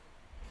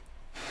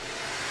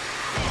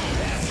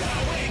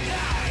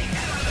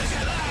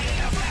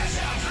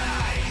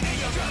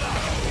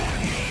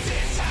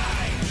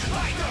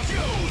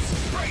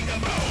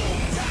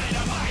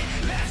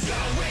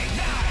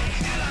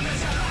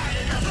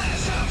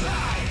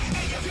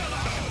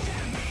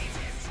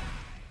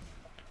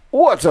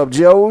What's up,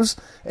 Joes?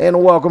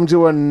 And welcome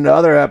to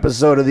another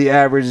episode of the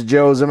Average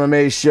Joe's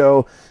MMA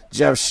Show.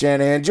 Jeff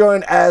Shanahan,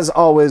 joined as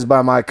always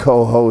by my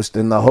co-host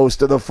and the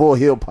host of the Full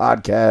Heel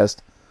Podcast,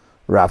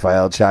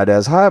 Rafael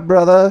Chaidez. Hi,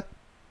 brother.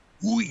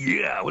 Ooh,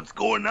 yeah, what's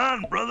going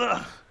on,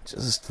 brother?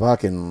 Just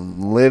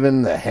fucking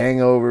living the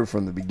hangover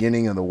from the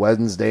beginning of the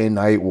Wednesday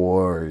Night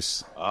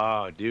Wars.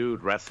 Oh,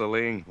 dude,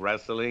 wrestling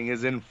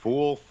is in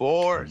full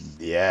force.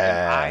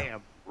 Yeah. And I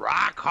am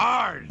rock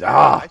hard.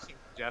 Ah. I see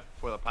Jeff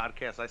before the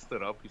podcast. I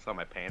stood up. You saw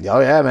my pants.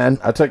 Oh yeah, man.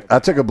 I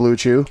took a blue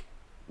chew.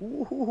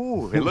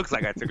 Ooh, it looks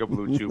like I took a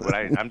blue chew, but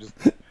I'm just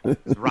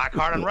rock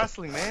hard on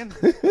wrestling, man.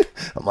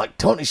 I'm like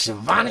Tony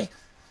Schiavone,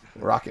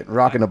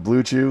 rocking a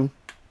blue chew.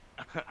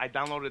 I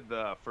downloaded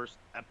the first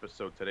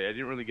episode today. I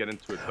didn't really get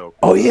into it though.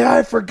 Oh yeah,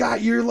 I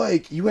forgot. You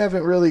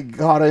haven't really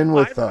got in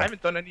with. I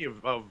haven't done any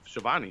of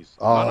Schiavone's.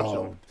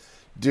 Oh,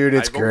 dude,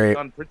 it's I've great. Only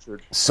done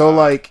Pritchard.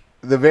 So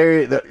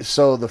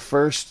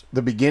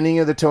the beginning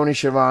of the Tony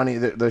Schiavone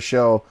the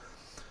show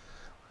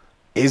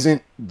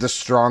isn't the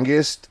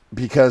strongest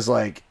because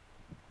like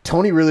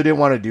Tony really didn't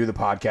want to do the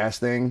podcast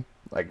thing.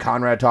 Like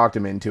Conrad talked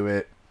him into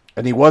it,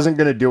 and he wasn't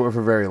going to do it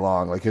for very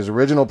long. Like his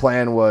original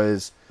plan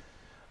was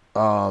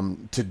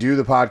to do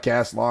the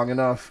podcast long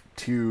enough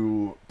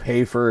to help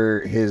pay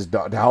for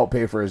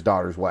his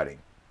daughter's wedding.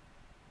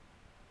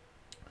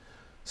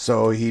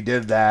 So he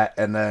did that,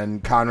 and then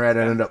Conrad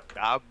ended up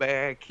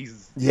back.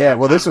 This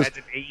was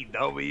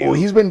AEW. Well,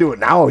 he's been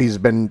doing now. He's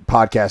been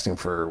podcasting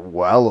for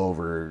well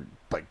over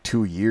like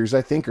 2 years,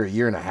 I think, or a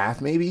year and a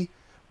half, maybe.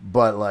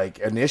 But like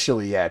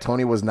initially, yeah,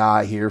 Tony was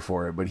not here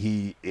for it, but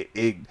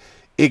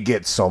it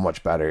gets so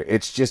much better.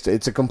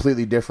 It's a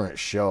completely different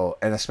show,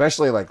 and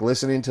especially like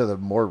listening to the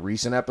more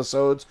recent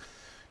episodes,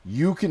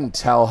 you can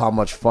tell how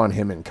much fun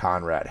him and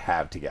Conrad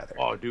have together.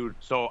 Oh, dude.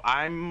 So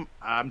I'm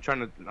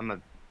not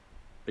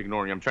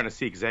ignoring you. I'm trying to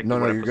see exactly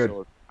what episode you're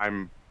good.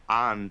 I'm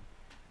on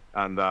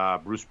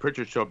the Bruce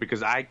Pritchard show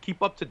because I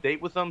keep up to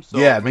date with them. So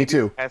yeah, me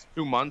too. The past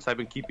 2 months, I've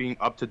been keeping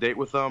up to date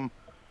with them.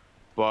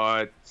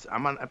 But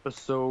I'm on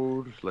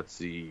episode, let's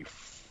see,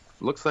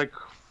 looks like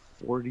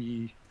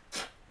 40,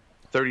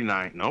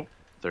 39, nope,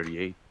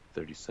 38,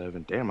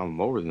 37. Damn, I'm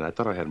lower than that. I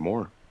thought I had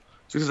more.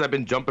 It's because I've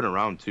been jumping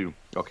around too.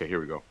 Okay,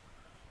 here we go.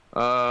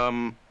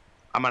 I'm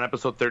on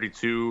episode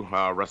 32,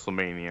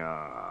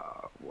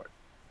 WrestleMania. What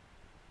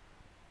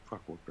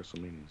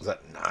WrestleMania? Was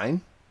that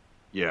 9?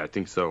 Yeah, I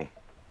think so.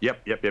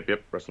 Yep.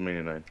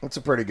 WrestleMania 9. That's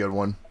a pretty good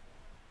one.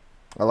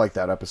 I like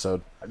that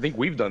episode. I think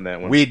we've done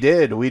that one. We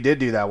did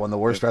do that one, the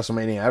worst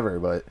WrestleMania ever.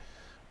 But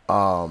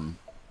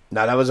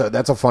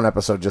that's a fun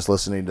episode. Just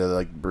listening to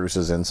like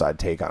Bruce's inside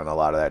take on a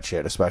lot of that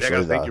shit,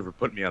 especially. Thank you for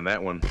putting me on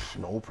that one.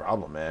 No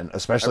problem, man.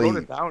 Especially I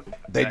wrote it down.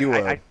 They do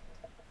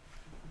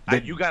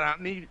you got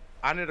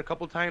on it a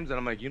couple times, and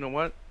I'm like, you know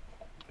what?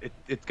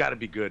 It's got to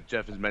be good.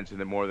 Jeff has mentioned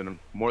it more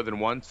than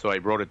once, so I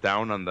wrote it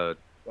down on my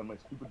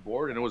stupid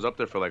board, and it was up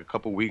there for like a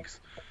couple weeks.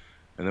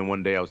 And then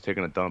one day I was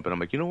taking a dump, and I'm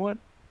like, you know what?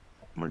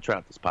 I'm gonna try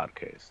out this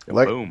podcast. And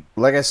boom.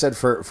 Like I said,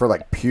 for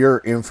like pure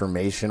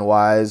information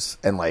wise,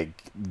 and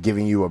like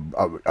giving you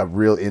a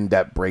real in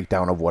depth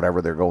breakdown of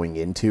whatever they're going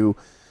into.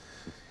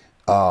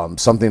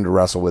 Something to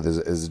wrestle with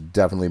is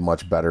definitely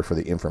much better for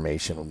the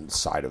information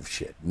side of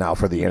shit. Now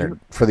for the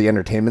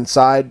entertainment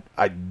side,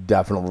 I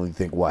definitely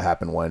think What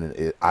Happened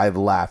When. I've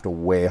laughed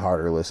way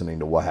harder listening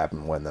to What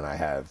Happened When than I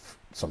have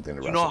something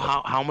to wrestle with. You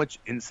know how much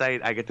insight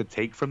I get to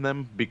take from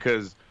them?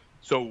 Because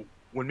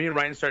when me and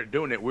Ryan started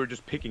doing it, we were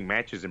just picking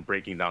matches and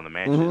breaking down the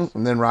matches. Mm-hmm.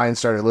 And then Ryan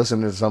started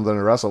listening to something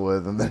to wrestle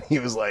with, and then he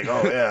was like,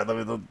 "Oh yeah,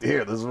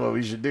 this is what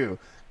we should do."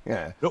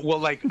 Yeah. Well,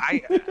 like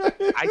I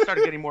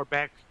started getting more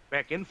back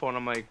info, and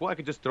I'm like, well, I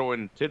could just throw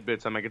in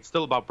tidbits. I'm like, it's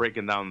still about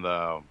breaking down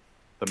the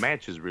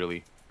matches,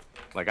 really.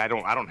 Like I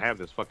don't have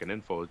this fucking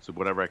info. It's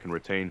whatever I can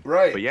retain.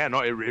 Right. But yeah, no,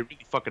 it really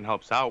fucking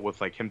helps out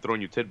with like him throwing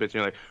you tidbits.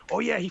 And you're like, oh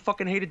yeah, he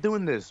fucking hated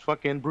doing this.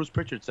 Fucking Bruce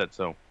Pritchard said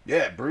so.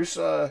 Yeah, Bruce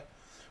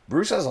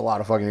has a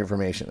lot of fucking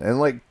information, and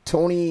like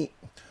Tony,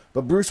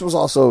 but Bruce was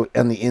also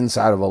on the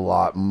inside of a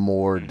lot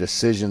more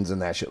decisions and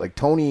that shit. Like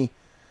Tony,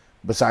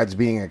 besides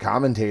being a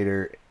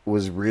commentator,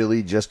 was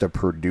really just a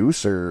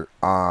producer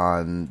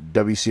on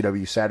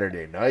WCW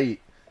Saturday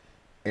Night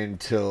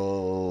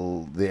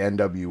until the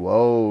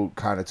NWO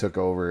kind of took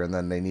over, and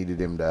then they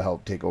needed him to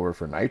help take over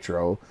for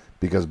Nitro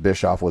because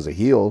Bischoff was a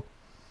heel.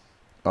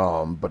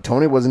 But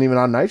Tony wasn't even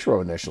on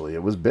Nitro initially.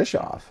 It was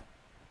Bischoff.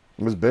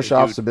 It was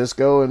Bischoff,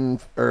 Sabisco,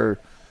 and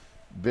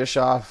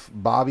Bischoff,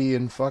 Bobby,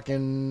 and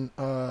fucking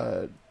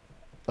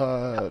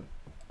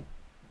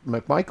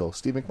McMichael,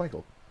 Steve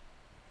McMichael.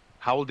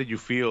 How old did you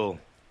feel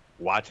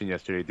watching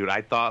yesterday, dude?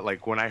 I thought,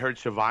 like, when I heard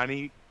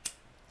Schiavone,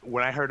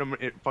 when I heard him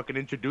fucking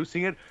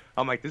introducing it,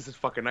 I'm like, this is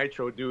fucking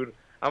Nitro, dude.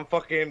 I'm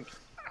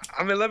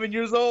 11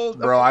 years old.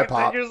 Bro, I'm I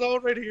popped. 10 years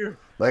old right here.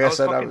 Like I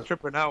said, I was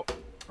tripping out.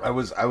 I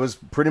was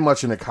pretty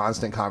much in a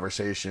constant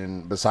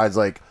conversation, besides,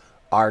 like,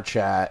 our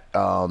chat,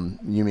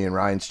 Yumi and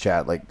Ryan's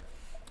chat, like,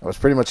 I was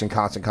pretty much in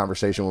constant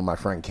conversation with my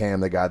friend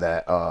Cam, the guy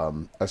that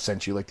I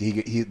sent you, like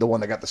he the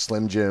one that got the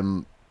Slim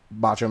Jim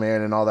Macho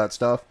Man and all that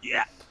stuff.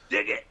 Yeah,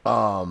 dig it.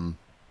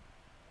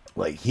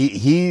 Like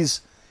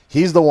he's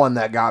the one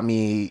that got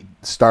me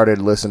started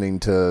listening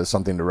to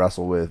Something to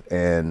Wrestle With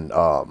and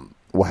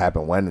What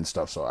Happened When and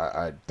stuff. So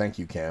I thank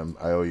you, Cam.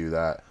 I owe you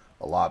that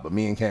a lot. But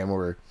me and Cam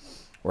were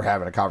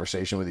having a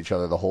conversation with each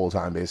other the whole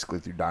time, basically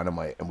through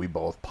Dynamite, and we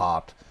both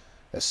popped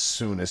as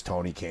soon as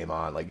Tony came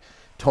on. Like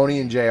Tony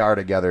and JR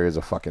together is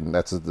a fucking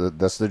that's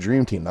the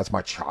dream team. That's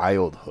my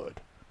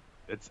childhood.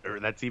 That's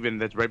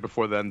right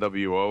before the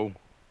NWO.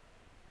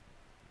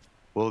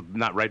 Well,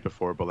 not right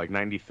before, but like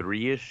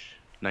 93-ish,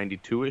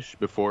 92-ish,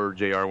 before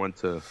JR went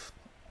to...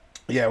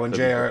 Yeah, when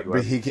JR...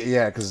 But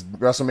because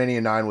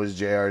WrestleMania 9 was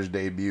JR's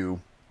debut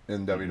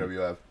in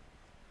WWF.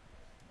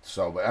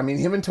 So, but I mean,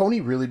 him and Tony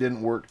really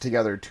didn't work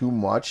together too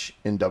much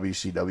in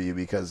WCW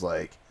because,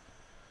 like...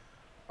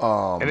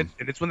 and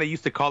it's when they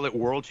used to call it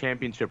World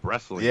Championship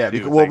Wrestling. Yeah,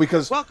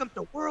 because welcome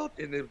to World,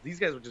 and these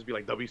guys would just be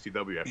like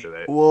WCW after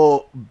that.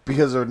 Well,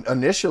 because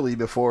initially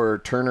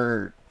before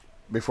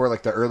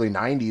like the early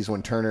 90s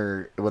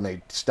when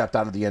they stepped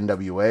out of the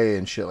NWA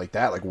and shit like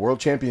that, like World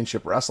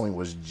Championship Wrestling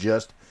was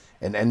just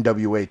an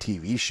NWA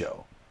TV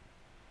show.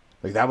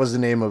 Like that was the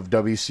name of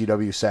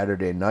WCW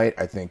Saturday Night,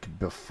 I think,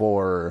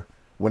 before,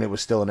 when it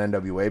was still an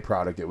NWA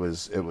product. It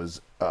was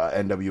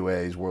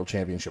NWA's World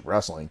Championship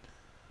Wrestling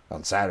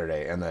on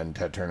Saturday, and then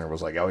Ted Turner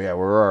was like, oh yeah,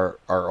 we're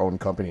our own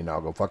company now,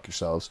 go fuck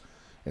yourselves,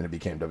 and it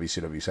became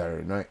WCW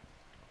Saturday Night.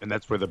 And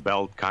that's where the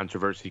belt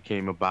controversy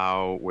came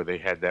about, where they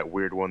had that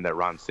weird one that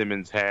Ron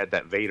Simmons had,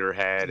 that Vader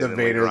had. The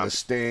Vader, the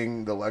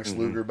Sting, the Lex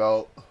Luger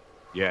belt.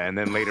 Yeah, and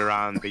then later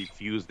on they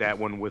fused that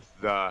one with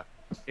the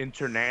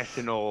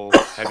International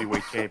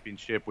Heavyweight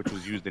Championship, which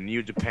was used in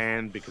New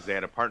Japan because they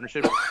had a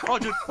partnership. Oh,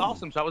 dude, it's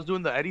awesome. So I was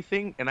doing the Eddie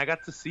thing, and I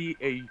got to see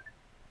a...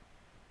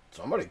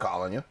 Somebody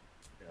calling you.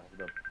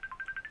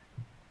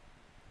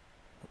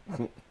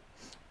 Yeah,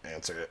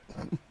 answer it.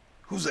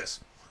 Who's this?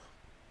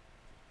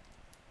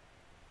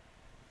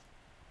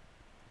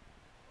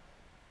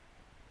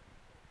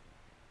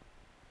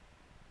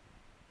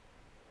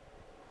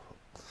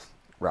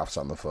 Ralph's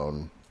on the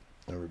phone,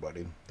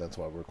 everybody. That's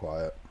why we're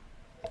quiet.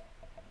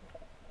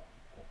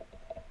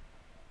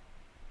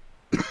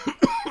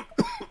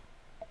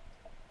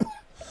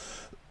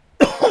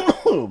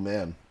 Oh,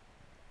 man.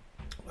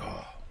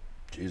 Oh,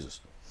 Jesus.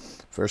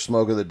 First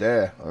smoke of the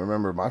day. I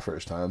remember my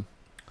first time.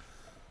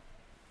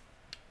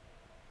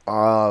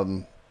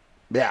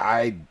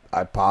 Yeah,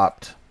 I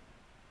popped.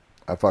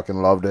 I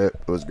fucking loved it.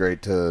 It was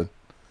great to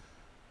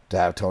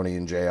have Tony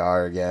and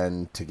JR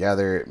again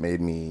together. It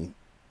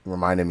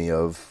reminded me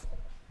of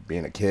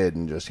being a kid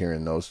and just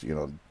hearing those,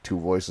 two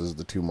voices,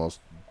 the two most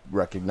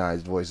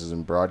recognized voices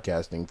in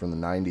broadcasting from the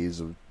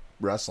 90s of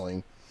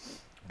wrestling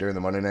during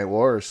the Monday Night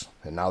Wars.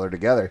 And now they're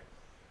together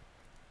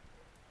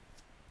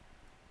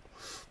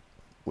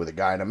with a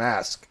guy in a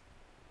mask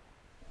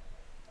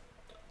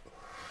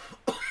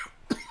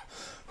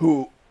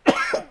who...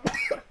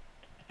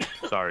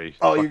 Sorry.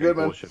 Oh, you good,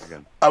 man?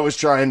 Again. I was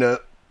trying to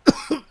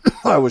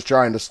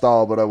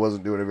stall, but I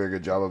wasn't doing a very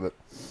good job of it.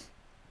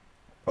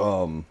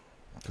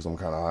 Because I'm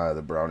kind of high.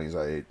 The brownies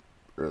I ate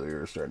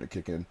earlier are starting to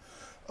kick in.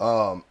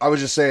 I was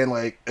just saying,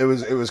 like, it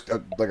was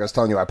like I was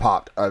telling you, I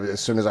popped. As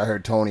soon as I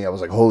heard Tony, I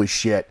was like, holy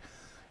shit.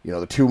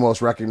 The two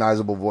most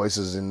recognizable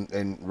voices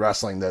in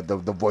wrestling,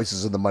 the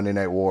voices of the Monday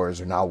Night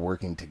Wars are now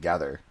working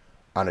together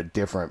on a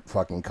different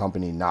fucking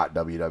company, not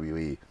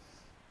WWE.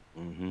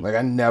 Mm-hmm. Like,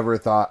 I never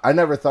thought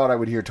I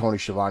would hear Tony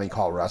Schiavone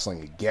call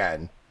wrestling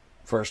again,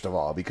 first of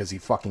all, because he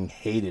fucking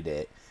hated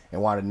it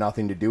and wanted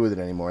nothing to do with it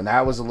anymore. And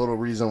that was a little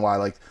reason why,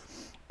 like,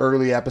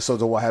 early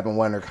episodes of What Happened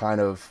When are kind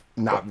of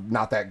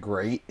not that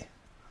great.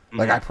 Mm-hmm.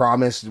 Like, I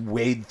promise,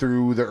 wade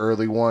through the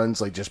early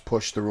ones, like, just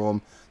push through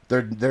them.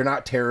 They're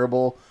not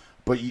terrible,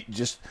 but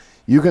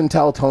you can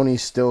tell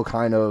Tony's still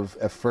kind of,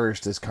 at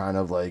first, is kind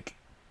of like,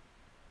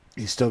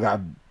 he's still got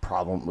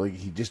problem. Like,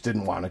 he just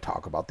didn't want to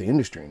talk about the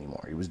industry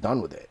anymore. He was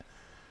done with it.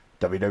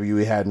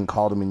 WWE hadn't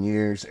called him in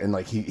years, and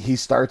like he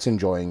starts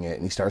enjoying it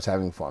and he starts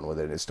having fun with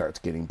it. And it starts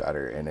getting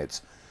better, and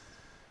it's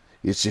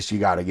just, you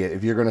got to get,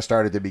 if you're going to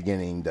start at the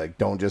beginning, like,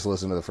 don't just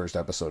listen to the first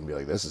episode and be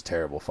like, this is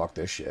terrible, fuck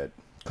this shit,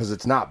 because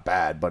it's not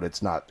bad, but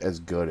it's not as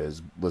good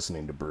as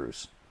listening to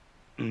Bruce.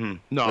 Mm-hmm.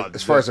 No,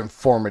 as far as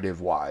informative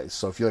wise.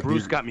 So if you like,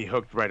 Bruce got me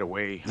hooked right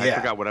away. Yeah. I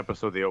forgot what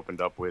episode they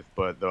opened up with,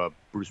 but the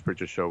Bruce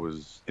Pritchard show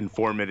was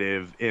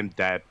informative, in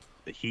depth.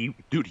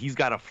 He's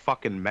got a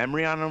fucking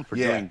memory on him for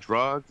doing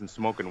drugs and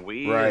smoking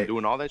weed and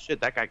doing all that shit.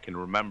 That guy can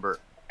remember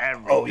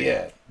everything. Oh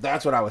yeah,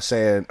 that's what I was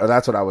saying. Or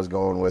that's what I was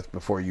going with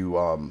before you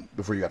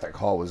got that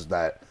call, was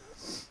that,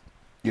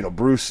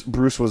 Bruce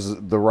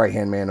was the right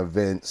hand man of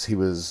Vince. He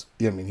was,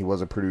 he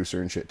was a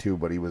producer and shit too,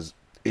 but he was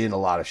in a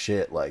lot of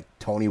shit. Like,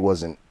 Tony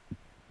wasn't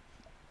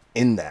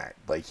in that.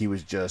 Like, he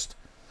was just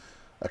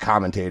a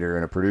commentator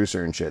and a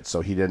producer and shit.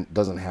 So he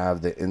doesn't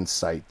have the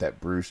insight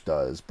that Bruce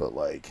does. But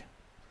like,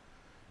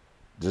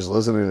 just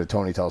listening to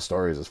Tony tell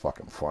stories is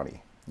fucking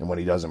funny. And when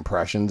he does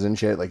impressions and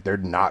shit, like, they're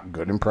not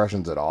good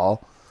impressions at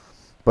all.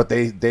 But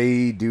they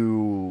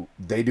do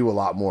a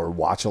lot more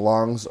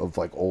watch-alongs of,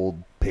 like,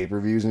 old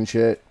pay-per-views and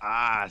shit.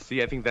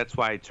 See, I think that's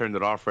why I turned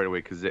it off right away,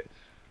 because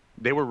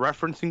they were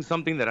referencing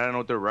something that I don't know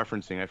what they're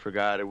referencing. I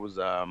forgot. It was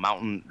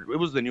Mountain. It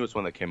was the newest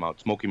one that came out,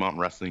 Smoky Mountain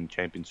Wrestling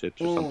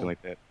Championships or something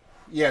like that.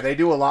 Yeah, they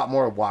do a lot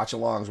more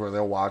watch-alongs where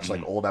they'll watch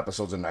like old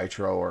episodes of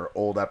Nitro or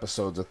old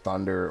episodes of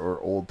Thunder or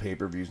old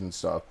pay-per-views and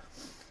stuff.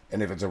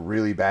 And if it's a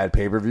really bad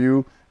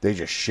pay-per-view, they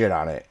just shit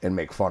on it and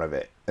make fun of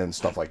it and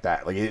stuff like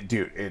that. Like,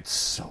 dude, it's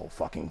so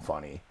fucking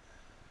funny.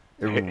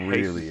 It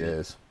really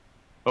is.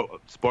 Oh,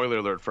 spoiler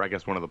alert for I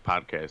guess one of the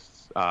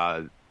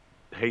podcasts.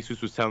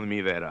 Jesus was telling me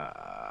that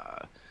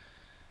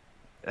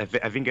I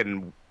think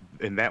in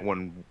that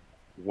one,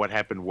 what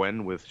happened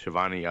when with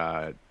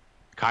Shivani.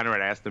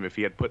 Conrad asked him if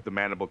he had put the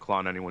mandible claw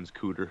on anyone's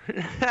cooter.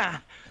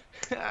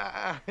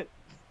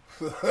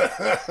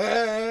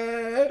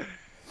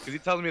 Because he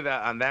tells me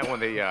that on that one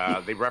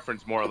they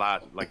reference more a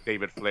lot like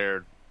David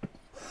Flair.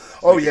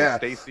 Oh yeah,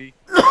 Stacy.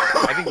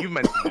 I think you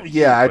mentioned it.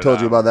 Yeah, I told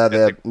you about that.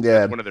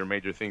 That's one of their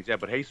major things. Yeah,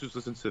 but Jesus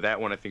listens to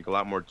that one I think a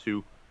lot more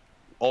too.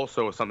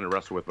 Also something to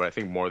wrestle with, but I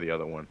think more the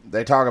other one.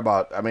 They talk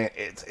about. I mean,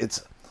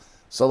 it's.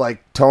 So,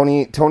 like,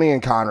 Tony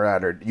and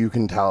Conrad are, you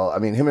can tell, I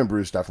mean, him and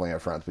Bruce definitely are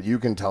friends, but you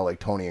can tell, like,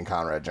 Tony and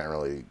Conrad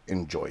generally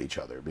enjoy each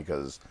other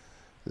because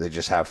they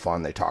just have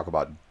fun. They talk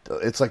about,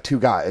 it's like two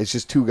guys. It's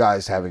just two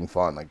guys having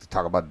fun. Like, they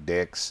talk about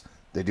dicks.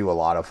 They do a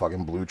lot of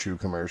fucking Blue Chew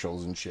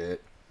commercials and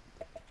shit.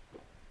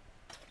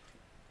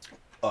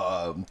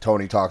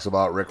 Tony talks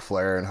about Ric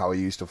Flair and how he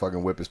used to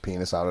fucking whip his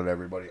penis out at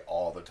everybody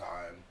all the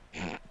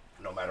time,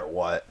 no matter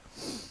what.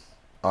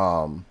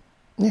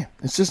 Yeah,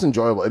 it's just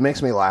enjoyable. It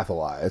makes me laugh a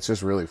lot. It's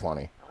just really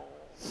funny.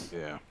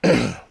 Yeah.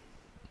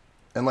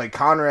 And like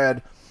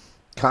Conrad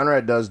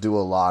does do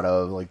a lot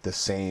of like the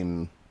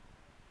same.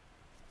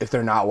 If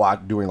they're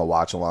not doing a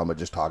watch along, but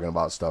just talking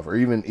about stuff, or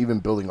even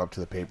building up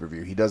to the pay per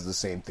view, he does the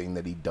same thing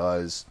that he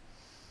does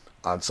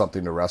on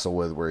Something to Wrestle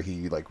With, where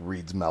he like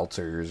reads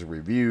Meltzer's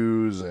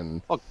reviews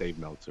and fuck Dave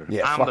Meltzer.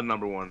 Yeah, I'm the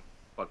number one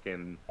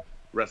fucking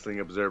wrestling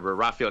observer.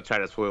 Rafael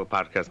China's Foil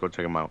podcast. Go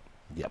check him out.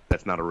 Yep,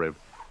 that's not a rib.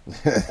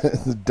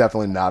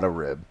 Definitely not a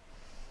rib.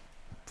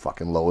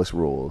 Fucking lowest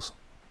rules.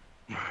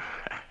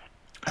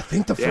 I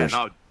think the first.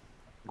 No.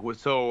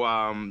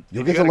 So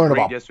you'll get to learn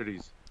about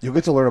yesterday's. You'll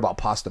get to learn about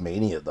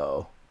Pastamania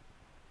though.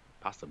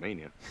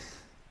 Pastamania.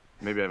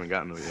 Maybe I haven't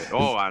gotten to it yet.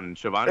 Oh, on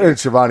Shivani.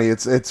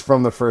 Shivani, it's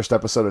from the first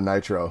episode of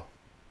Nitro.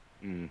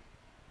 So,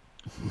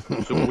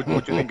 what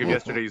would you think of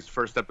yesterday's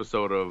first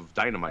episode of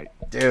Dynamite?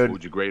 Dude, what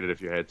would you grade it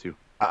if you had to?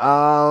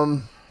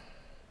 I'm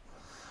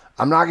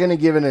not gonna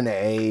give it an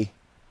A.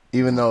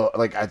 Even though,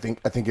 like, I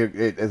think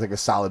it's like a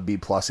solid B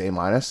plus A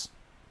minus,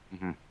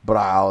 but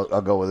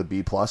I'll go with a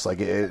B plus. Like,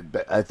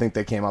 I think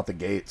they came out the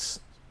gates.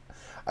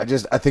 I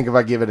think if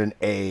I give it an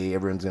A,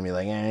 everyone's gonna be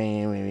like,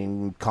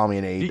 call me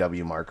an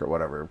AEW mark or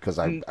whatever, because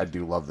I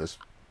do love this.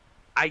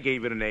 I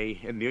gave it an A,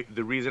 and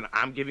the reason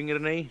I'm giving it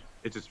an A,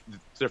 it's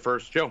their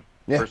first show,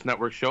 first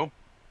network show.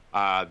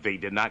 They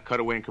did not cut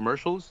away in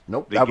commercials.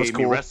 Nope, they that was gave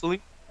cool. Me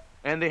wrestling,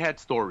 and they had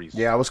stories.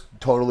 Yeah, I was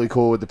totally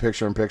cool with the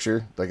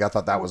picture-in-picture. Like, I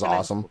thought that was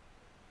awesome.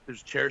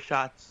 There's chair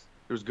shots.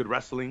 There's good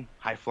wrestling,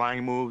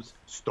 high-flying moves,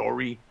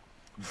 story,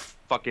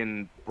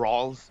 fucking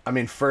brawls. I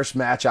mean, first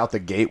match out the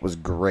gate was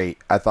great.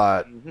 I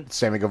thought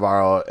Sammy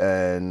Guevara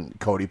and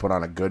Cody put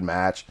on a good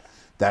match.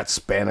 That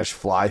Spanish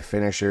fly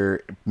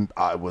finisher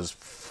was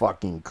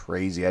fucking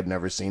crazy. I'd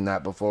never seen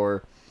that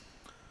before.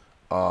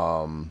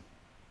 I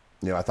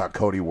thought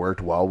Cody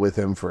worked well with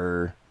him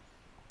for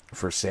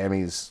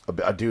Sammy's.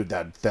 Dude,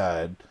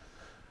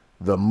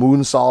 the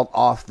moonsault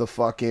off the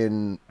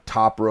fucking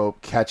top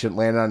rope, catch it,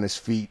 landed on his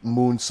feet,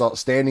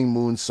 standing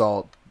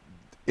moonsault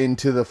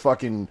into the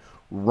fucking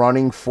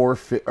running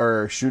forfeit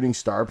or shooting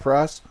star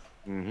press.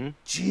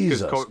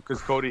 Jesus,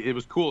 because Cody, it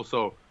was cool.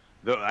 So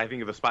I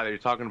think the spot that you're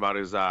talking about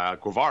is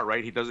Guevara,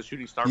 right? He does a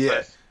shooting star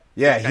press.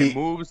 Yeah, he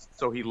moves,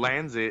 so he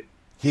lands it.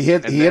 He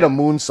hit a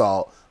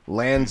moonsault,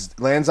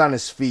 lands on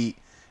his feet,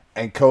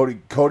 and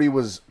Cody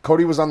was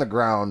on the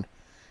ground.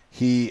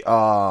 He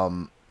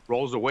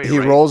rolls away. He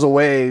rolls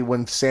away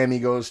when Sammy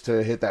goes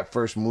to hit that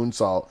first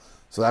moonsault.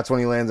 So that's when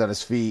he lands on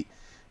his feet,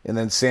 and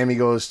then Sammy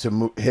goes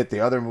to hit the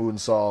other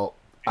moonsault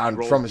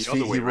from his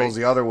feet. He rolls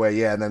the other way,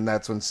 yeah, and then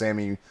that's when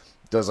Sammy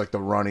does like the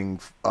running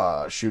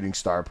shooting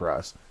star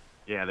press.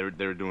 Yeah, they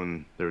were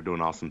doing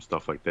awesome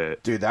stuff like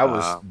that. Dude,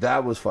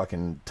 that was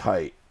fucking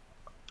tight.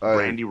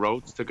 Brandy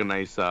Rhodes took a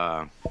nice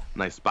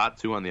spot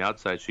too on the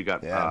outside. She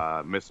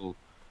got missile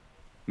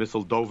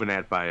dove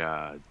at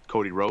by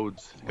Cody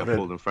Rhodes. Got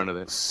pulled in front of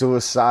it.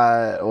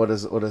 Suicide. What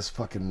is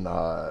fucking?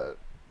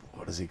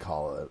 What does he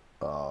call it?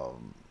 I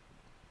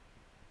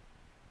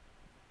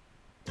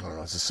don't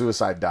know. It's a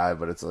suicide dive,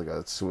 but it's like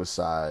a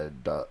suicida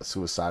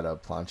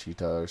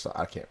planchita or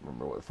something. I can't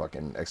remember what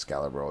fucking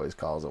Excalibur always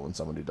calls it when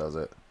somebody does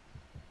it.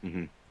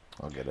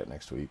 I'll get it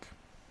next week.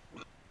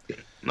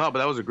 No, but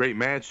that was a great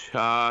match.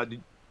 How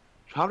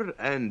did it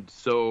end?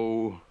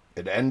 So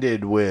it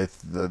ended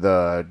with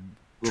the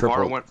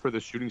Guevara went for the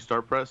shooting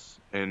star press,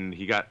 and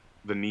he got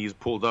the knees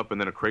pulled up and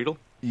then a cradle.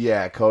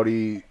 Yeah,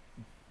 Cody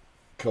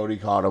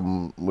caught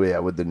him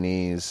with the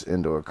knees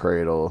into a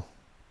cradle.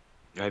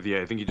 I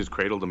think he just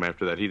cradled him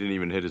after that. He didn't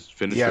even hit his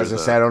finisher. Yeah, as I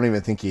said, I don't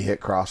even think he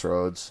hit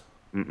Crossroads.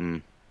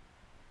 Mm-mm.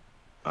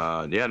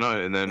 Yeah,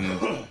 no, and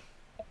then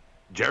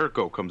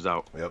Jericho comes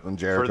out. Yep, and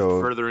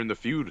Jericho further in the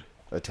feud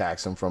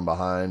attacks him from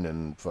behind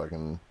and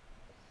fucking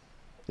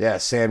yeah.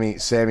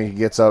 Sammy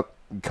gets up,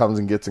 comes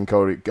and gets in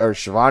Cody. Or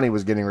Shivani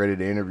was getting ready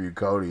to interview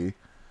Cody,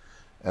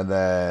 and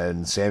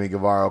then Sammy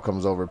Guevara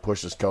comes over,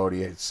 pushes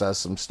Cody, says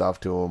some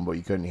stuff to him, but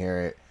you couldn't hear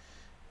it,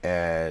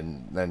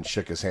 and then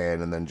shook his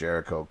hand, and then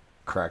Jericho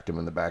cracked him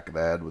in the back of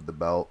the head with the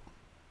belt.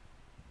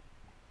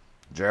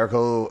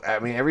 Jericho, I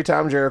mean, every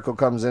time Jericho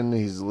comes in,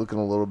 he's looking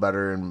a little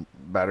better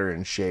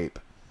in shape.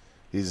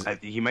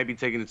 He might be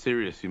taking it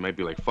serious. He might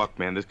be like, "Fuck,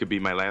 man, this could be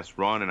my last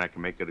run, and I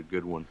can make it a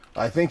good one."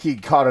 I think he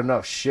caught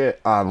enough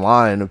shit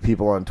online of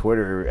people on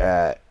Twitter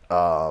at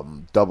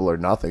Double or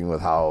Nothing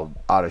with how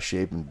out of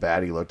shape and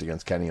bad he looked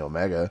against Kenny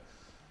Omega.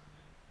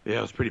 Yeah,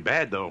 it was pretty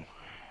bad, though.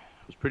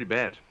 It was pretty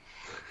bad.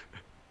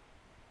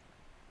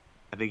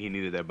 I think he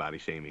needed that body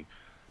shaming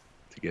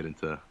to get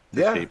into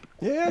shape.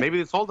 Yeah. Maybe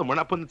they told him, "We're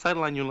not putting the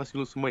title on you unless you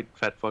lose some weight,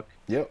 fat fuck."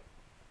 Yep.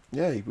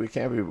 Yeah, we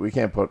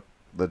can't put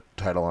the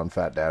title on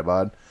Fat Dad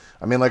Bod.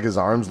 I mean, like, his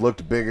arms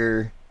looked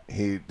bigger.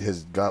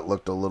 His gut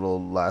looked a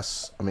little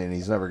less. I mean,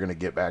 he's never going to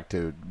get back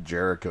to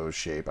Jericho's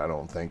shape, I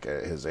don't think,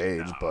 at his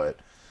age. No. But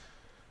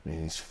I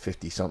mean, he's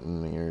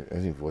 50-something. I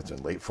think what's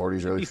in late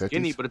 40s, early 50s.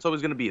 Skinny, but it's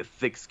always going to be a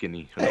thick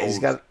skinny. Hey, he's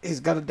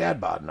got a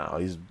dad bod now.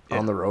 He's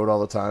on the road all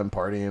the time,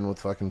 partying with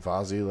fucking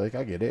Fozzy. Like,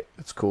 I get it.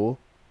 It's cool.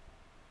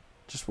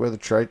 Just wear the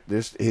trike.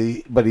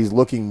 But he's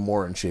looking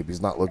more in shape.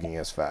 He's not looking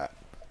as fat.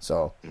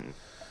 So.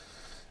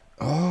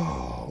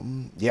 Oh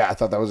yeah, I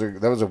thought that was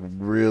a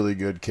really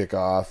good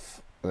kickoff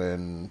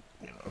and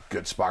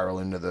good spiral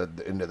into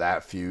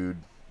that feud.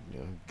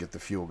 Get the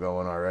fuel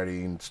going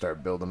already and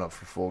start building up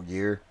for full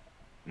gear.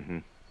 Mm-hmm.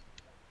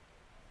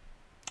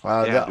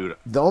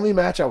 The only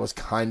match I was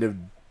kind of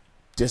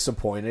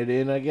disappointed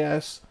in, I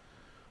guess,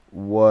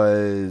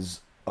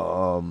 was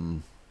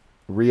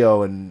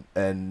Rio and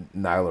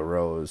Nyla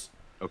Rose.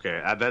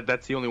 Okay,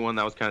 that's the only one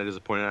that was kind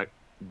of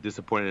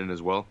disappointed in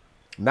as well.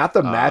 Not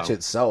the match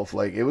itself.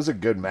 Like, it was a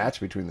good match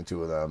between the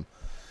two of them.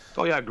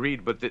 Oh yeah,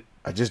 agreed. But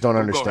I just don't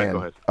understand. Go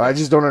ahead. I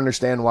just don't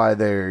understand why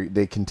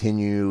they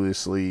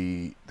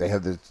continuously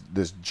have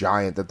this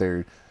giant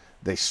that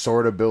they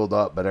sort of build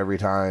up, but every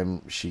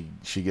time she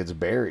gets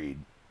buried,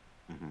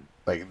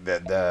 like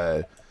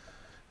the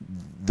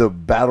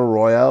Battle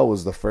Royale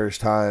was the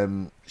first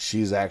time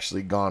she's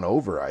actually gone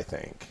over, I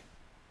think.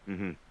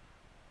 Mm-hmm.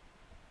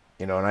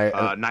 And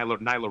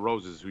Nyla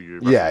Rose is who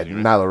you're referencing. Yeah,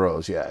 Nyla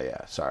Rose.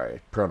 Yeah.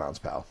 Sorry, pronouns,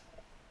 pal.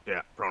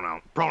 Yeah,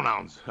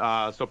 pronouns.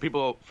 So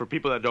for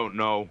people that don't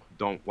know,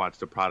 don't watch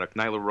the product.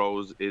 Nyla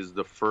Rose is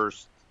the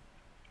first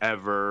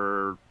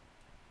ever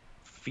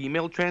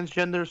female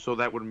transgender, so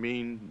that would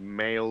mean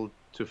male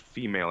to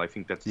female. I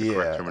think that's the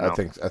correct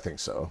terminology. I think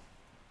so.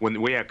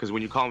 Because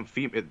when you call them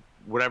female,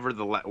 whatever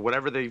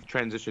they've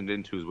transitioned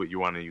into is what you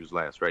want to use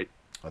last, right?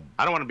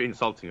 I don't want to be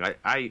insulting.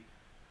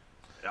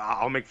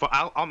 I'll make fun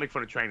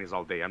of trainees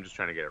all day. I'm just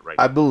trying to get it right.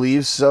 I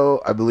believe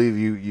so. I believe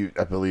you.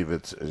 I believe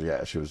it's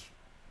she was.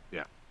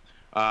 Yeah.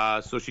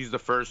 So she's the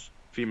first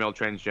female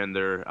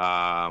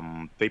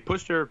transgender. They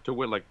pushed her to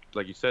win, like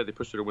you said. They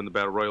pushed her to win the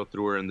Battle Royal,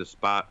 threw her in the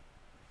spot.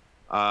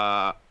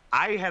 I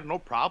had no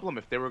problem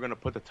if they were going to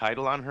put the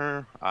title on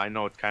her. I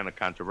know it's kind of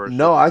controversial.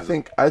 No, I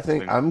think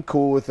I'm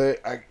cool with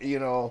it.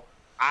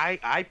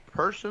 I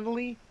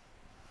personally,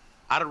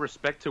 out of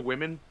respect to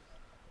women,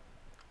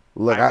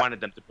 I wanted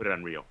them to put it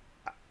on Rio.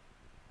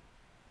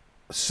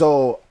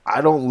 So I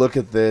don't look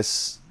at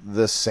this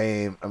the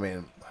same. I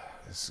mean,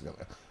 this is gonna.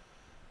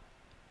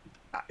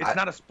 It's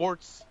not a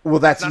sports. Well,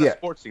 that's a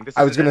sports thing.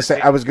 I was gonna say.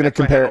 I was gonna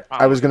compare.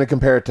 I was gonna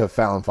compare it to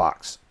Fallon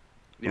Fox.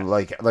 Yes.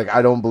 Like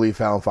I don't believe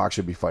Fallon Fox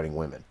should be fighting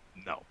women.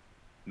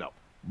 No.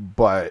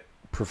 But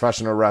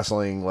professional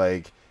wrestling,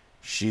 like,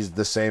 she's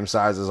the same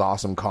size as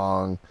Awesome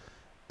Kong,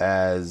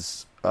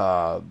 as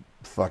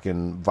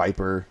fucking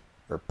Viper.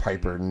 Or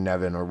Piper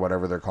Nevin, or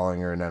whatever they're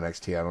calling her in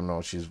NXT. I don't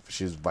know.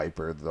 She's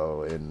Viper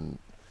though in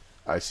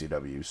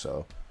ICW.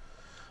 So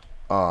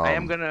I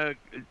am gonna.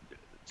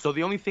 So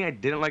the only thing I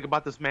didn't like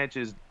about this match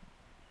is,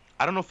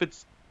 I don't know if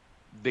it's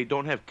they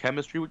don't have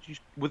chemistry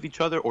with each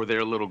other, or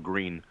they're a little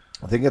green.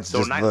 I think it's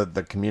just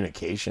the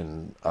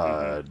communication.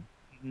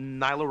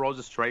 Nyla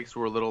Rose's strikes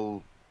were a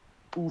little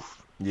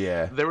oof.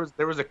 Yeah. There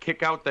was a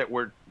kick out that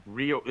where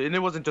Rio, and it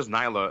wasn't just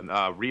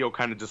Nyla. Rio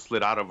kind of just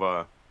slid out of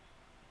a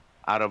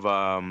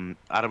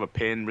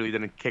pin, really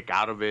didn't kick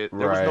out of it.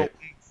 There was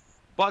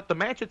but the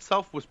match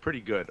itself was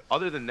pretty good.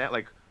 Other than that,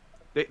 like,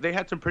 they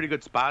had some pretty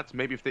good spots.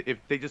 Maybe if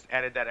they just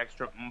added that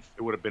extra oomph,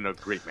 it would have been a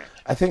great match.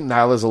 I think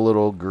Nyla's a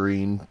little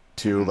green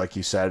too, like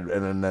you said,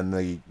 and then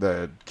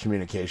the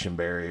communication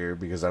barrier,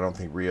 because I don't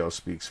think Rio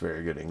speaks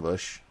very good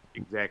English.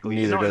 Exactly.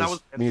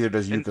 Neither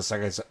does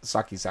Yuka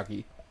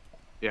Saki.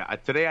 Yeah,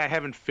 today I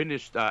haven't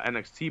finished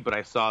NXT, but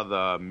I saw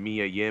the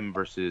Mia Yim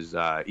versus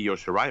Io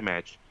Shirai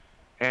match.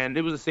 And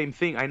it was the same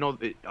thing. I know,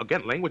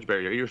 again, language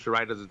barrier. Io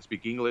Shirai doesn't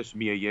speak English.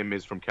 Mia Yim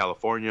is from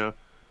California.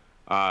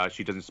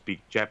 She doesn't speak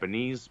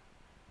Japanese.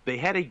 They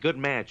had a good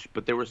match,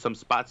 but there were some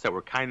spots that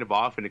were kind of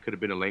off, and it could have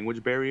been a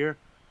language barrier.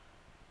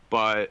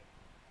 But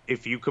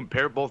if you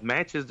compare both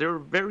matches, they were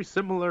very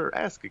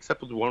similar-esque,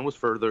 except one was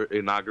for the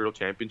inaugural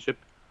championship.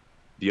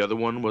 The other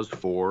one was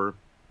for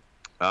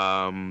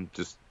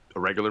just a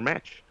regular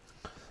match.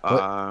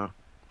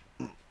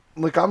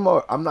 Like I'm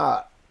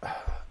not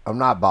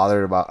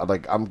bothered about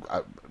like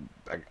I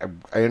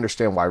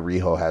understand why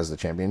Riho has the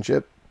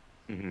championship,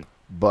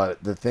 but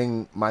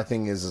my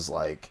thing is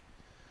like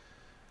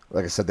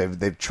I said,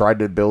 they've tried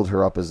to build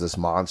her up as this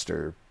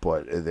monster,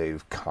 but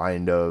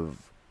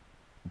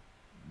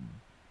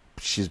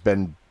she's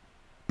been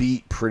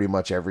beat pretty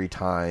much every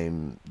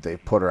time they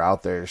put her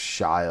out there,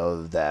 shy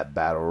of that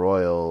battle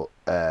royal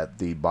at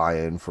the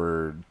buy-in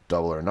for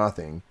Double or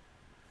Nothing.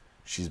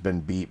 She's been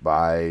beat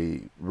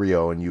by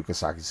Rio and Yuka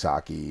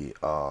Sakazaki.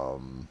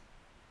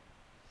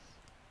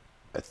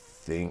 I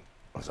think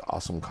was it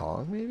Awesome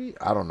Kong, maybe?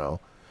 I don't know.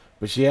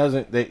 But she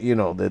hasn't. They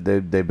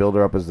build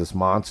her up as this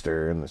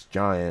monster and this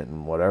giant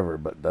and whatever.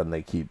 But then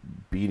they keep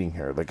beating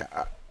her. Like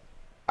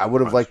I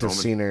would have liked to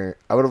seen her.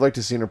 I would have liked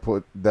to seen her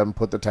put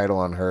the title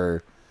on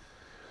her.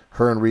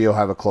 Her and Rio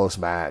have a close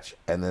match,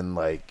 and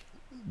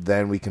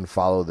then we can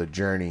follow the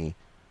journey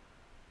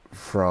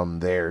from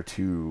there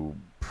to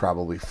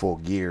probably Full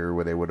Gear,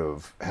 where they would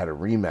have had a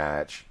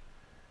rematch,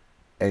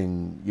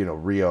 and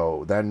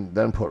Rio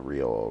then put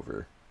Rio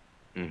over.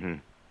 Mm-hmm.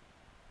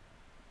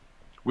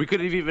 We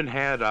could have even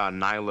had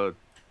Nyla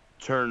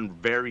turn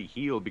very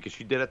heel, because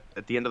she did it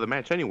at the end of the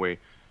match anyway.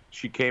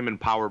 She came and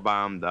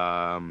powerbombed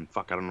I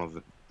don't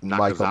know,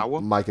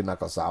 Nakazawa. Mike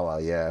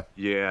Nakazawa, yeah.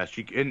 Yeah,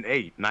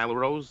 Nyla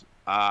Rose,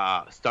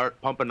 start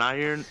pumping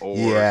iron or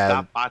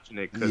stop botching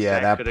it. Yeah,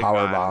 that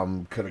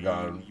powerbomb could have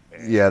gone.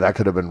 Yeah, that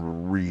could have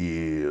been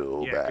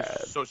real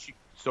bad. So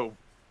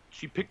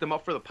she picked him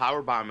up for the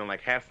powerbomb, and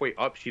like halfway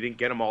up, she didn't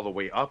get him all the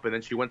way up, and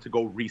then she went to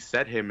go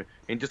reset him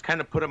and just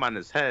kind of put him on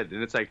his head.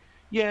 And it's like,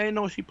 yeah, I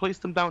know she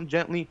placed him down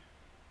gently,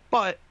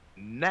 but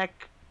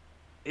neck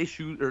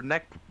issues or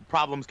neck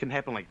problems can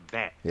happen like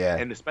that. Yeah.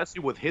 And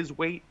especially with his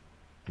weight.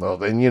 Well,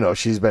 then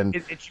she's been.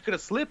 And she could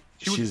have slipped.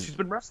 She's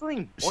been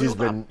wrestling. She's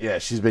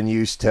been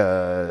used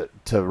to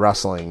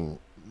wrestling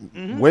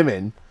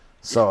women,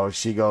 so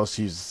she's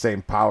the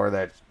same power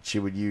that she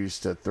would use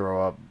to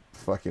throw up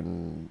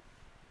fucking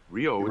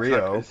Rio.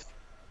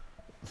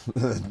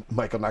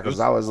 Michael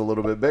Nakazawa is a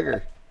little bit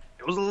bigger.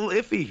 It was a little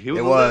iffy.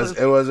 It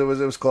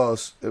was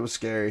close. It was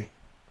scary.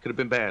 Could have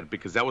been bad,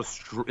 because that was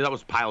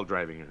pile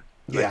driving her.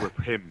 Yeah. With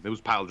him, it was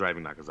pile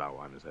driving Nakazawa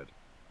on his head.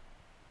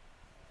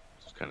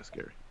 It's kind of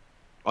scary.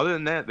 Other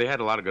than that, they had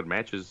a lot of good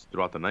matches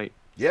throughout the night.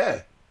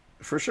 Yeah,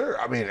 for sure.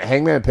 I mean,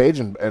 Hangman Page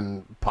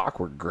and Pac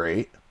were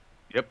great.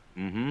 Yep.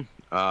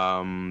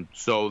 Mm-hmm.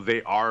 So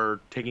they are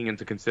taking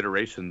into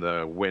consideration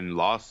the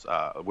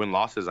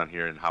win-losses on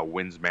here, and how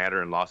wins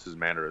matter and losses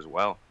matter as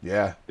well.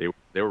 Yeah. They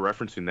were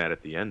referencing that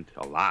at the end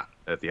a lot,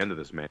 at the end of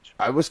this match.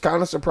 I was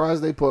kind of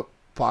surprised they put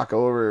Pac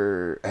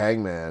over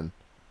Hangman.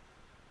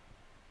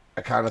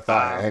 I kind of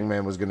thought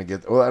Hangman was going to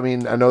get... Well, I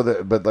mean, I know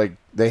that, but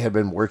they had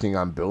been working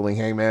on building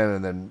Hangman,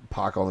 and then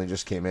Pac only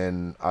just came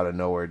in out of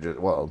nowhere,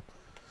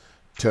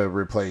 to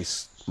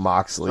replace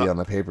Moxley on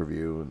the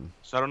pay-per-view. And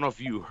so I don't know if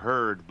you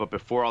heard, but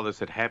before all this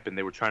had happened,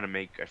 they were trying to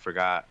make,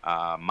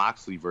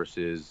 Moxley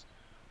versus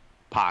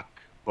Pac,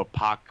 but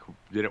Pac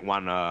didn't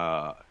want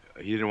a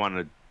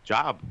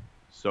job,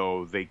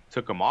 so they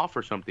took him off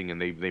or something,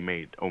 and they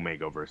made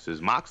Omega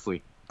versus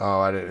Moxley. Oh,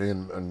 I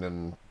didn't, and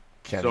then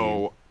Kenny.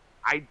 So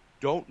I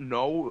don't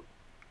know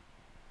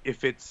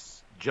if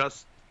it's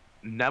just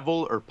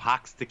Neville or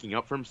Pac sticking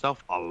up for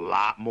himself a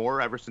lot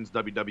more ever since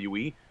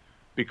WWE,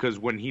 because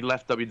when he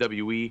left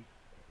WWE,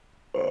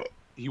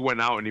 he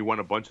went out and he won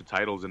a bunch of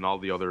titles in all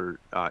the other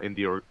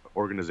indie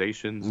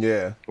organizations.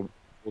 Yeah.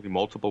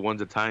 Multiple ones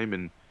at a time,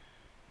 and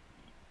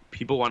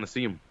people want to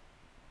see him.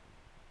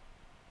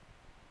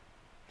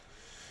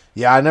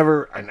 Yeah,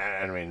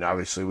 I mean,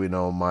 obviously we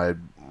know my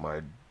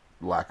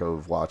lack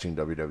of watching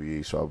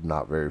WWE, so I'm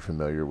not very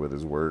familiar with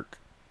his work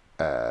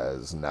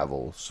as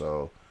Neville.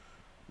 So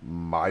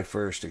my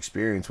first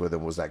experience with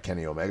him was that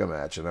Kenny Omega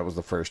match, and that was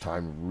the first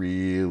time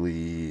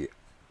really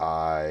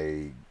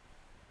I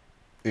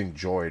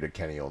enjoyed a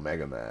Kenny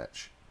Omega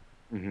match.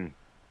 Mm-hmm.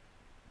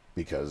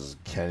 Because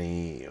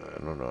Kenny,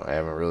 I don't know,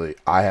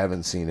 I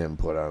haven't seen him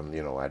put on,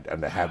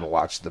 I haven't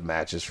watched the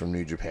matches from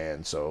New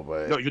Japan, so,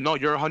 but... No,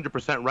 you're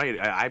 100% right.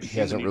 I've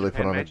seen the New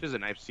Japan matches,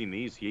 and I've seen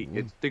these.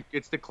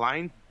 It's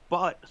declined,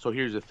 but, so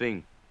here's the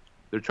thing.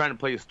 They're trying to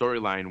play a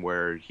storyline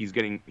where he's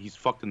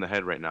fucked in the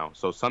head right now,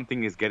 so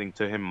something is getting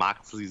to him,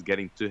 Moxley's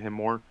getting to him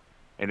more,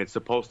 and it's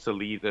supposed to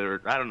lead, I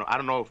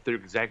don't know if they're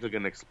exactly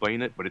going to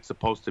explain it, but it's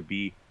supposed to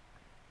be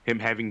him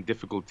having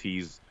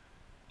difficulties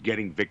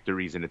getting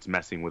victories, and it's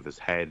messing with his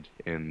head,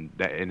 and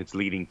it's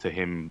leading to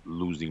him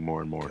losing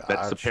more and more. Gotcha.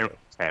 That's apparently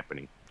what's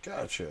happening.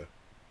 Gotcha.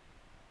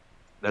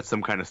 That's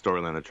some kind of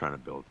storyline they're trying to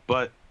build.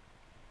 But,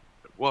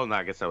 well, no,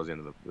 I guess that was the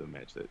end of the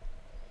match that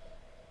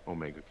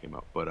Omega came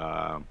out. But,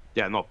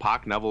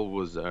 Pac Neville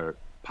was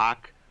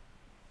Pac,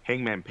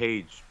 Hangman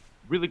Page,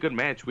 really good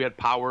match. We had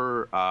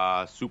power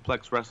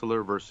suplex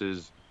wrestler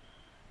versus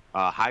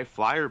high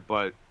flyer,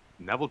 but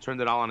Neville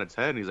turned it all on its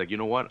head, and he's like, you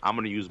know what? I'm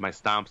going to use my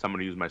stomps, I'm going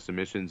to use my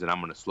submissions, and I'm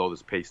going to slow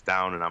this pace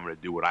down, and I'm going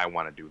to do what I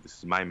want to do. This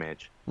is my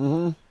match.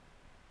 Mm-hmm.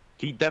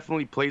 He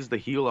definitely plays the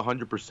heel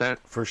 100%.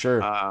 For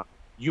sure.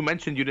 You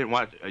mentioned you didn't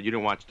watch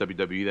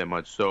WWE that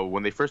much. So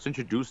when they first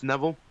introduced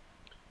Neville,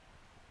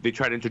 they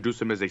tried to introduce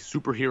him as a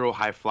superhero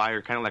high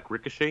flyer, kind of like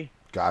Ricochet.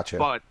 Gotcha.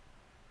 But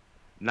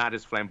not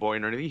as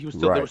flamboyant or anything. He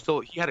was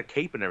still he had a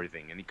cape and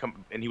everything,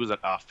 and he was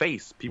a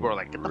face. People are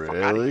like, get the fuck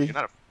out of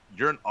here!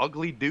 You're an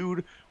ugly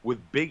dude with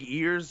big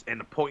ears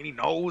and a pointy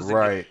nose,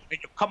 and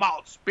you come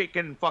out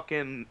speaking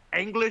fucking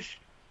English,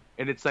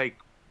 and it's like,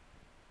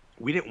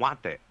 we didn't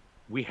want that.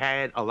 We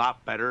had a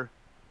lot better.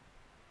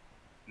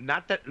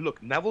 Not that,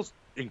 look, Neville's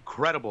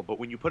incredible, but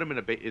when you put him in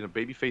a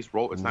babyface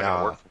role, it's not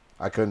gonna work.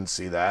 I couldn't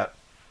see that.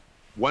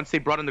 Once they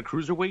brought in the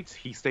cruiserweights,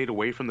 he stayed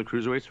away from the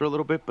cruiserweights for a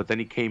little bit, but then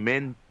he came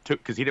in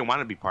because he didn't want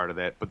to be part of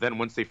that. But then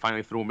once they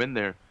finally threw him in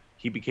there,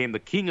 he became the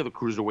king of the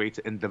cruiserweights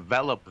and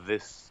developed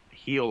this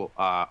heel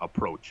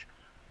approach.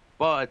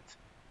 But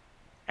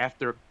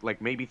after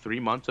like maybe 3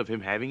 months of him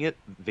having it,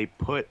 they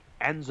put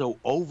Enzo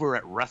over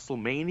at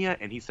WrestleMania,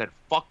 and he said,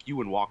 fuck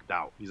you, and walked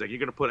out. He's like, you're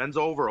going to put Enzo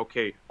over?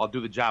 Okay, I'll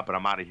do the job, but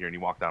I'm out of here. And he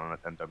walked out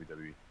on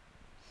WWE.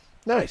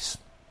 Nice.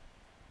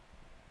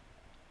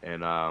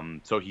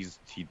 And so he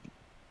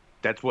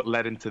that's what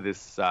led into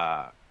this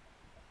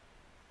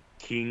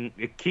King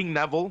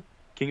Neville,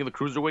 King of the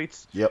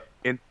Cruiserweights. Yep.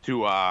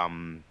 Into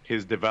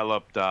his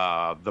developed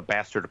the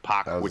Bastard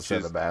Pac, which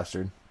is the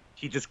Bastard.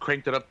 He just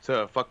cranked it up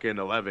to fucking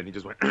 11. He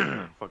just went,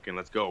 fucking,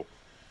 let's go.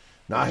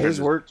 Nah,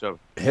 his work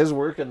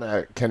in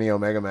that Kenny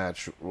Omega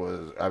match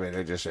was, I mean,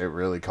 it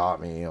really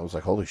caught me. I was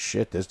like, holy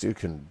shit, this dude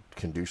can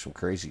do some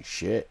crazy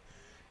shit.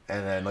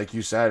 And then, like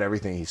you said,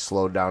 everything, he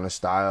slowed down his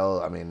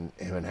style. I mean,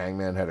 him and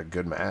Hangman had a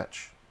good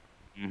match.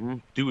 Mm-hmm.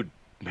 Dude,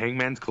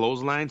 Hangman's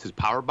clotheslines, his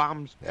power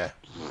bombs,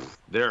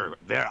 they're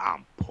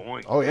on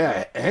point. Oh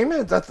yeah,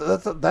 Hangman. That's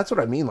what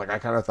I mean. Like, I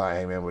kind of thought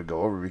Hangman would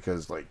go over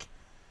because like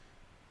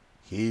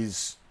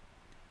he's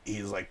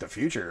like the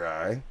future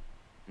guy.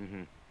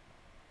 Mm-hmm.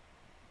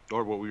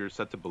 Or what we were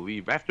set to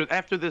believe. After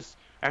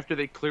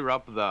they clear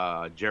up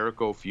the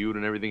Jericho feud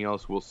and everything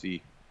else, we'll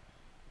see.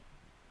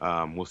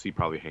 We'll see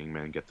probably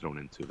Hangman get thrown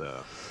into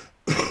the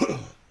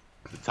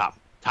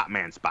top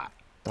man spot.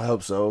 I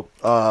hope so.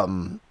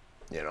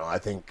 I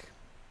think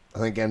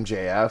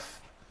MJF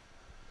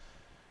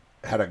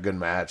had a good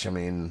match. I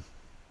mean,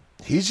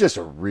 he's just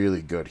a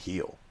really good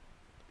heel.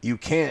 You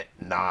can't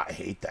not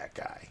hate that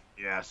guy.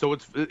 Yeah, so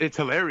it's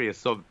hilarious.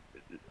 So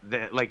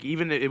that, like,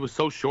 even it was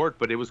so short,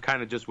 but it was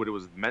kind of just what it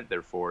was meant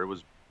there for. It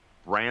was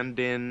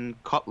Brandon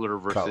Cutler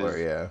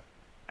versus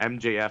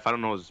MJF. I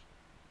don't know his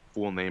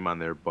full name on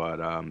there, but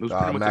it was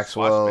pretty much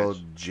Maxwell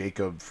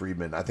Jacob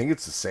Friedman. I think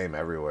it's the same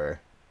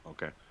everywhere.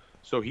 Okay,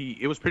 so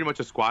it was pretty much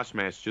a squash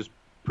match, just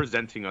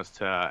presenting us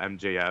to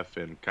MJF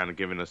and kind of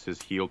giving us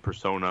his heel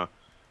persona.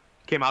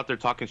 Came out there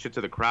talking shit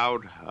to the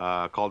crowd,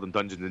 called them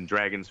Dungeons and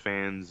Dragons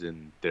fans,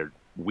 and they're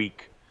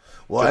weak.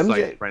 Well, just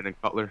MJ, like Brandon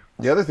Cutler.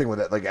 The other thing with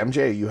that, like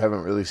MJ, you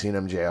haven't really seen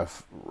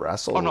MJF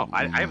wrestle. Oh no,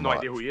 I have no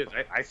idea who he is.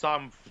 I saw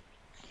him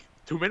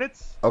 2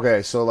 minutes.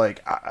 Okay, so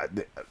like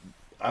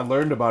I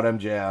learned about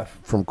MJF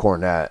from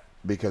Cornette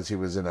because he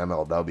was in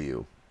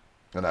MLW,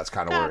 and that's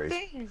kind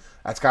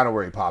of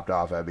where he popped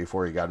off at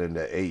before he got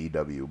into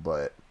AEW.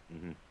 But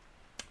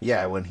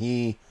yeah, when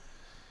he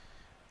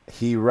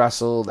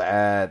wrestled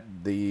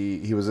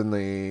he was in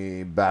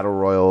the Battle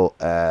Royal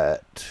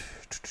at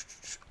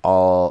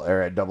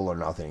Double or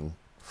Nothing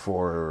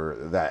for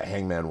that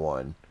Hangman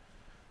one,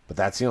 but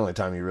that's the only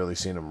time you really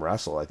seen him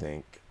wrestle, I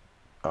think,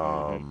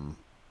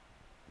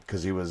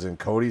 because he was in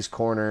Cody's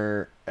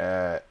corner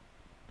at.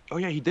 Oh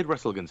yeah, he did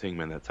wrestle against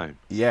Hangman that time.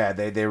 Yeah,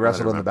 they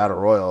wrestled in the Battle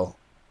Royal,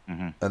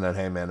 and then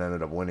Hangman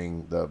ended up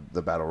winning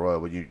the Battle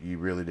Royal, but you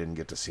really didn't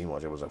get to see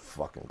much. It was a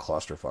fucking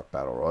clusterfuck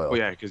Battle Royal. Oh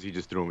yeah, because he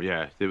just threw him.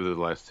 Yeah, they were the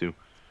last two.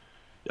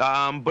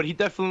 But he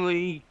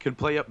definitely could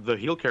play up the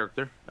heel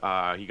character.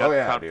 He got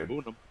the crowd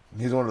booing him.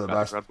 He's one of the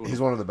best.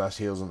 He's one of the best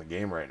heels in the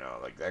game right now.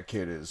 Like, that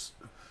kid is.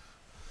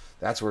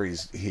 That's where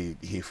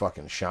he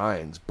fucking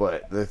shines.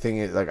 But the thing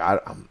is, like,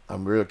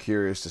 I'm real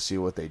curious to see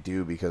what they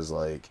do, because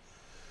like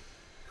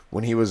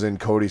when he was in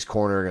Cody's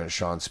corner against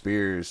Shawn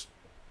Spears,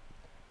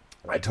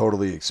 I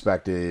totally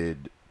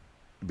expected,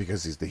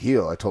 because he's the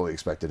heel, I totally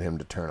expected him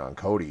to turn on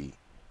Cody,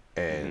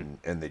 and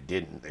they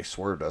didn't. They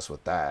swerved us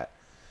with that.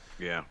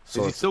 Yeah.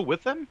 So is he still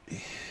with them?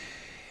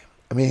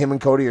 I mean, him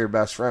and Cody are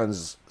best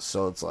friends,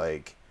 so it's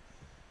like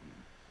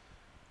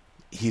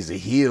he's a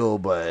heel,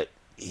 but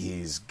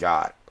he's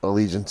got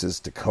allegiances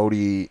to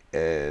Cody,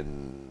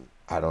 and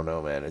I don't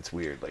know, man. It's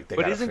weird. Like,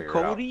 but isn't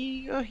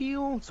Cody a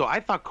heel? So I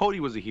thought Cody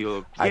was a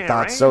heel. I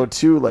thought so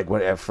too. Like,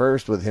 at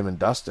first with him and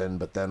Dustin,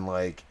 but then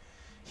like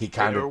he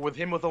kind of with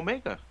him with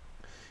Omega.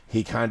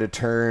 He kind of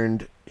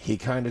turned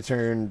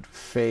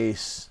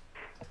face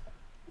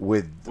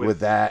with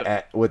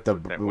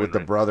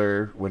the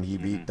brother when he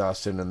beat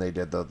Dustin, and they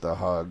did the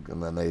hug,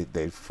 and then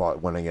they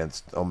went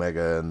against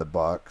Omega and the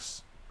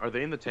Bucks. Are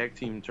they in the tag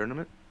team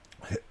tournament?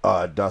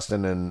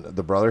 Dustin and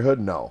the Brotherhood?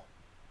 No.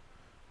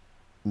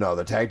 No,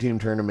 the tag team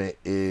tournament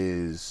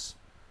is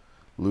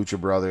Lucha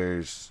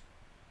Brothers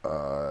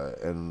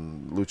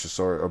and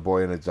Luchasaurus, a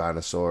boy and a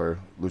dinosaur,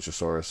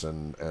 Luchasaurus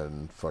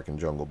and fucking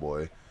Jungle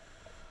Boy.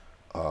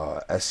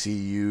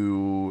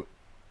 SCU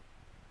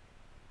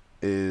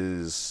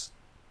is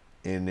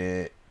in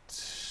it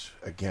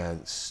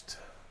against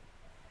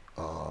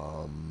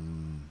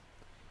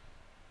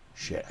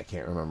shit, I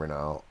can't remember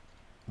now.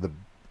 The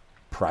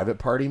Private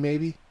Party,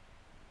 maybe.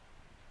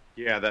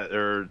 Yeah,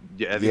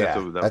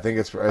 I think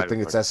it's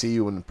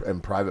SCU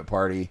and Private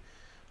Party.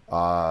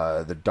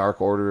 The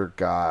Dark Order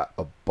got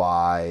a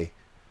bye,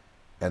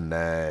 and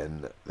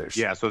then there's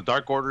So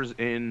Dark Order's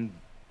in,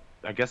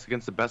 I guess,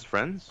 against the Best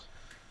Friends.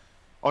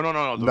 Oh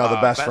no! The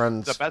Best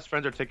Friends. The Best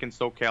Friends are taking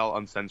SoCal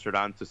Uncensored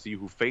on to see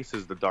who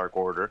faces the Dark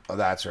Order. Oh,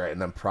 that's right. And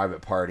then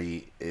Private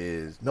Party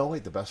is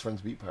the Best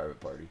Friends beat Private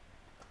Party.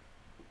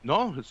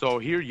 No, so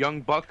here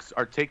Young Bucks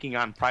are taking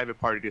on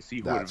Private Party to see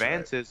who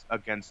advances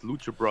against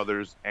Lucha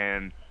Brothers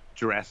and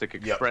Jurassic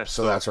Express. Yep.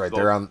 So that's right.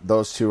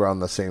 Those two are on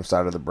the same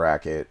side of the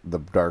bracket. The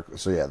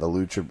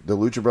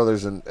Lucha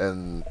Brothers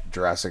and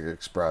Jurassic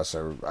Express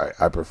are.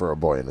 I prefer a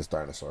boy and his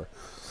dinosaur.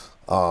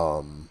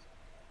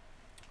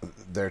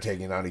 They're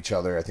taking on each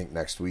other. I think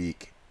next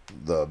week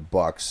the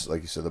Bucks,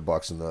 like you said, the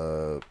Bucks and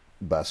the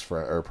Best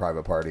Friend or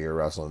Private Party are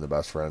wrestling. The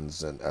Best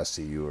Friends and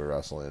SCU are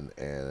wrestling,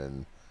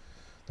 and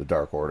the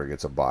Dark Order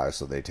gets a bye,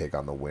 so they take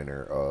on the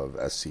winner of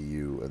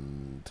SCU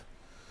and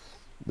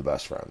the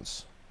Best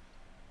Friends.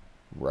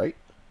 Right?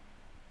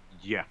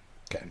 Yeah.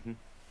 Okay.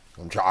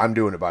 Mm-hmm. I'm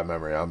doing it by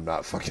memory. I'm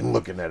not fucking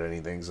looking at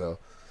anything, so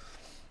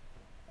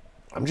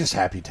I'm just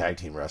happy tag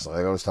team wrestling.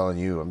 Like I was telling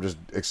you, I'm just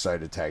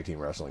excited tag team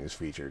wrestling is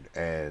featured,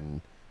 and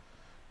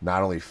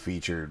not only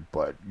featured,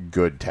 but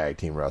good tag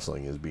team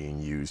wrestling is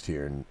being used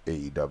here in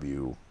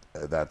AEW.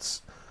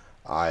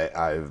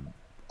 I've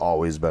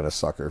always been a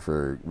sucker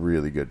for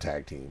really good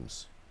tag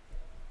teams,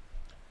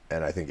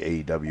 and I think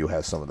AEW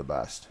has some of the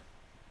best.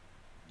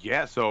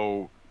 Yeah,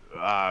 so three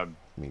of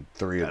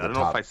the top. I don't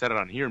know if I said it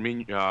on here.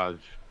 We're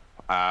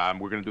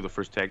gonna do the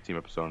first tag team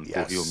episode.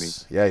 Yes. Full Heel Me.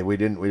 Yeah, we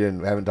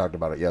haven't talked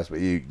about it. Yes, but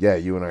you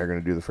and I are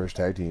gonna do the first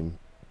tag team.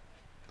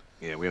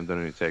 Yeah, we haven't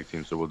done any tag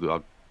teams, so we'll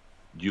do.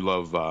 You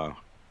love.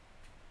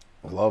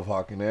 I love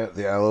Hawknet,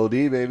 the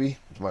LOD, baby.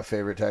 It's my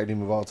favorite tag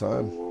team of all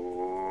time.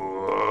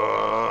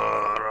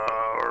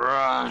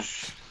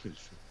 Rush.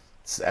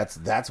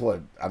 That's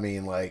what I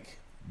mean. Like,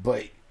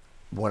 but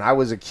when I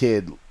was a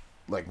kid,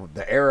 like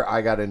the era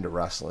I got into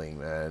wrestling,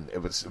 man,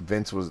 it was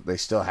they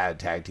still had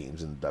tag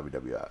teams in the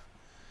WWF.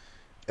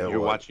 You're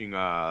watching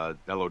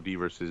LOD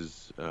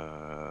versus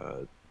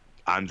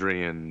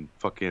Andre and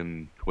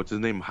fucking what's his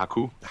name,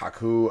 Haku.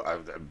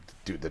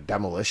 Dude, the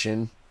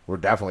Demolition. We're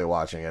definitely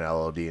watching an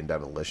LOD and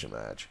Demolition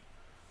match.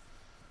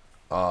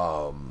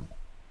 But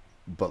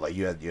like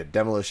you had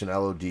Demolition,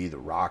 LOD, the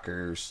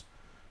Rockers,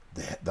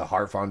 the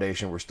Hart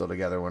Foundation were still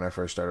together when I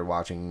first started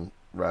watching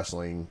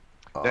wrestling.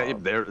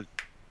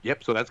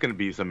 Yep. So that's gonna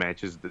be some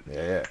matches.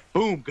 Yeah.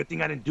 Boom. Good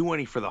thing I didn't do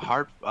any for the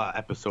Hart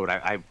episode.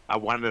 I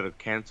wanted to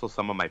cancel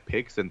some of my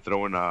picks and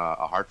throw in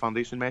a Hart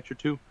Foundation match or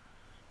two.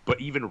 But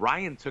even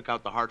Ryan took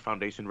out the Hart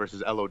Foundation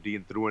versus LOD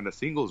and threw in a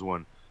singles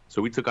one.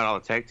 So we took out all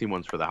the tag team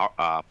ones for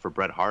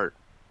Bret Hart.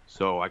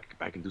 So I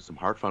can do some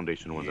Hart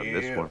Foundation ones on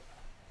this one.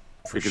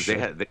 Because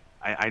sure.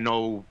 I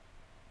know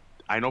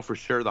for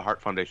sure the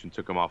Hart Foundation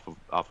took them off of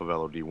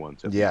LOD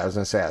once. Yeah, I was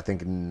gonna say I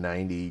think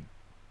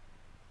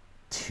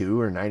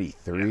 92 or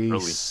 93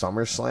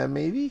 SummerSlam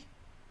maybe.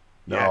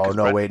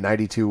 Wait,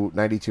 92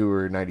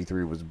 or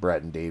 93 was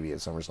Bret and Davey at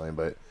SummerSlam,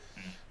 but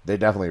they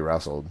definitely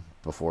wrestled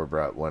before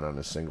Bret went on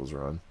his singles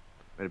run.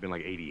 Might have been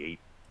like 88.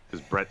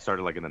 Because Bret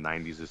started like in the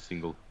 90s as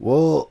single.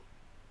 Well,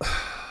 I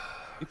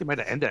think they might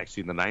have ended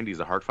actually in the 90s.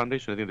 The Hart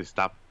Foundation. I think they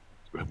stopped.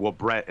 Well,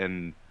 Bret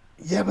and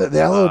but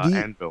the LOD,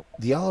 Anvil.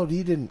 The LOD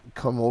didn't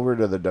come over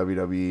to the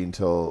WWE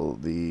until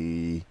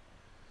they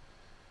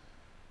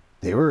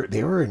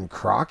were in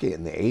Crockett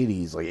in the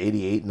 80s, like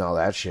 88 and all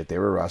that shit. They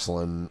were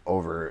wrestling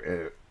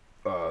over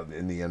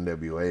in the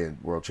NWA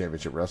and World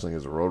Championship Wrestling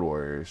as the Road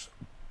Warriors.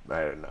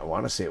 I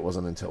want to say it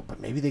wasn't until, but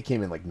maybe they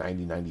came in like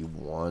 90,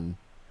 91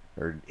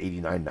 or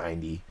 89,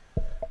 90.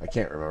 I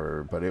can't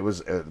remember, but it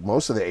was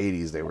most of the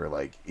 80s they were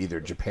like either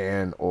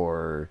Japan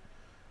or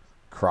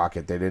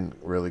Crockett. They didn't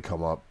really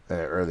come up,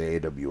 or the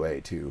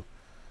AWA too.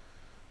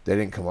 They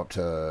didn't come up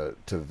to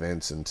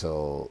Vince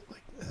until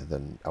like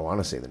I want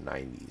to say the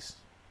 90s,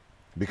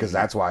 because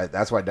that's why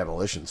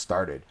Demolition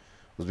started,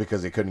 was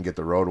because they couldn't get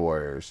the Road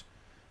Warriors,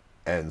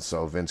 and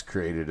so Vince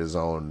created his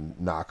own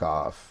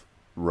knockoff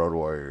Road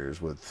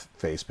Warriors with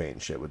face paint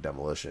and shit with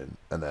Demolition,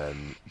 and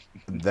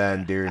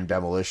then during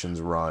Demolition's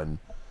run.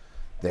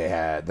 They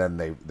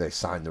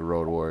signed the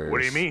Road Warriors.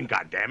 What do you mean,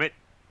 goddammit?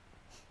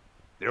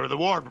 They were the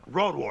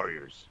Road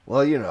Warriors.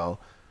 Well, you know.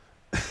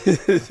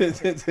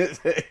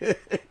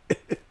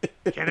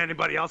 Can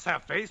anybody else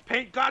have face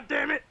paint,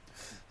 goddammit?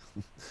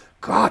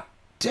 God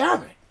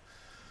damn it.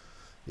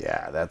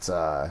 Yeah, that's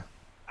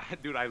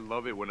Dude, I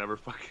love it whenever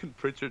fucking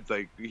Pritchard's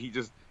like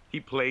he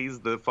plays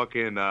the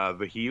fucking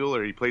the heel,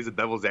 or he plays the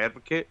devil's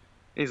advocate,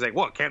 he's like,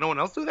 what? Can't no one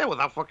else do that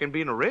without fucking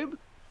being a rib?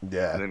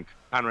 Yeah. And then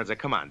Conrad's like,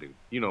 come on, dude.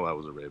 You know I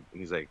was a rib.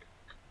 And he's like,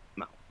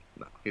 no.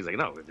 He's like,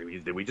 no,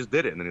 we just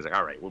did it. And then he's like,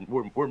 all right,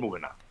 we're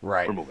moving now.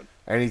 Right. We're moving.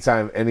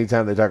 Anytime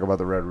they talk about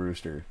the Red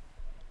Rooster,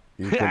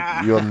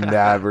 you'll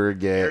never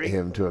get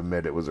him to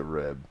admit it was a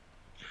rib.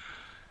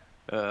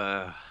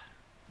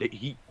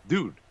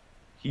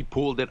 He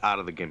pulled it out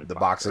of the gimmick. The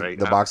box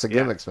of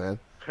gimmicks, man.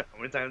 How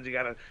many times you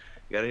gotta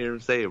hear him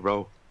say it,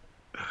 bro?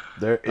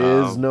 There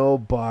is no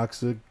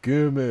box of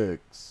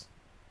gimmicks.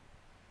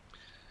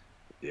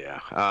 Yeah.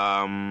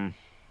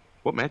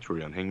 What match were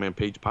we on? Hangman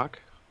Page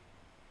Pac?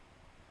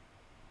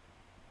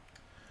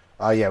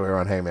 Yeah, we were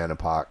on Hangman and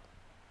Pac.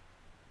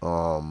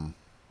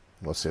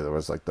 Let's see, there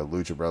was like the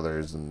Lucha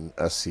Brothers and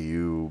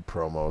SCU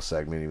promo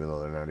segment, even though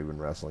they're not even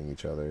wrestling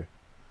each other.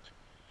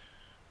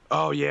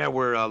 Oh yeah,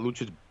 where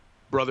Lucha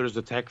Brothers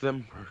attack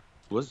them?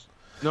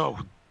 No,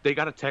 they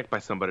got attacked by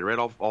somebody, right?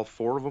 All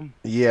four of them?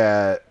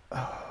 Yeah.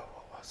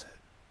 What was it?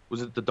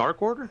 Was it the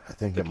Dark Order? I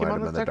think it might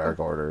have been the Dark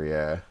Order,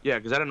 yeah. Yeah,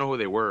 because I didn't know who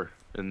they were.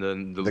 And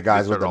then the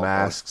guys with the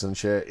masks and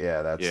shit.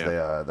 Yeah,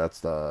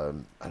 that's the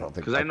I don't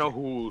think, because I know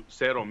who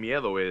Cero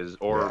Miedo is,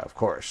 or yeah, of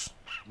course.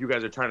 You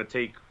guys are trying to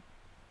take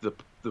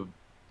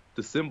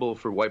the symbol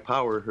for white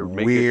power, or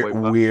make it white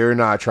power. We're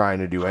not trying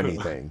to do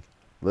anything.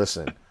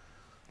 Listen.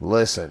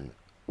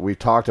 We've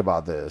talked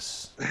about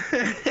this.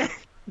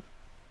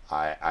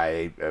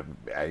 I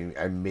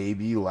may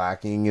be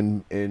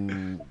lacking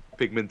in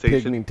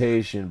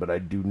pigmentation, but I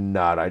do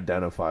not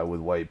identify with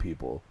white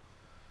people.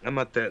 I'm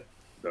not that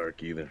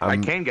dark either. I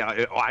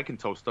can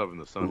toast up in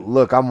the sun.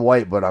 Look, I'm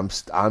white, but I'm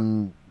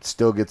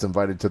still gets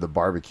invited to the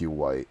barbecue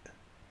white.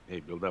 Hey,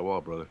 build that wall,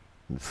 brother.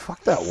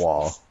 Fuck that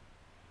wall.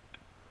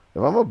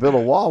 If I'm gonna build a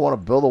wall, I want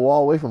to build a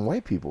wall away from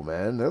white people,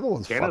 man. They're the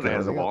ones. Canada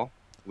has a wall.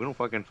 We don't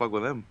fucking fuck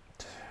with them.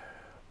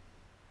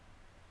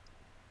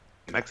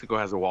 Mexico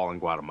has a wall in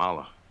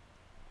Guatemala.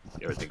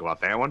 You ever think about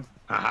that one?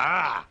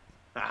 Aha!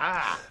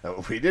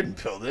 We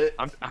didn't build it.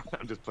 I'm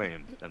just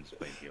playing. I'm just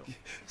playing heel.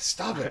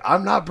 Stop it!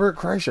 I'm not Bert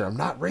Kreischer. I'm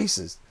not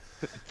racist.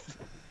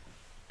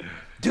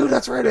 Dude,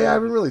 that's right. I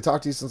haven't really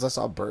talked to you since I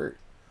saw Bert.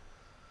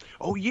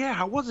 Oh yeah,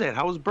 how was it?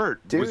 How was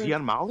Bert? Dude. Was he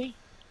on Molly?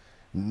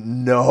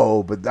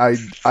 No, but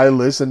I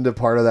listened to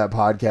part of that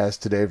podcast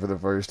today for the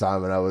first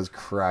time, and I was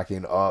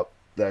cracking up.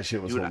 That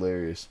shit was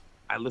hilarious.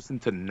 I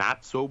listened to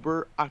Not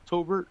Sober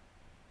October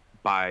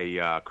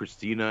by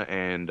Christina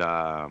and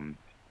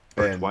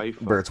Bert's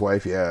wife. Bert's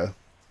wife, yeah.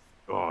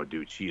 Oh,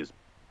 dude, she is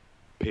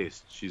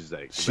pissed. She's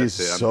like, she's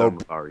so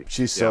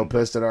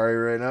pissed at Ari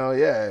right now.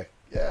 Yeah.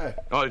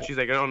 Oh, she's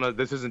like, I don't know.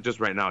 This isn't just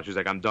right now. She's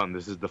like, I'm done.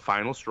 This is the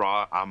final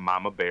straw. I'm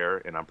Mama Bear,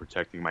 and I'm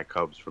protecting my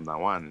cubs from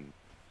now on.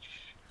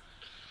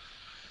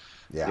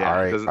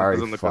 Ari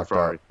fucked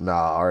up.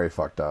 Nah, Ari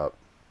fucked up.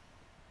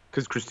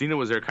 Because Christina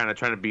was there kind of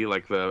trying to be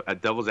like a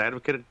devil's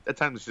advocate at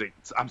times. She's like,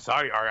 I'm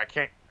sorry, Ari, I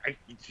can't.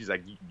 She's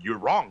like, you're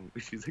wrong.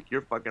 She's like,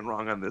 you're fucking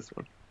wrong on this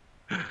one.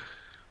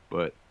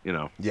 But, you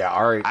know. Yeah,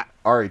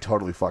 Ari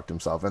totally fucked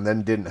himself and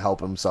then didn't help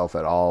himself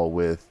at all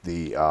with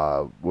the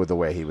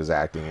way he was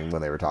acting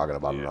when they were talking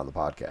about it on the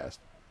podcast.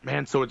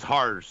 Man, so it's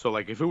hard. So,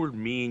 like, if it were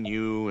me and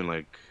you and,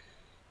 like,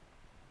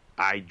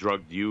 I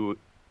drugged you,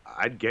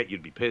 I'd get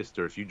you'd be pissed.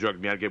 Or if you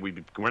drugged me,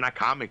 we're not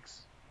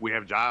comics. We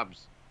have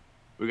jobs.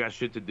 We got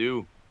shit to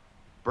do.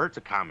 Bert's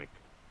a comic.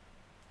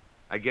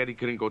 I get he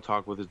couldn't go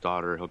talk with his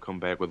daughter. He'll come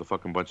back with a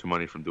fucking bunch of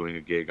money from doing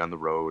a gig on the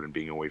road and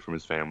being away from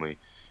his family.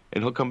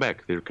 And he'll come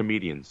back. They're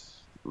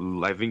comedians.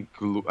 I think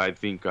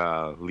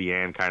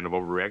Leanne kind of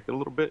overreacted a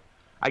little bit.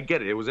 I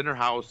get it. It was in her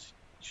house.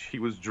 She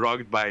was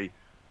drugged by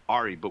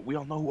Ari. But we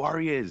all know who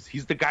Ari is.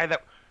 He's the guy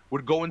that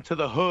would go into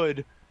the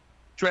hood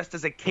dressed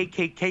as a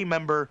KKK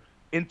member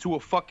into a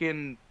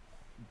fucking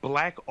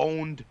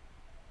black-owned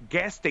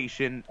gas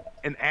station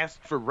and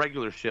ask for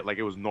regular shit like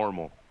it was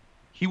normal.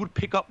 He would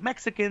pick up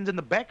Mexicans in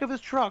the back of his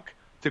truck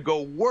to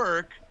go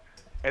work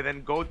and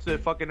then go to the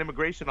fucking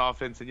immigration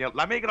office and yell,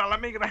 La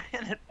migra,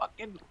 and then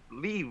fucking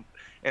leave.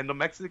 And the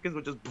Mexicans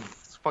would just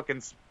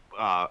fucking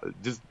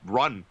just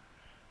run.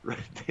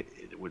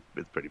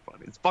 It's pretty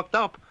funny. It's fucked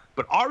up.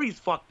 But Ari's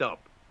fucked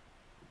up.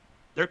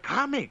 They're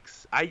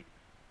comics.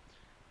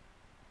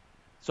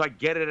 So I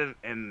get it,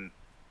 and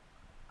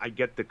I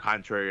get the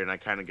contrary, and I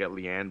kind of get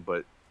Leanne,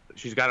 but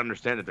she's got to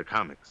understand that they're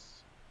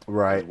comics.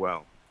 Right. As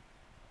well.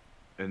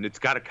 And it's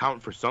got to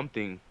count for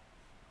something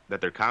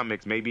that they're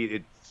comics. Maybe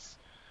it's...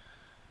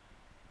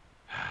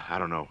 I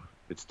don't know.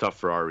 It's tough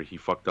for Ari. He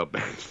fucked up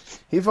bad.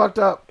 He fucked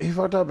up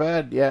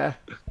bad. Yeah.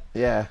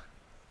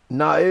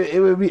 No, it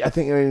would be. I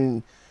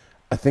think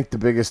the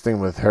biggest thing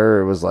with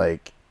her was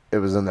like it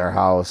was in their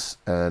house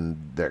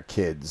and their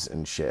kids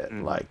and shit.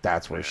 Mm-hmm. Like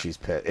that's where she's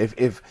pissed.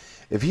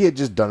 If he had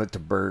just done it to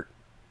Bert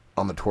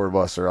on the tour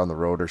bus or on the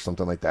road or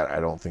something like that,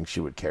 I don't think she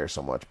would care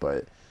so much.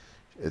 But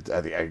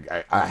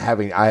I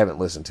haven't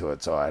listened to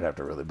it, so I'd have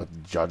to really.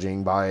 But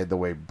judging by the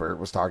way Bert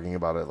was talking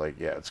about it,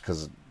 like it's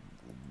because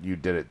you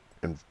did it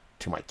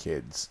to my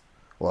kids.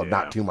 Well,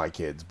 not to my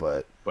kids,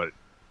 but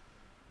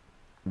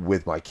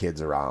with my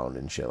kids around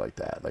and shit like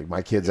that. Like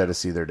my kids had to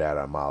see their dad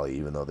on Molly,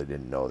 even though they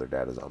didn't know their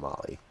dad is on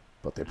Molly.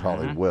 but they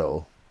probably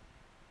will.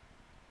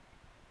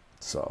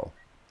 So,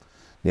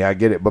 yeah, I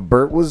get it. But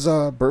Bert was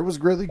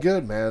really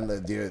good, man.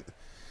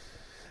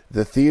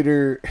 The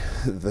theater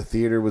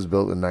was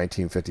built in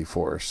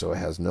 1954, so it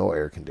has no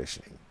air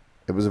conditioning.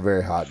 It was a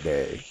very hot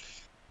day.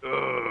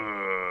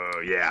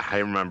 Yeah, I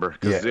remember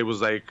because it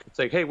was like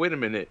hey, wait a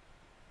minute,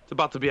 it's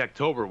about to be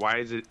October. Why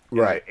is it in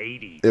the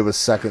 80s? It was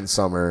second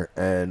summer,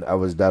 and I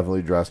was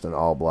definitely dressed in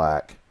all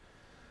black.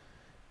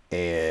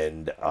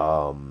 And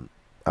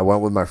I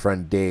went with my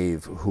friend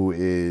Dave, who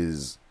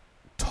is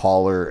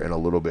taller and a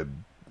little bit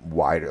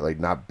wider, like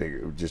not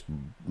bigger, just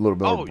a little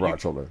bit more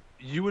broad shoulder.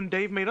 You and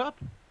Dave made up?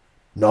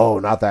 No,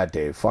 not that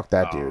Dave. Fuck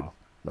that dude.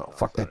 No,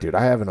 fuck that dude.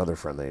 I have another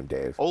friend named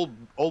Dave. Old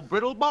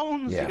brittle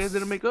bones? Yeah, you guys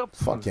didn't make up?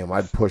 Fuck him.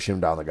 I'd push him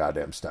down the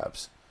goddamn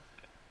steps.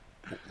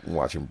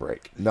 Watch him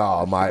break.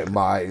 No, my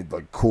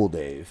like cool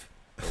Dave.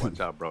 Watch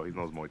out, bro. He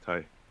knows Muay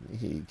Thai.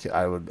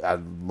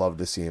 I'd love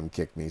to see him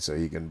kick me so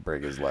he can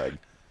break his leg.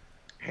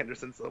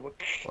 Henderson Silva.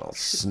 I'll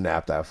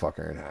snap that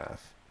fucker in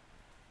half.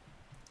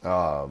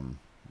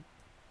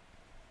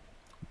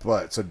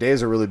 But so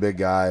Dave's a really big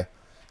guy.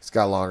 He's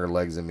got longer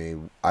legs than me.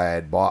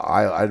 I'd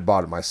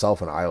bought it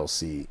myself an aisle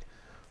seat,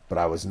 but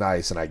I was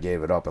nice and I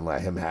gave it up and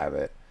let him have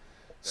it.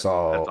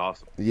 So that's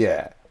awesome.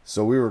 Yeah.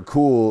 So we were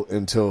cool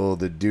until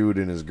the dude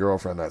and his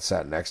girlfriend that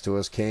sat next to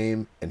us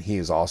came, and he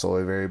is also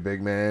a very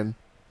big man.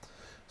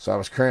 So I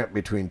was cramped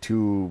between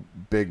two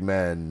big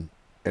men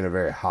in a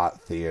very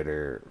hot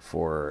theater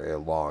for a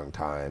long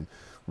time.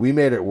 We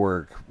made it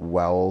work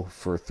well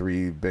for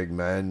three big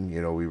men.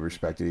 You know, we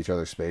respected each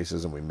other's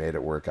spaces and we made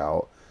it work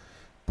out.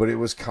 But it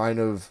was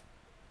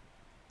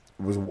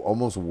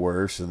almost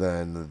worse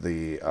than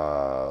the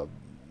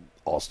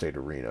Allstate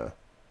Arena.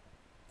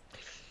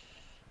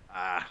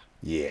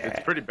 Yeah.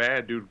 It's pretty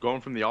bad, dude.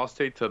 Going from the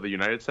Allstate to the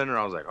United Center,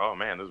 I was like, oh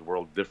man, this is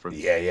world difference.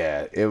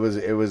 Yeah.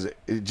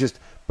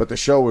 But the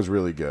show was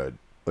really good.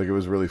 Like, it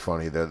was really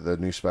funny. The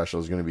new special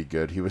is going to be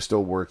good. He was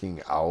still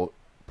working out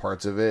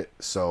parts of it,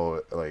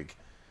 so like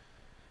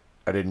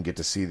I didn't get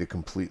to see the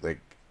complete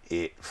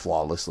it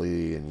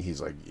flawlessly. And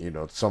he's like, you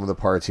know, some of the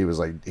parts he was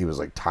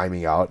like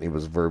timing out, and he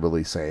was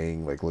verbally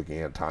saying, like,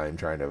 looking at time,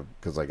 trying to,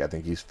 because like I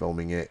think he's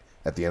filming it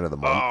at the end of the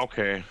month. Oh,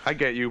 okay, I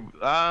get you.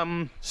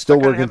 Still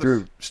working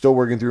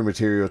through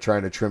material,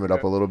 trying to trim it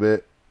up a little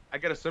bit. I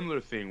got a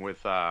similar thing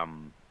with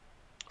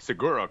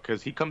Segura,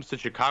 because he comes to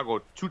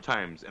Chicago 2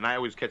 times, and I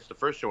always catch the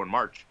first show in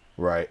March.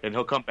 Right. And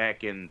he'll come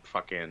back in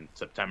fucking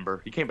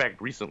September. He came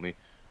back recently,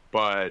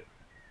 but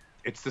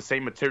it's the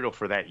same material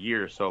for that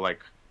year. So, like,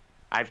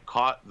 I've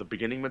caught the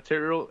beginning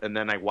material, and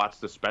then I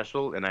watched the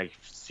special, and I've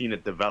seen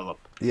it develop.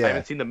 Yeah. I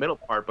haven't seen the middle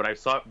part, but I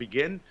saw it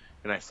begin,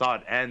 and I saw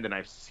it end, and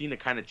I've seen it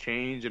kind of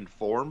change and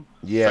form.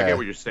 Yeah. So I get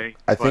what you're saying.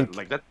 I think,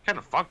 like, that's kind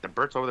of fucked. The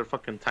Bert's over there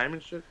fucking time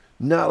and shit.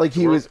 No, like,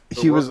 he was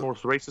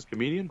most racist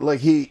comedian. Like,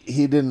 he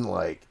didn't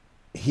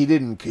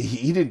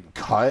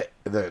cut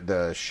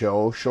the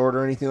show short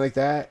or anything like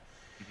that.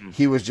 Mm-hmm.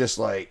 He was just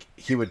like,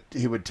 he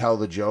would tell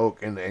the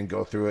joke and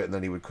go through it, and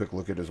then he would quick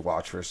look at his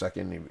watch for a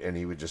second, and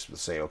he would just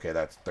say, okay,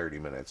 that's 30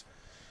 minutes.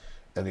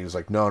 And he was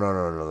like, no,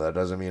 that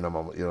doesn't mean I'm,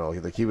 you know, he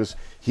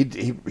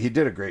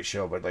did a great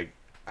show, but like,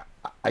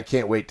 I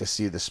can't wait to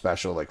see the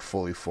special, like,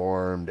 fully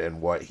formed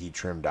and what he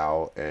trimmed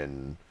out.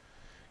 And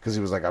because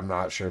he was like, I'm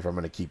not sure if I'm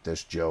going to keep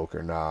this joke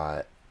or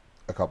not,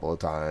 a couple of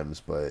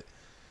times. But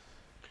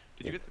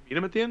did you get to meet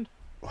him at the end?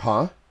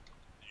 Huh?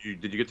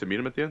 Did you get to meet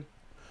him at the end?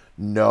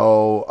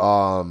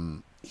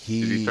 No. Did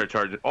he start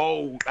charging?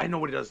 Oh, I know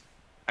what he does.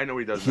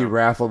 He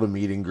raffled a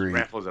meet and greet. He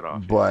raffles it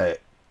off.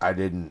 But I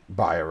didn't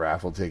buy a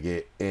raffle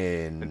ticket,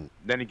 and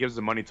then he gives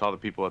the money to all the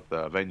people at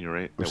the venue,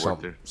 right? Or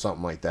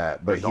something like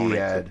that. But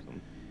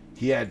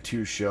he had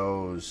 2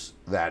 shows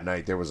that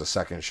night. There was a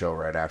second show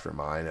right after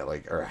mine,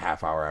 or a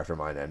half hour after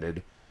mine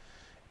ended.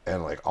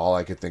 And like, all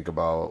I could think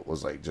about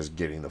was like just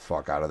getting the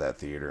fuck out of that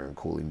theater and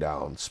cooling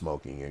down,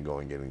 smoking, and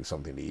getting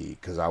something to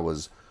eat, because I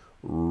was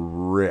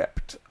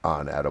ripped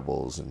on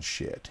edibles and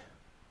shit.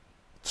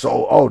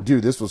 So, oh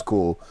dude, this was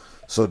cool.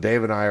 So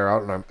Dave and I are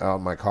out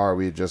in my car.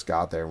 We had just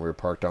got there, and we were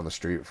parked down the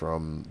street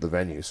from the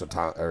venue. So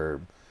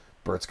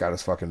Bert's got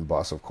his fucking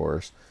bus, of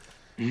course.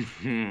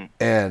 Mm-hmm.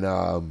 And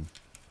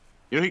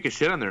you know, he can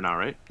shit on there now,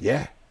 right?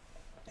 Yeah.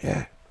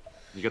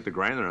 You got the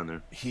grinder on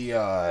there. He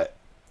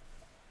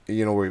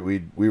you know,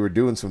 we were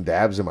doing some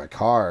dabs in my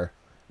car.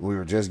 We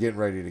were just getting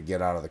ready to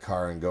get out of the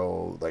car and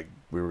go, like,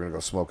 we were gonna go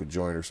smoke a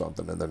joint or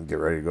something, and then get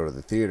ready to go to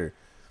the theater.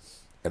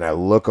 And I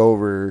look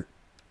over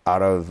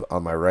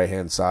on my right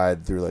hand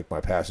side through like my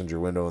passenger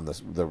window and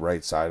the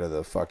right side of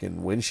the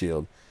fucking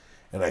windshield,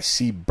 and I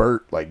see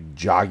Bert like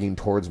jogging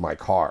towards my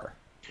car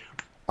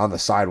on the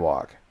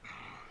sidewalk.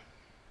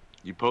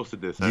 You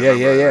posted this.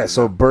 Yeah.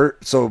 So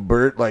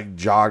Bert like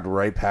jogged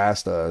right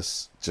past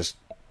us, just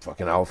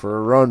fucking out for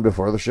a run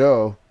before the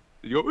show.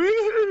 You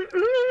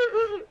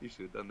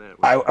should have done that.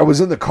 I was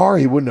in the car.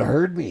 He wouldn't have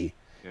heard me.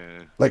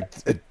 Yeah. Like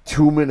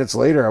 2 minutes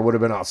later, I would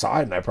have been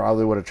outside, and I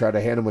probably would have tried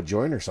to hand him a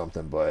joint or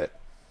something. But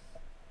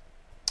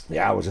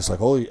yeah, I was just like,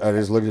 holy! I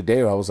just looked at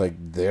Dave. I was like,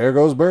 there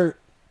goes Bert.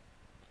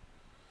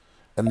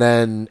 And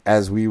then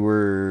as we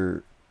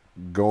were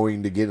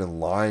going to get in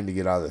line to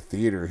get out of the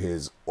theater,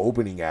 his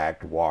opening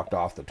act walked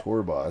off the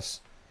tour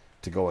bus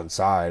to go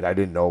inside. I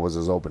didn't know it was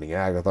his opening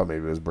act. I thought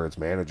maybe it was Bert's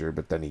manager,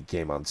 but then he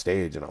came on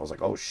stage and I was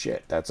like, oh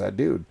shit, that's that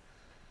dude.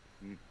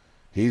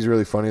 He's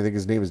really funny. I think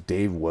his name is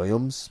Dave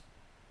Williams.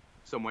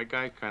 Some white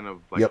guy, kind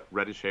of like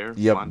reddish hair,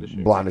 yep,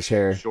 blondish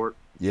hair, short.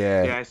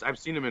 Yeah, I've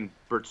seen him in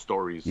Bert's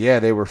stories. Yeah,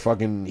 they were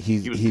fucking.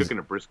 He was cooking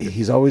a brisket.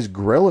 He's always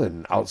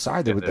grilling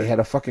outside. They had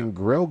a fucking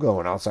grill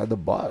going outside the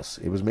bus.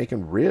 He was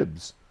making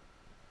ribs.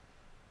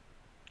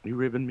 You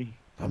ribbing me?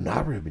 I'm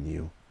not ribbing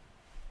you.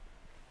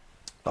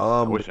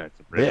 I wish I had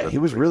some ribs. Yeah, he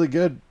was really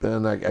good,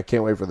 and I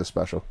can't wait for the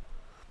special.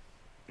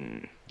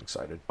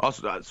 Excited.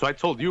 Also, so I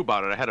told you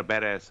about it. I had a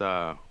badass.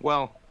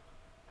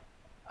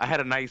 I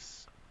had a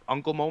nice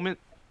uncle moment.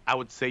 I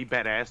would say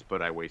badass,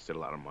 but I wasted a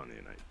lot of money,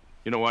 and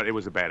you know what? It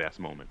was a badass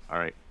moment. All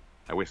right,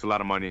 I wasted a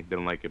lot of money.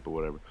 Didn't like it, but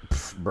whatever.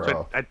 Bro,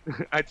 so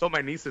I told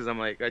my nieces,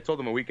 I told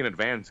them a week in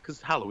advance because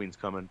Halloween's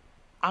coming.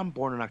 I'm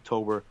born in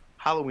October.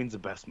 Halloween's the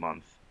best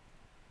month,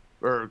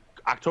 or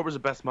October's the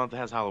best month that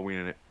has Halloween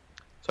in it.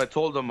 So I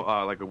told them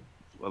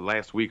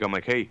last week. I'm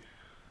like, hey,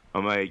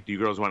 do you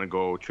girls want to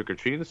go trick or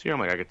treating this year?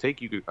 I'm like, I could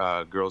take you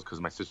girls because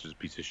my sister's a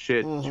piece of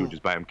shit. Mm-hmm. She would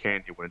just buy them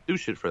candy. I wouldn't do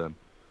shit for them.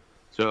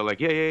 So they're like,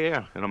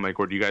 yeah. And I'm like,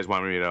 or do you guys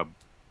want me to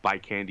buy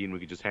candy and we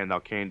could just hand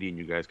out candy and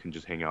you guys can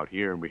just hang out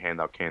here and we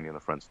hand out candy on the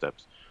front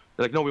steps?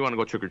 They're like, no, we want to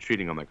go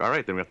trick-or-treating. I'm like, all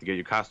right, then we have to get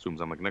you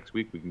costumes. I'm like, next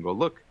week we can go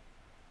look.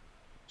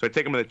 So I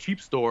take them to the cheap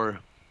store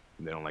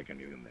and they don't like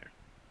anything there.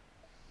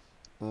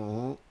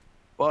 Mm-hmm.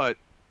 But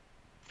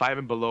Five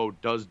and Below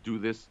does do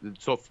this.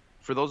 So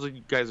for those of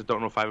you guys that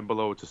don't know, Five and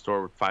Below, it's a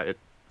store with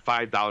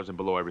 $5 and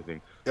below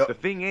everything. Yep. The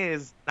thing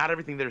is, not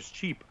everything there is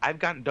cheap. I've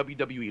gotten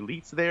WWE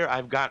Elites there.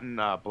 I've gotten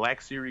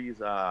Black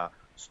Series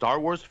Star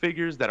Wars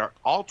figures that are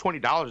all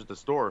 $20 at the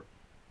store.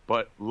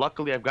 But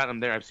luckily, I've gotten them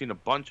there. I've seen a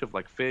bunch of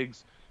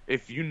figs.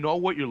 If you know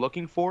what you're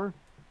looking for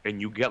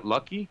and you get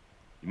lucky,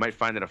 you might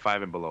find it at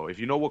Five and Below. If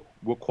you know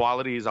what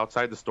quality is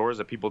outside the stores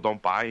that people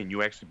don't buy and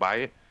you actually buy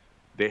it,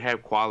 they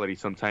have quality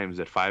sometimes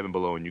at Five and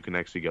Below and you can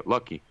actually get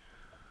lucky.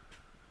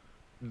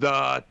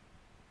 The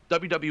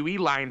WWE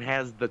line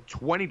has the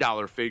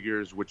 $20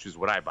 figures, which is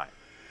what I buy.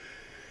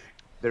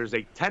 There's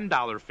a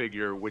 $10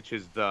 figure, which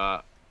is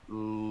the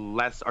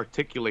less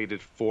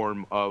articulated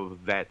form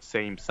of that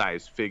same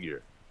size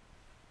figure.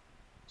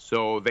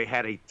 So they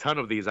had a ton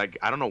of these. I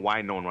don't know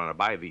why no one wanted to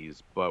buy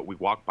these, but we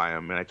walked by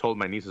them, and I told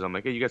my nieces, I'm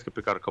like, hey, you guys can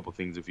pick out a couple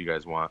things if you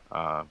guys want.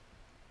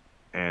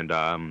 And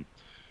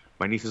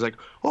my niece is like,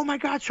 oh my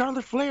God,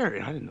 Charlotte Flair.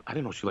 And I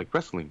didn't know she liked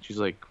wrestling. She's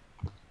like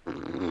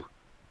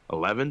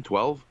 11,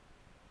 12.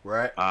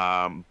 Right.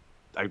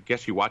 I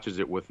guess she watches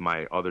it with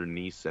my other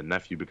niece and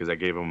nephew because I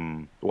gave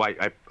them. Well,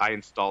 I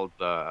installed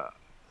the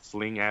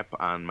Sling app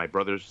on my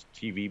brother's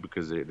TV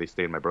because they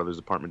stay in my brother's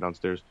apartment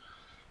downstairs.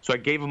 So I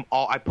gave them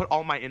all. I put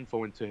all my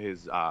info into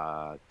his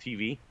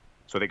TV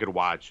so they could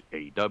watch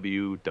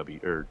AEW,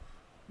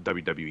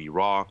 WWE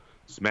Raw,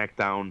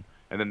 SmackDown,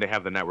 and then they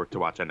have the network to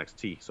watch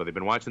NXT. So they've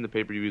been watching the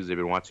pay-per-views. They've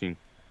been watching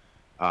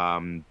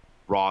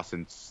Raw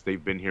since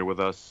they've been here with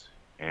us.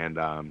 And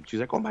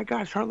she's like, oh, my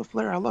God, Charlotte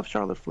Flair. I love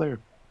Charlotte Flair.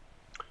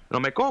 And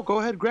I'm like, oh, go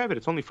ahead, grab it.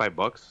 It's only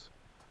 $5.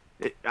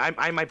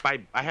 I might buy.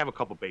 I have a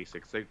couple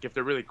basics. Like, if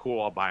they're really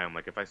cool, I'll buy them.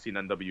 Like, if I see an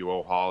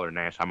NWO Hall or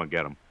Nash, I'm going to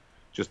get them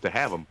just to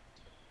have them.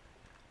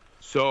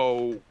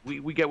 So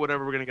we get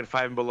whatever. We're going to get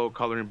Five and Below,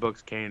 coloring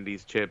books,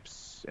 candies,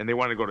 chips. And they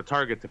want to go to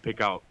Target to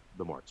pick out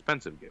the more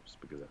expensive gifts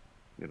because,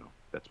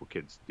 that's what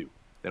kids do.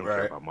 They don't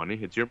care about money.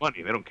 It's your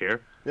money. They don't care.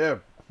 Yeah,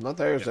 not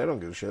theirs. They don't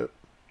give a shit.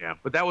 Yeah,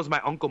 but that was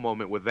my uncle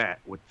moment with that,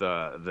 with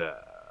the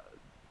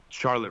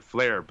Charlotte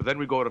Flair. But then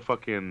we go to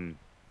fucking,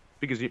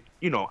 because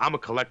I'm a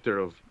collector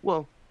of,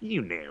 well,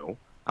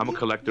 I'm a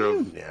collector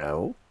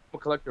I'm a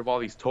collector of all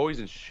these toys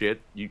and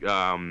shit.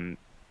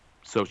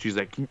 So she's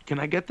like, can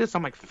I get this?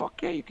 I'm like,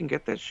 fuck yeah, you can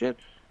get that shit.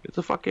 It's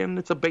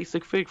a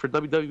basic fig for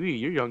WWE.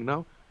 You're young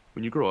now.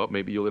 When you grow up,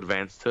 maybe you'll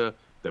advance to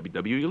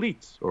WWE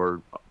Elites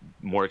or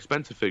more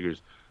expensive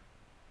figures.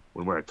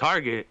 When we're at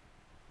Target,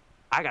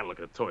 I gotta look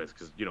at the toys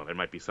because there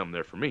might be some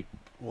there for me.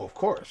 Well, of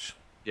course.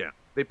 Yeah,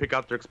 they pick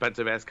out their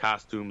expensive ass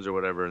costumes or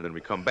whatever, and then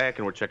we come back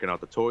and we're checking out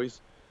the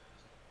toys.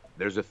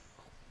 There's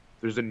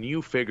a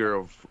new figure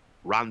of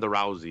Ronda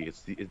Rousey.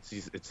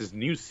 It's this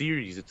new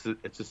series.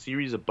 It's a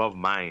series above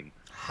mine.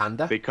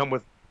 Honda. They come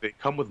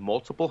with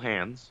multiple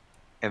hands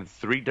and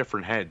 3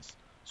 different heads.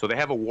 So they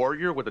have a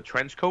warrior with a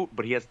trench coat,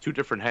 but he has 2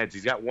 different heads.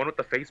 He's got one with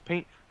the face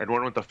paint and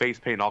one with the face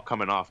paint all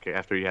coming off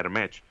after he had a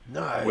match.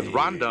 Nice. With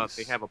Ronda,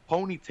 they have a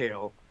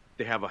ponytail.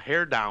 They have a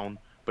hair down,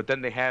 but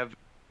then they have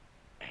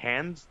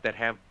hands that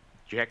have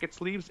jacket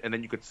sleeves, and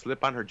then you could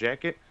slip on her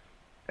jacket,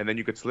 and then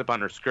you could slip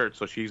on her skirt.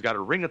 So she's got a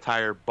ring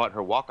attire, but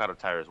her walkout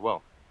attire as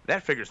well.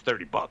 That figure's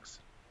 $30.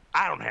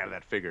 I don't have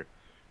that figure.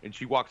 And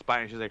she walks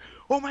by and she's like,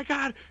 oh my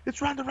God,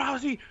 it's Ronda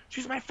Rousey.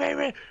 She's my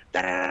favorite.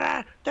 Da, da,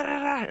 da, da, da,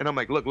 da. And I'm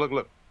like,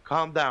 look.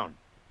 Calm down.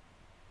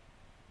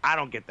 I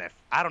don't get that.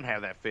 I don't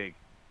have that fig.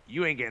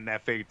 you ain't getting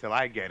that figure till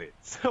I get it.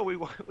 So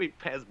we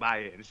passed by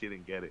it, and she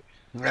didn't get it.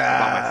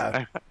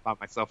 Ah. I bought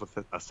myself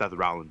a Seth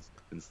Rollins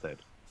instead.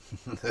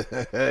 You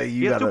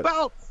He had gotta, two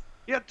belts.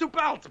 He had two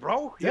belts,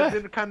 bro. He had the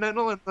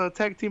Intercontinental and the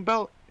Tag Team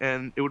belt,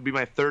 and it would be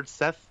my third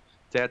Seth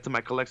to add to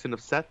my collection of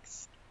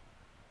Seths.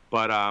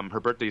 But her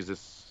birthday is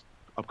this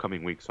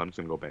upcoming week, so I'm just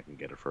gonna go back and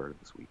get it for her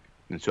this week,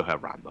 and she'll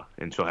have Ronda,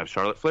 and she'll have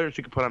Charlotte Flair, and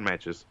she can put on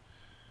matches.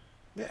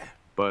 Yeah.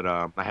 But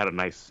I had a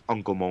nice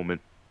uncle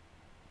moment,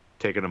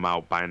 taking them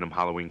out, buying them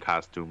Halloween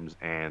costumes,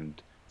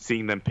 and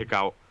seeing them pick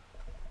out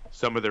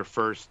some of their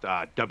first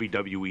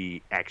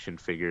WWE action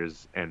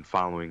figures, and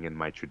following in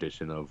my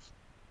tradition of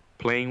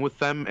playing with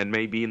them and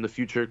maybe in the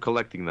future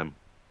collecting them.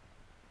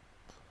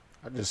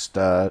 I just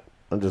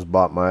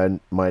bought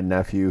my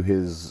nephew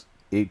his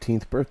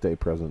 18th birthday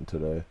present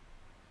today.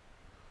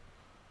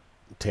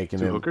 Taking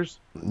Two him. hookers?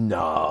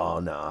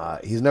 No.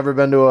 He's never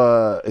been to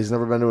an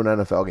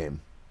NFL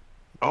game.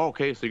 Oh,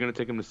 okay. So you're gonna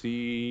take him to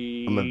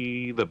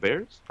see the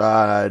Bears?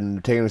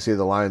 And taking him to see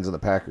the Lions and the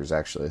Packers.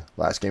 Actually,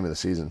 last game of the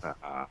season.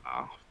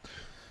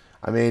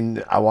 I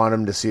mean, I want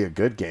him to see a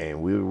good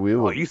game. We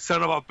will. Oh, you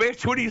son of a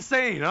bitch! What are you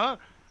saying, huh?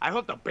 I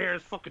hope the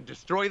Bears fucking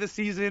destroy the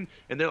season,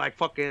 and they're like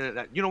fucking.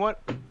 You know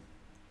what?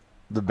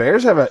 The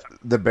Bears have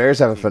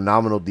a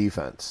phenomenal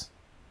defense.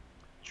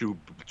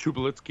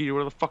 Trubisky or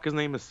whatever the fuck his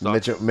name is.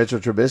 Sucks. Mitchell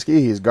Trubisky,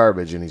 he's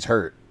garbage and he's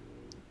hurt,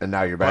 and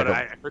now you're back But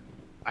up.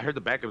 I heard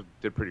the backup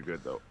did pretty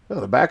good though. No,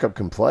 the backup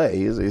can play.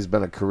 He's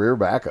been a career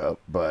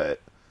backup,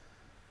 but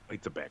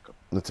It's a backup.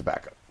 it's a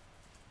backup.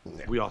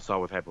 Yeah. We all saw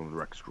what happened with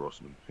Rex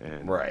Grossman.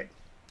 And Right.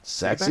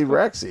 Sexy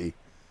Rexy.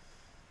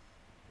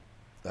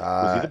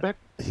 Was he the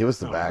backup? He was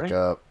the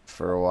backup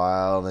for a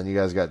while, and then you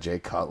guys got Jay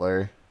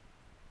Cutler.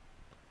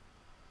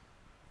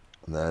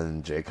 And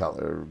then Jay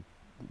Cutler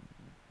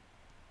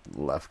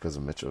left because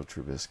of Mitchell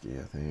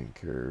Trubisky, I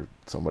think, or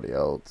somebody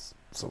else.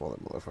 Some other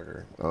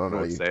motherfucker. I don't know.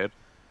 What's sad?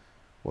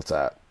 What's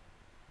that?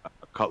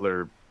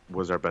 Cutler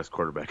was our best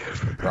quarterback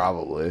ever.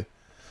 Probably.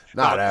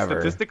 Not ever.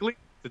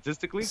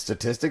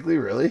 Statistically,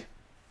 really?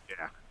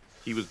 yeah.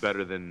 He was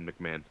better than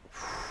McMahon,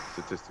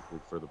 statistically,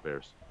 for the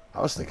Bears.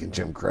 I was thinking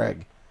Jim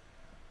Craig.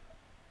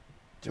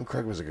 Jim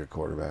Craig was a good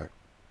quarterback.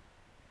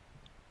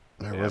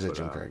 Or was it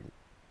Jim Craig?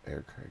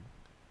 Eric Craig.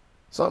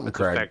 Something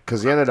Craig,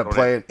 because he ended up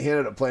playing. He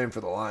ended up playing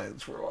for the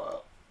Lions for a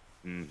while.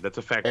 That's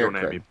a fact thrown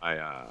at me by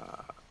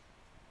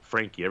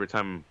Frankie. Every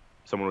time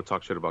someone would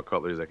talk shit about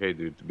Cutler, he's like, "Hey,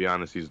 dude, to be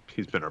honest,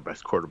 he's been our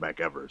best quarterback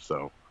ever."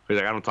 So he's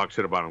like, "I don't talk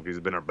shit about him because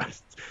he's been our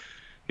best."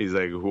 He's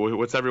like,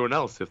 "What's everyone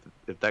else?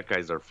 If that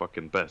guy's our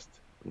fucking best,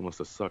 it must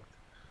have sucked."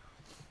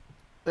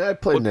 Yeah, I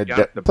played in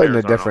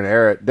a different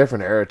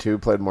era too.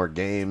 Played more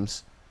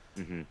games.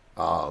 Mm-hmm.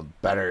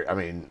 Better. I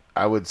mean,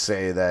 I would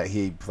say that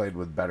he played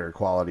with better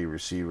quality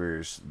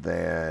receivers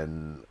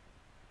than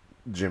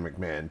Jim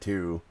McMahon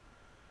too.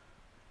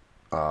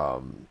 I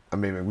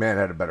mean, McMahon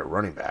had a better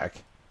running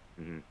back.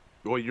 Mm-hmm.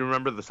 Well, you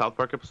remember the South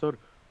Park episode?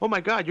 Oh my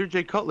God, you're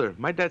Jay Cutler.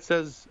 My dad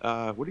says,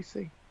 what did he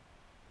say?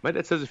 My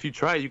dad says if you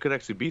try, you could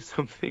actually be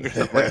something or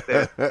something like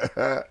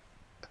that.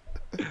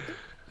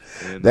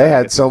 And, they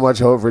had so much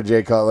hope for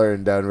Jay Cutler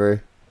in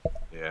Denver.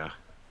 Yeah.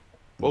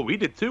 Well, we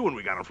did too when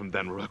we got him from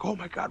Denver. We're like, oh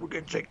my God, we're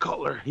getting Jay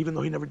Cutler, even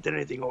though he never did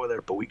anything over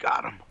there, but we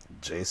got him.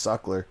 Jay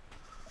Suckler.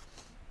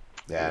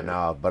 Yeah,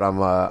 no, but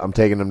I'm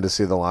taking him to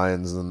see the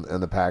Lions and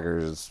the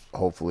Packers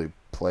hopefully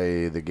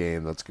play the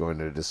game that's going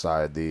to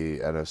decide the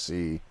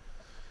NFC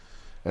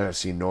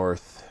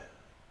North.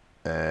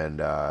 And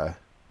but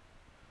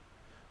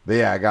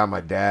yeah, I got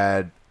my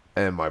dad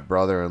and my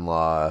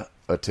brother-in-law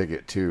a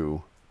ticket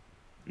too.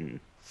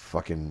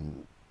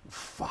 Fucking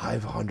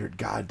 $500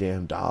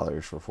 goddamn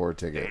dollars for 4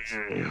 tickets.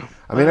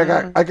 I mean,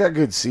 I got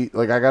good seat.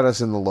 Like I got us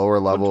in the lower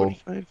level.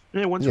 125?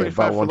 Yeah, 125.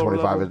 Yeah, about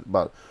 125.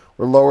 About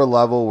we're lower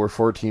level. We're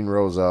 14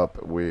 rows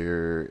up.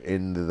 We're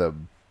in the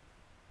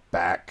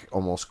back,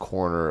 almost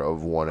corner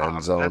of one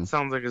end zone. That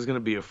sounds like it's gonna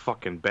be a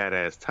fucking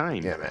badass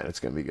time. Yeah, man, it's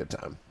gonna be a good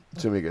time.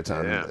 It's gonna be a good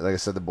time. Yeah. Like I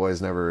said,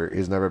 he's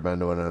never been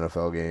to an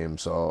NFL game,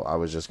 so I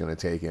was just gonna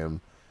take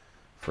him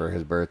for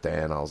his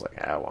birthday, and I was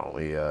like,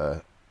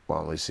 why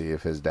don't we see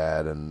if his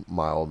dad and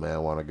my old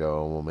man want to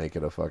go, and we'll make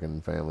it a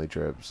fucking family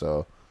trip.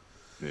 So,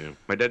 yeah,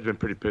 my dad's been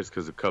pretty pissed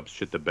because the Cubs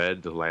shit the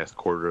bed the last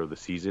quarter of the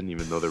season,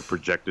 even though they're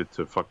projected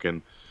to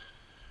fucking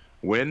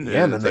win.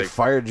 Yeah, and then they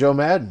fired Joe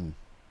Madden.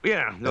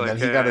 Yeah, and then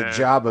he got a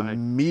job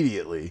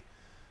immediately.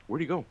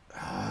 Where'd he go?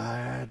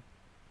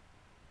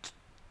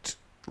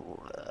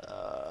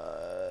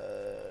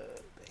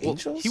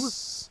 Angels.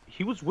 Well,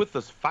 he was with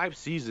us 5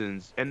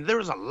 seasons, and there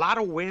was a lot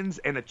of wins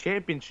and a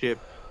championship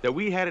that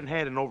we hadn't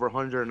had in over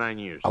 109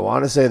 years. I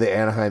want to say the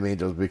Anaheim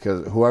Angels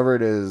because whoever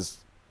it is,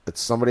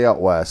 it's somebody out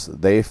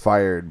west. They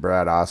fired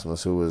Brad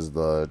Osmus, who was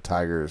the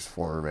Tigers'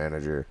 former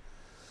manager,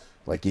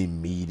 like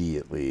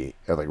immediately,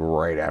 like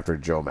right after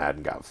Joe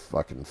Madden got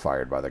fucking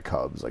fired by the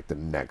Cubs. Like the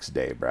next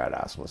day, Brad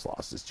Osmus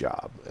lost his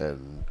job,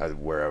 and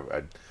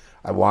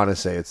I want to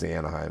say it's the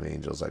Anaheim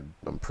Angels.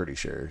 I'm pretty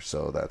sure.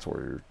 So that's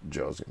where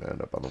Joe's going to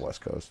end up on the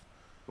West Coast.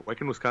 Why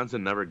can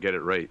Wisconsin never get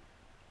it right?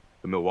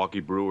 The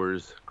Milwaukee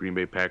Brewers, Green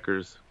Bay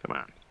Packers. Come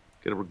on.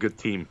 Get a good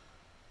team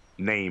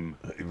name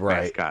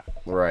Right. mascot.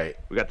 Right.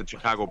 We got the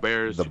Chicago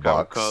Bears, The Chicago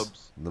Bucks.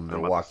 Cubs, The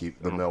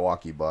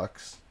Milwaukee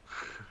Bucks.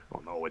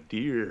 Oh no, a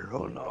deer.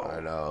 Oh no. I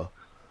know.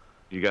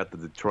 You got the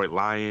Detroit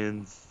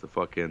Lions, the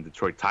fucking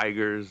Detroit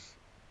Tigers,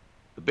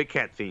 the Big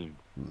Cat theme.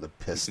 The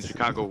Pistons. In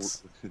Chicago.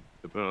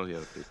 Oh, yeah,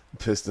 the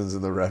Pistons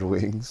and the Red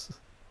Wings.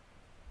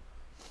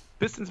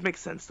 Pistons make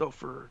sense though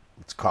for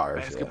It's cars.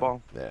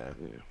 basketball. Yeah.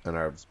 Yeah. And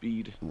our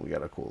Speed. we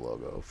got a cool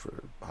logo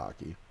for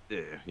hockey.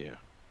 Yeah. Get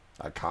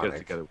Iconic. it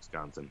together,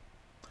 Wisconsin.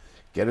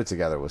 Get it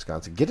together,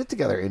 Wisconsin. Get it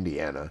together,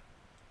 Indiana.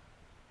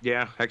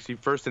 Yeah, actually,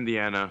 first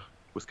Indiana,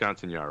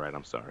 Wisconsin. You're all right.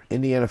 I'm sorry.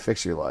 Indiana,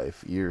 fix your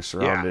life. You're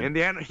surrounded. Yeah,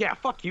 Indiana. Yeah,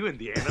 fuck you,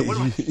 Indiana. What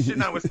am I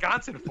shitting on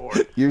Wisconsin for?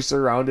 You're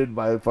surrounded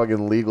by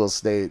fucking legal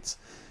states,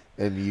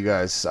 and you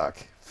guys suck.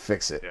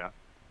 Fix it. Yeah.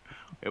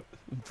 Yep.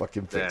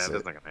 Fucking fix That's it.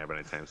 not gonna happen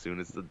anytime soon.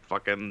 It's the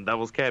fucking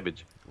devil's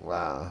cabbage.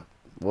 Wow.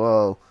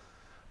 Well,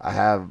 I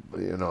have,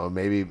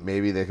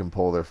 maybe they can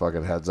pull their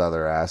fucking heads out of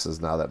their asses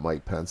now that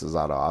Mike Pence is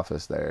out of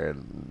office there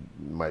and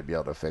might be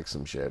able to fix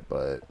some shit,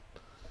 but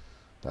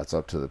that's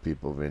up to the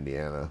people of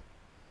Indiana.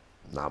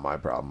 Not my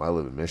problem. I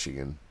live in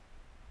Michigan.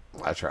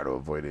 I try to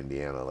avoid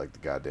Indiana like the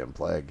goddamn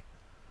plague.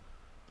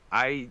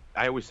 I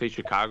always say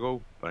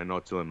Chicago, but I know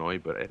it's Illinois,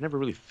 but I never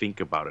really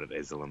think about it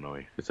as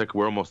Illinois. It's like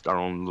we're almost our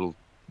own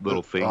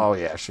little thing. Oh,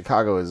 yeah.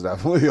 Chicago is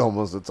definitely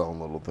almost its own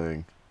little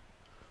thing.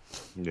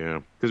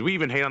 Yeah, because we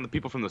even hate on the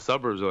people from the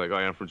suburbs. They're like, "Oh,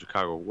 yeah, I'm from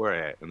Chicago. Where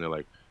at?" And they're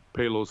like,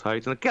 "Palos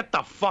Heights." And like, get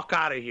the fuck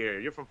out of here!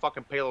 You're from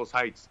fucking Palos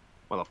Heights,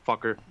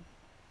 motherfucker.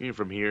 You ain't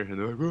from here. And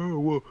they're like, "Oh,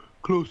 well,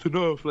 close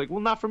enough." Like, well,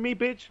 not for me,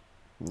 bitch.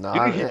 No,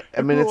 You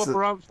I mean, grew it's up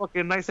around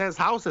fucking nice ass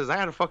houses. I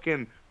had to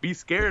fucking be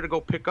scared to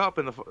go pick up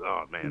in the.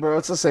 Oh man, bro,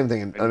 it's the same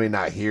thing. I mean,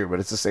 not here, but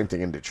it's the same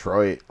thing in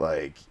Detroit.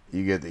 Like,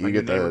 you get the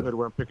neighborhood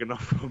where I'm picking up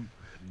from.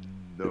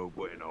 No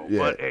bueno. Yeah.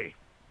 But hey,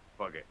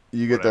 fuck it.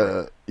 You get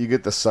Whatever.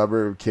 the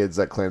suburb kids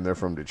that claim they're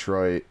from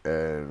Detroit,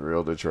 and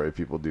real Detroit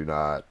people do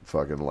not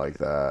fucking like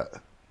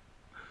that.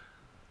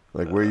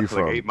 Like, where are you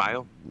from? Like 8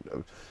 Mile.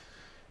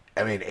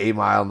 I mean, 8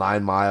 Mile,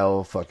 9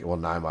 Mile,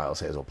 9 Miles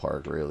Hazel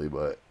Park, really,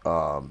 but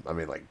I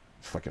mean, like,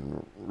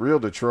 fucking real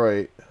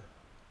Detroit.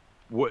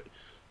 What?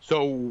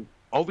 So,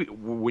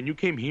 when you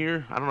came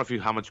here, I don't know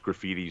how much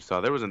graffiti you saw.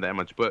 There wasn't that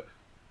much, but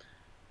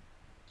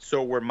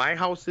so where my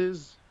house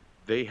is,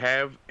 they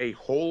have a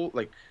whole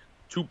like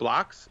 2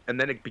 blocks, and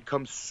then it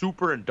becomes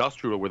super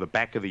industrial where the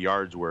back of the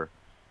yards were.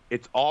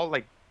 It's all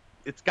like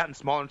it's gotten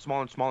smaller and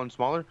smaller and smaller and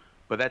smaller,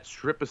 but that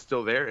strip is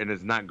still there and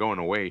is not going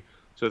away.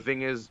 So the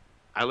thing is,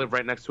 I live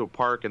right next to a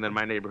park, and then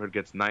my neighborhood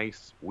gets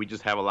nice. We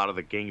just have a lot of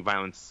the gang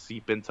violence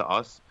seep into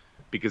us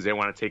because they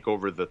want to take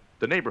over the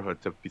neighborhood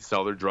to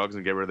sell their drugs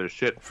and get rid of their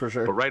shit. For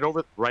sure. But right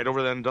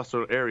over that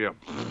industrial area,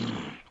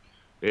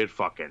 it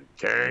fucking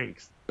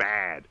tanks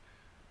bad,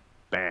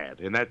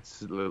 and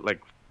that's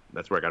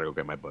where I gotta go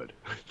get my bud.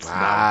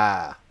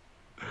 Now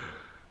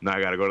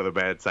I gotta go to the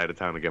bad side of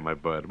town to get my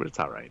bud, but it's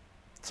all right.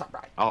 It's all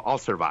right. I'll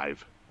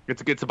survive.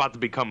 It's about to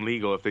become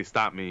legal if they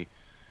stop me.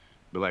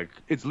 Be like,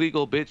 it's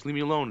legal, bitch. Leave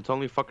me alone. It's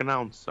only a fucking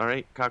ounce. All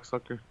right,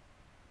 cocksucker.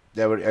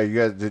 Yeah, but are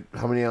you guys?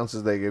 How many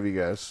ounces they give you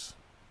guys?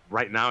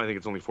 Right now, I think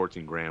it's only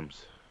 14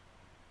 grams.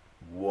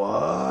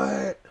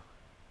 What?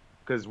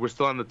 Because we're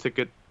still on the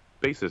ticket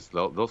basis.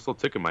 They'll still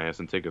ticket my ass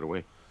and take it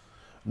away.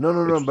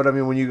 No. But I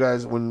mean, when you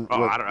guys I don't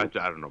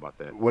know about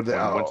that. Once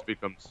it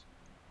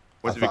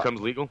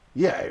becomes legal.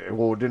 Yeah.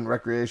 Well, didn't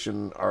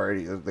recreation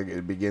already? I think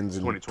it begins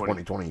in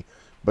 2020.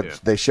 But Yeah.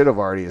 they should have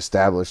already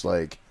established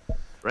like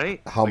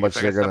Right? how much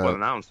if they're I step gonna. on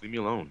an ounce, leave me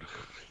alone.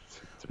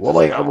 Well,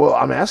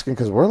 I'm asking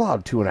because we're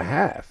allowed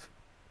 2.5.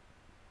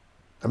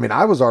 I mean,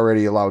 I was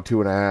already allowed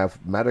 2.5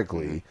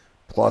 medically,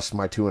 plus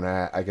my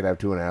 2.5. I could have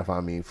 2.5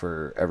 on me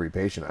for every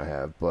patient I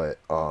have, but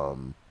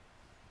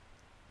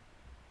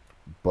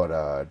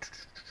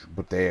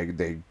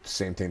they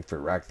same thing for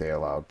rec. They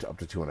allow up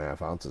to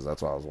 2.5 ounces.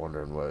 That's why I was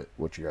wondering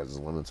what you guys'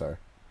 limits are.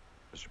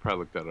 I should probably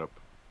look that up,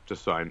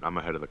 just so I'm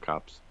ahead of the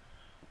cops.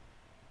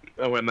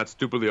 Oh, I'm not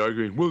stupidly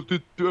arguing. Well,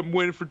 I'm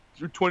waiting for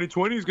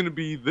 2020 is going to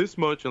be this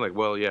much, and like,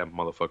 well, yeah,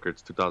 motherfucker,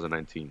 it's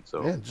 2019.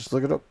 So Yeah, just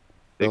look it up.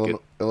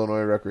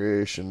 Illinois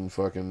Recreation,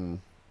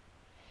 fucking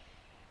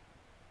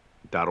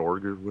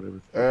 .org or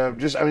whatever.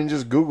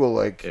 just Google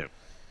like Yeah.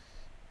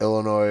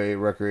 Illinois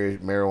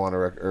recreational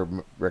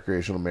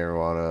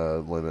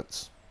marijuana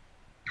limits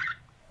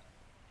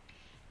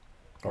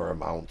or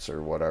amounts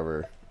or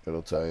whatever.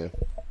 It'll tell you.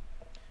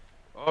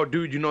 Oh,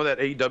 dude, you know that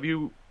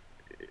AEW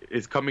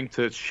is coming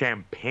to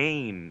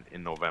Champaign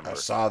in November. I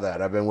saw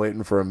that. I've been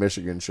waiting for a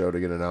Michigan show to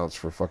get announced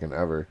for fucking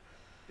ever.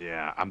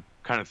 Yeah, I'm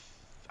kind of.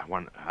 I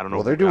don't know.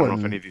 Well, they're I don't know doing-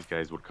 if any of these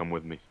guys would come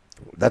with me.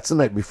 That's the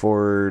night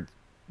before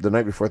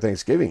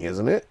Thanksgiving,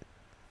 isn't it?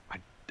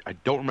 I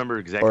don't remember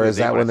exactly. Or is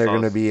the date, that but when I they're saw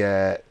going to s- be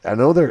at? I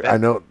know they're. I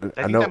know.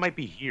 I think that might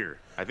be here.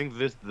 I think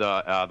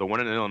the one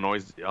in Illinois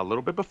is a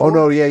little bit before. Oh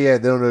no, yeah,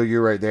 no,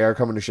 you're right. They are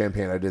coming to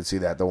Champaign. I did see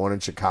that. The one in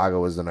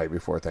Chicago is the night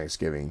before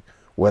Thanksgiving.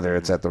 Whether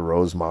it's at the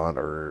Rosemont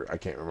or I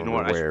can't remember You know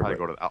what? I should where.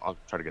 probably I'll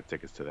try to get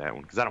tickets to that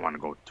one because I don't want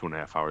to go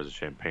 2.5 hours of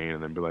Champaign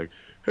and then be like,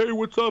 "Hey,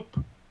 what's up?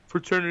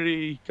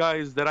 fraternity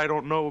guys that I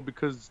don't know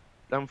because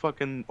I'm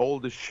fucking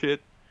old as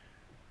shit.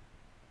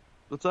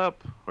 What's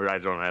up? Or I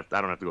don't have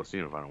to go see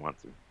him if I don't want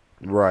to.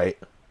 Right.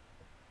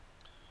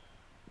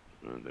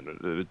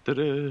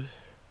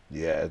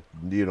 Yeah,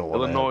 you don't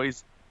want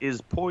Illinois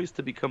is poised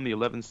to become the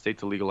 11th state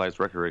to legalize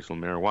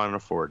recreational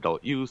marijuana for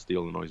adult use. The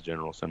Illinois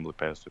General Assembly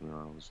passed it.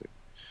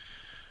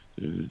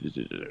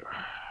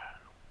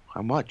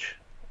 How much?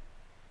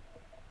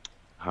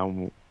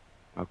 How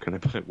can I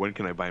buy? When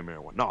can I buy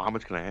marijuana? No, how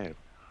much can I have?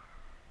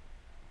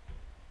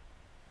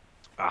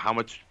 How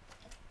much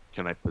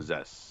can I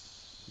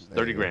possess?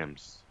 30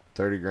 grams.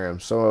 30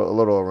 grams, so a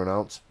little over an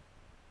ounce.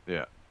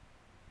 Yeah.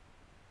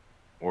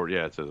 Or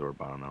yeah, it says or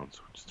about an ounce,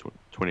 which is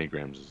 28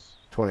 grams is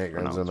 28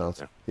 grams an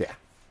ounce. Yeah. Yeah.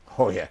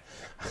 Oh yeah.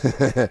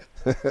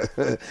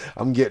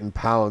 I'm getting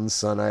pounds,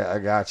 son. I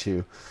got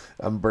you.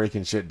 I'm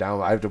breaking shit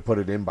down. I have to put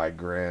it in by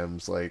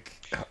grams. Like,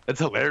 it's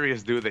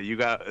hilarious, dude, that you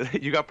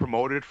got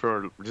promoted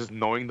for just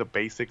knowing the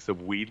basics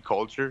of weed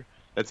culture.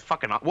 That's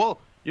fucking well.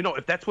 You know,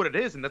 if that's what it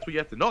is, and that's what you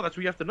have to know, that's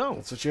what you have to know.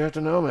 That's what you have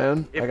to know,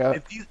 man.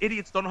 If these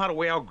idiots don't know how to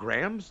weigh out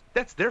grams,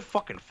 that's their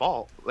fucking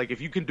fault. Like, if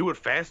you can do it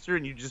faster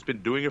and you've just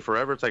been doing it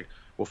forever, it's like,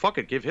 well, fuck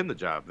it, give him the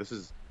job. This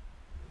is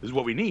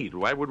what we need.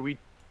 Why would we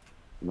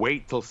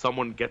wait till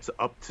someone gets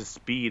up to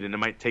speed and it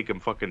might take him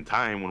fucking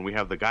time when we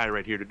have the guy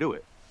right here to do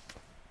it?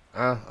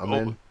 I'm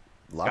in.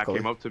 Guy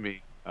came up to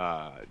me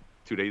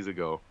 2 days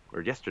ago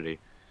or yesterday,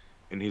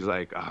 and he's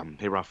like,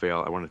 "Hey,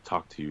 Raphael, I want to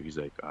talk to you." He's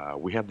like,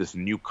 "We have this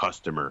new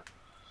customer."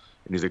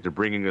 And he's like, they're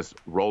bringing us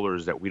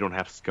rollers that we don't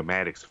have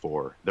schematics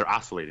for. They're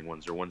oscillating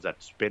ones. They're ones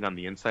that spin on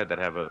the inside that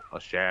have a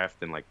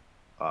shaft and like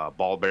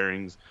ball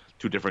bearings,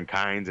 2 different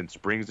kinds, and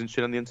springs and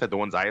shit on the inside. The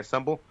ones I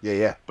assemble.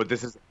 Yeah. But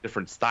this is a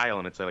different style,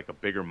 and it's like a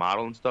bigger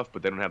model and stuff,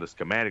 but they don't have the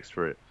schematics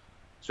for it.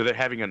 So they're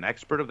having an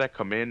expert of that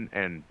come in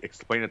and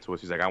explain it to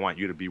us. He's like, I want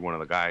you to be one of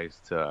the guys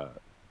to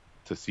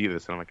see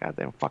this. And I'm like, God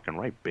damn fucking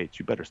right, bitch.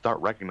 You better start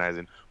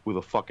recognizing who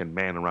the fucking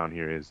man around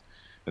here is.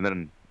 And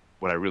then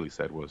what I really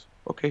said was,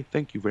 okay,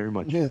 thank you very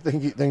much. Yeah,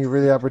 thank you for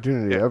the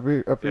opportunity. Yeah.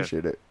 I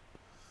appreciate it.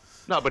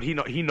 No, but he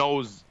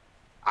knows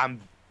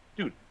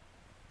dude,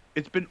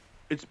 it's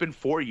been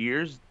 4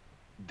 years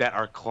that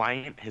our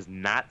client has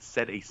not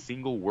said a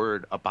single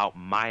word about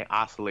my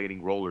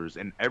oscillating rollers,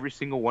 and every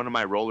single one of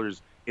my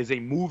rollers is a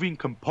moving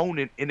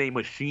component in a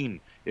machine.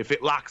 If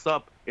it locks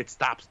up, it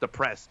stops the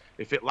press.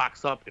 If it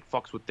locks up, it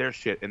fucks with their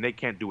shit, and they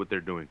can't do what they're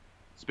doing.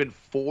 It's been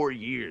 4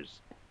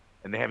 years,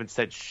 and they haven't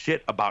said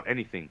shit about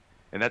anything.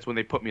 And that's when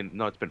they put me in.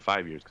 No, it's been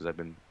 5 years because I've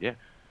been,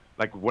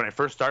 like when I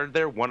first started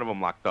there, one of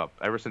them locked up.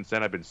 Ever since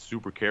then, I've been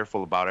super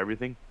careful about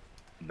everything.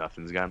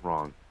 Nothing's gone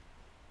wrong.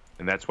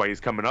 And that's why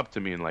he's coming up to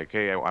me and like,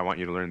 hey, I want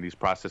you to learn these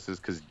processes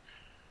because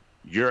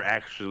you're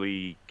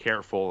actually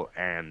careful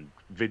and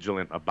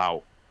vigilant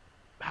about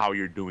how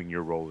you're doing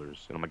your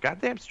rollers. And I'm like,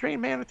 goddamn straight,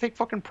 man. I take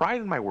fucking pride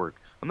in my work.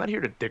 I'm not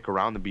here to dick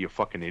around and be a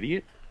fucking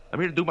idiot. I'm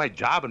here to do my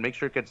job and make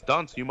sure it gets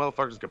done so you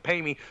motherfuckers can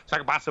pay me so I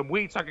can buy some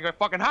weed so I can get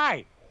fucking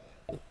high.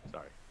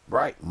 Sorry.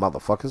 Right,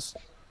 motherfuckers.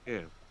 Yeah.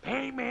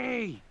 Pay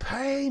me.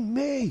 Pay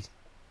me.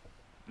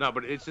 No,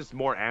 but it's just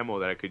more ammo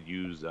that I could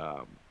use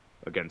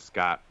against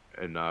Scott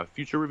in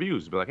future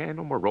reviews. Be like, hey,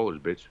 no more rollers,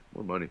 bitch.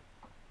 More money.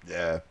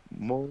 Yeah.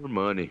 More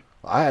money.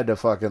 I had to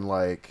fucking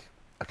I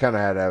kind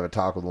of had to have a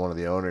talk with one of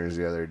the owners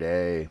the other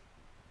day.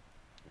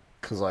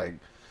 Because,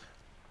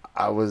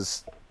 I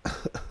was...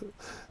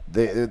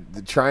 they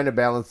trying to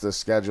balance the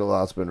schedule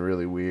out's been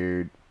really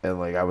weird.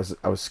 And, I was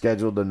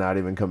scheduled to not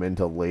even come in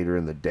till later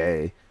in the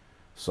day.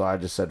 So I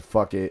just said,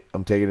 fuck it.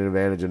 I'm taking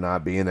advantage of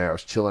not being there. I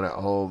was chilling at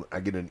home.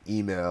 I get an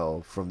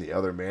email from the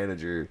other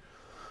manager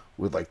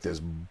with this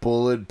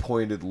bullet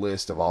pointed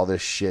list of all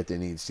this shit that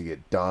needs to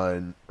get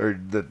done or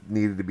that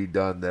needed to be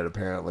done that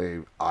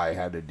apparently I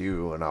had to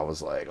do. And I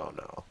was like, oh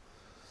no.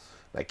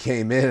 I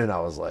came in and I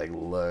was like,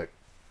 look,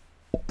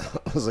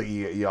 I was like,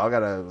 y'all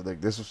gotta,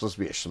 this was supposed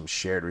to be some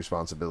shared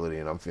responsibility.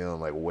 And I'm feeling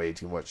way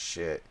too much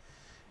shit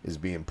is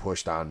being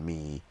pushed on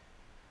me.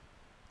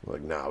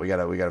 No, we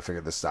gotta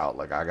figure this out.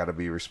 I gotta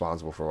be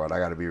responsible for what I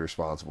gotta be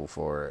responsible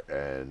for,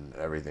 and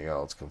everything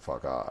else can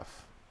fuck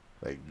off.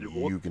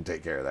 You can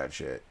take care of that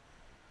shit.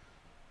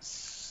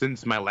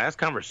 Since my last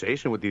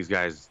conversation with these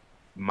guys,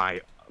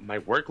 my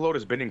workload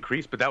has been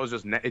increased, but that was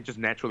it just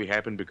naturally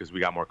happened because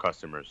we got more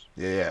customers.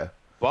 Yeah.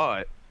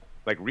 But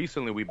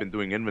recently we've been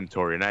doing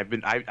inventory, and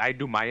I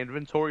do my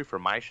inventory for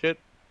my shit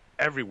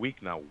every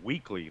week now,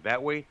 weekly.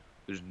 That way.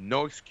 There's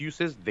no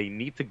excuses. They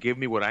need to give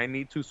me what I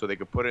need to so they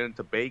can put it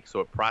into bake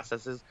so it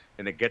processes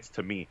and it gets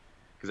to me.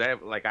 Because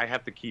I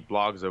have to keep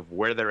logs of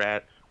where they're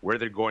at, where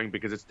they're going,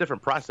 because it's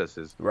different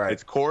processes. Right.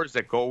 It's cores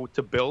that go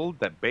to build,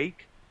 that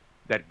bake,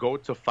 that go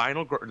to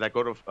final, that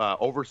go to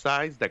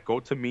oversize, that go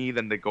to me,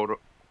 then they go to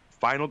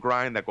final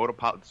grind, that go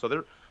to so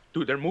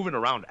they're moving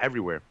around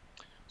everywhere.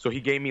 So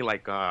he gave me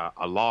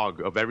a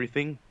log of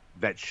everything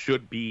that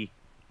should be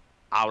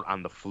out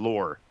on the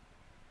floor.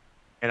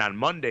 And on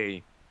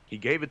Monday, he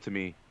gave it to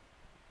me.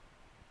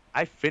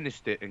 I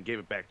finished it and gave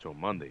it back to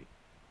him Monday.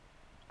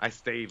 I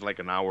stayed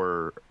an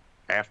hour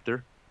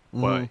after,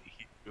 but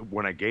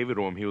when I gave it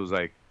to him, he was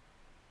like,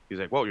 He's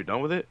like, well, you're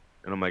done with it?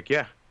 And I'm like,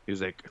 yeah.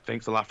 He's like,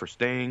 thanks a lot for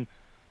staying.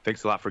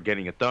 Thanks a lot for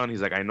getting it done.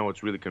 He's like, I know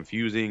it's really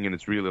confusing and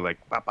it's really like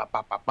pop, pop,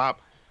 pop, pop,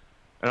 pop.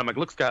 And I'm like,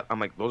 look, Scott, I'm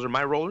like, those are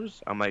my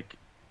rollers. I'm like,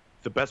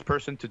 the best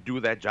person to do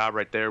that job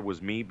right there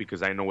was me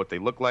because I know what they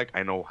look like.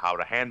 I know how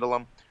to handle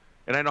them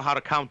and I know how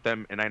to count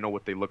them and I know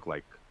what they look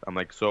like. I'm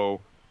like,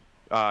 so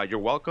you're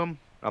welcome.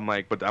 I'm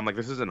like, but I'm like,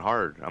 this isn't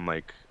hard. I'm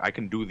like, I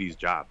can do these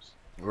jobs.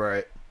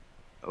 Right.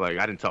 Like,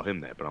 I didn't tell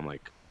him that, but I'm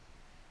like,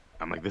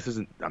 this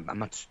isn't, I'm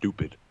not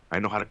stupid. I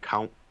know how to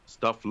count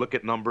stuff, look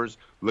at numbers,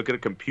 look at a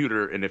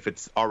computer, and if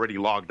it's already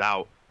logged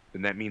out,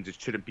 then that means it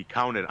shouldn't be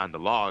counted on the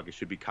log. It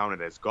should be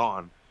counted as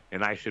gone,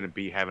 and I shouldn't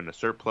be having a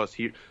surplus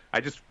here. I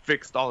just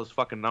fixed all his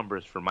fucking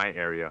numbers for my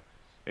area,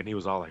 and he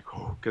was all like,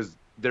 oh, because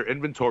their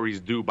inventory is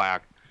due by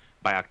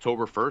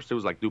October 1st. It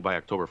was like due by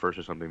October 1st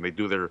or something. They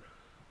do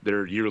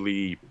their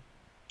yearly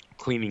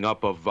cleaning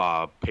up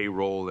of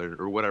payroll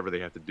or whatever they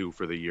have to do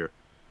for the year.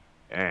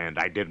 And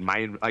I did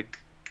mine, like,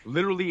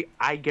 literally,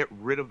 I get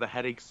rid of the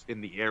headaches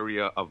in the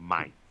area of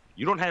mine.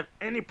 You don't have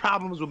any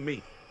problems with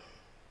me.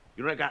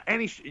 You don't got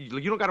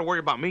you don't got to worry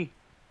about me.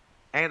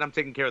 And I'm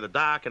taking care of the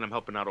dock, and I'm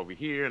helping out over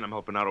here, and I'm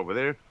helping out over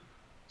there.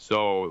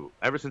 So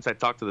ever since I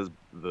talked to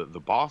the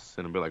boss,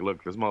 and I'm like,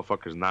 look, this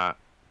motherfucker's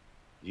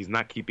he's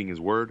not keeping his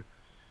word.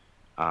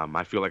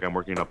 I feel like I'm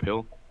working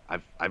uphill.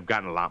 I've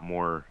gotten a lot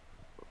more,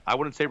 I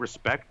wouldn't say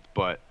respect,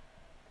 but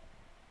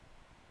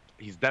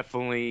he's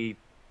definitely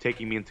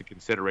taking me into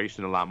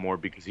consideration a lot more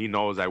because he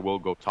knows I will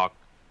go talk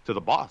to the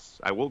boss.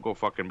 I will go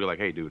fucking be like,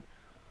 hey, dude,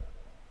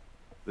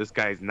 this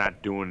guy's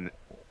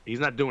he's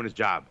not doing his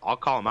job. I'll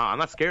call him out. I'm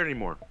not scared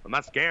anymore. I'm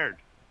not scared.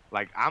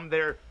 Like, I'm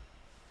there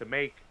to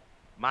make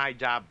my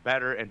job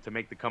better and to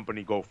make the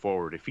company go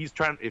forward. If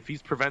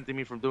he's preventing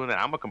me from doing that,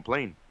 I'm gonna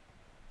complain.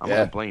 I'm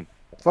gonna complain.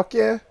 Fuck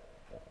yeah.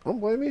 Don't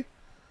blame me.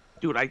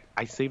 Dude,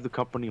 I saved the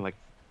company like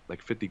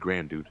 50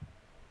 grand, dude.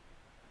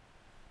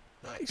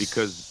 Nice.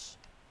 Because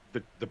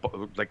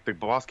the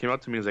boss came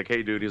up to me and was like,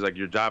 hey, dude, he's like,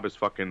 your job is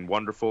fucking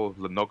wonderful,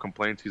 no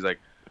complaints. He's like,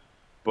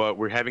 but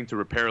we're having to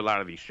repair a lot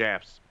of these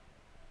shafts.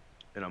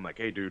 And I'm like,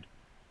 hey, dude,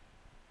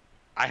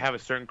 I have a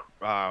certain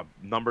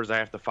numbers I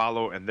have to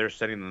follow, and they're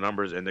setting the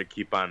numbers, and they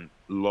keep on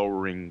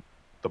lowering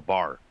the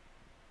bar.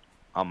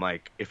 I'm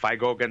like, if I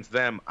go against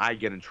them, I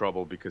get in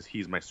trouble because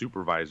he's my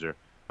supervisor.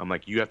 I'm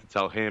like, you have to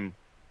tell him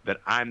that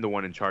I'm the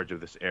one in charge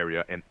of this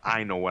area, and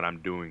I know what I'm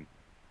doing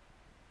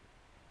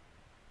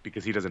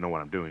because he doesn't know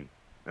what I'm doing.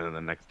 And then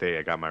the next day,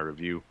 I got my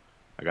review,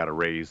 I got a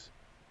raise,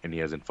 and he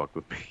hasn't fucked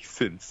with me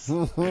since.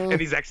 And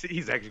he's actually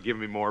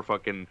giving me more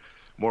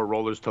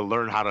rollers to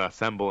learn how to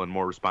assemble and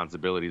more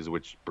responsibilities.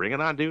 Which, bring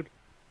it on, dude,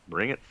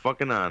 bring it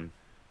fucking on.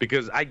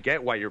 Because I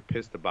get why you're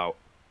pissed about,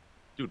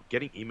 dude,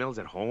 getting emails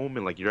at home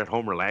and like you're at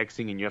home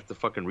relaxing and you have to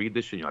fucking read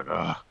this shit. And you're like,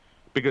 ugh,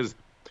 because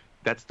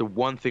that's the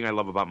one thing I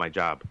love about my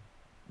job.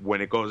 When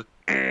it goes,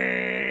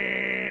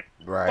 right,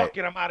 fuck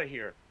it, I'm out of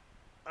here.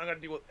 I'm not gonna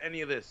deal with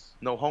any of this.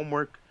 No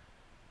homework.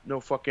 No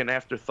fucking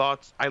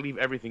afterthoughts. I leave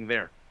everything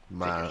there.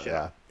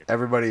 Yeah.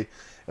 Everybody,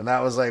 and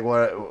that was like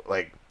what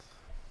like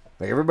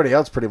everybody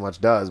else pretty much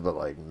does, but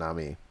like not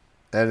me.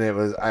 And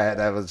I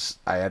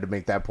had to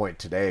make that point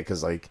today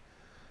because like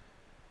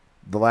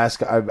the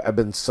last I've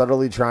been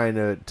subtly trying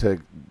to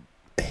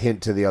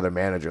hint to the other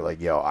manager like,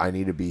 yo, I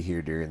need to be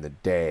here during the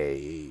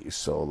day,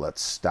 so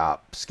let's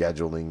stop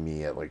scheduling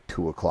me at like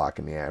 2:00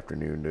 in the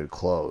afternoon to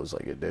close.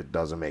 Like it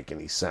doesn't make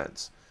any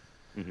sense.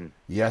 Mm-hmm.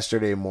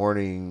 Yesterday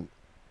morning.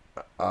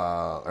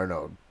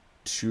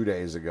 2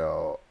 days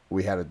ago,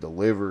 we had a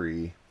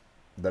delivery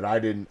that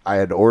I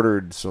had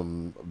ordered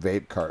some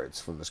vape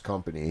carts from this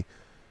company,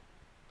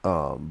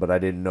 but I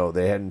didn't know,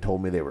 they hadn't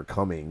told me they were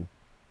coming,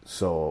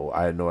 so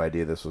I had no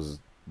idea this was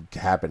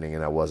happening,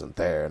 and I wasn't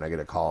there, and I get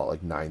a call at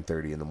like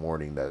 9:30 in the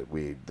morning that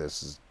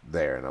this is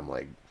there, and I'm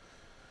like,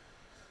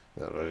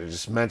 I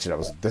just mentioned, I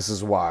was like, this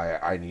is why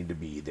I need to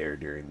be there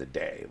during the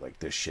day, like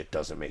this shit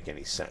doesn't make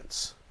any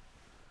sense.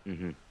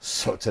 Mm-hmm.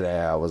 So today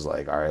I was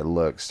like, all right,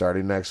 look,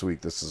 starting next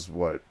week, this is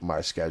what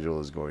my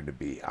schedule is going to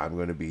be. I'm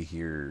going to be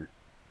here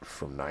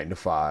from 9 to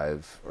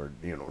 5 or,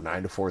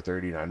 9 to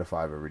 4:30, 9 to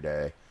 5 every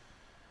day,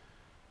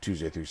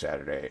 Tuesday through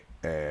Saturday.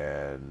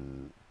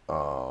 And,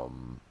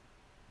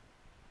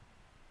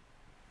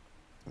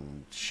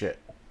 shit.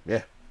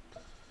 Yeah.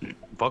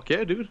 Fuck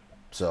yeah, dude.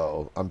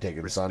 So I'm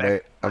taking Respect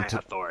Sunday.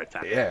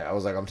 I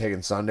was like, I'm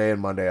taking Sunday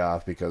and Monday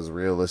off because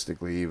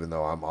realistically, even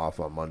though I'm off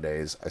on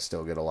Mondays, I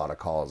still get a lot of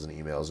calls and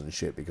emails and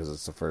shit because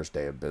it's the first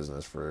day of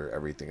business for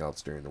everything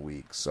else during the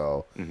week.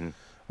 So I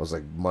was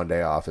like,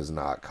 Monday off is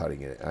not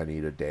cutting it. I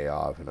need a day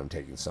off, and I'm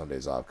taking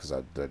Sundays off because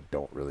I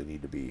don't really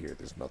need to be here.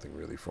 There's nothing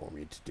really for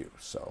me to do.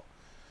 So,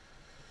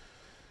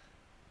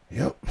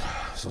 yep.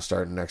 So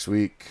starting next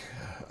week,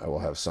 I will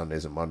have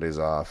Sundays and Mondays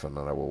off, and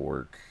then I will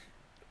work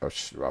a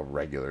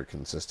regular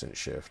consistent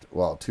shift.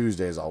 Well,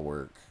 Tuesdays I'll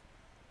work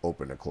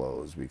open to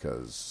close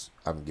because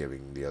I'm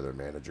giving the other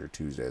manager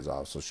Tuesdays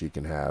off so she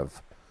can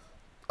have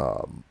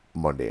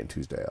Monday and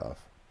Tuesday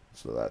off.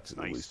 So that's at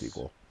least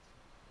equal.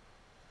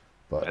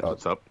 But That's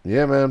what's up.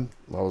 yeah, man.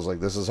 I was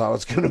like, this is how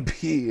it's gonna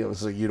be. I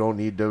was like, you don't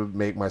need to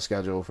make my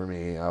schedule for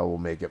me. I will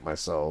make it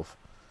myself.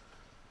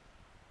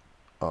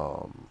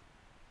 So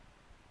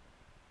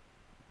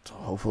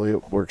hopefully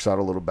it works out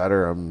a little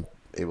better. I'm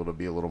able to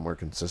be a little more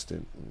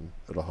consistent, and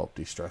it'll help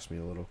de-stress me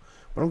a little.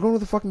 But I'm going to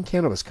the fucking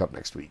Cannabis Cup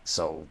next week,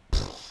 so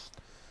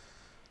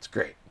it's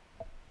great.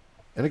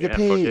 And I get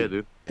paid. Fuck yeah,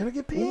 dude. And I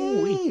get paid.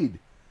 Ooh-wee.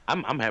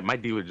 I'm happy. My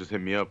dealer just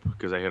hit me up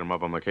because I hit him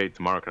up. I'm like, hey,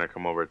 tomorrow can I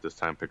come over at this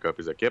time, pick up?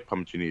 He's like, yep. How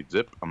much you need?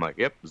 Zip. I'm like,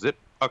 yep, zip.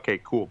 Okay,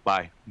 cool.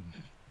 Bye.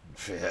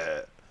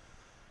 Yeah.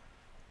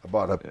 I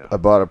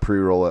bought a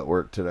pre-roll at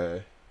work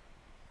today.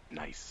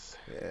 Nice.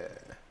 Yeah.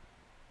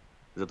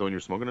 Is that the one you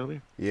were smoking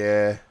earlier?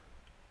 Yeah.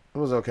 It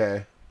was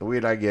okay. The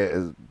weed I get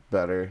is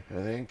better,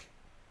 I think.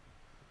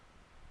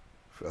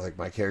 I feel like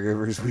my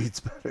caregiver's weed's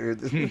better.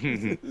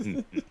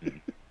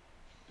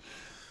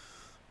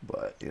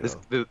 But, you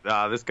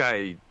know. This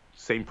guy,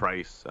 same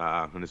price,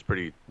 and it's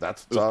pretty.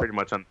 That's it was pretty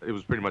much on. It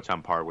was pretty much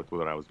on par with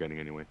what I was getting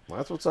anyway. Well,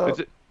 that's what's up.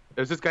 It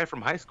was this guy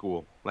from high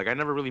school. Like I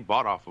never really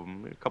bought off of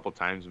him a couple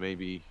times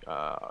maybe.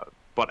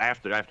 But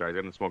after I got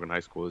into smoking in high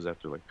school, it was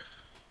after like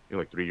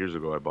 3 years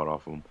ago I bought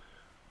off of him.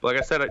 But like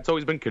I said, it's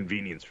always been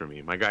convenience for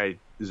me. My guy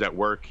is at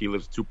work. He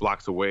lives 2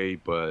 blocks away,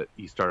 but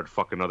he started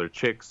fucking other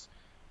chicks.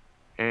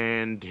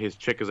 And his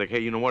chick is like, hey,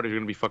 you know what? If you're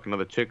gonna be fucking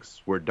other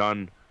chicks, we're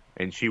done.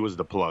 And she was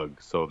the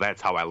plug. So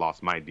that's how I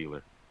lost my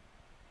dealer.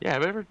 Yeah,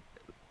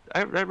 I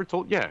ever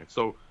told? Yeah.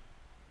 So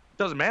it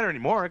doesn't matter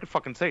anymore. I could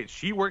fucking say it.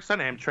 She works on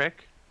Amtrak.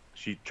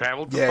 She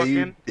traveled to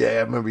fucking. I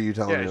remember you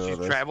telling me. Yeah,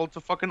 she's traveled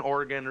to fucking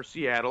Oregon or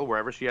Seattle,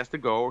 wherever she has to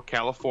go, or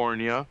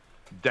California,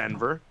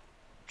 Denver.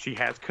 She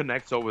has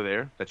connects over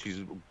there that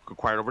she's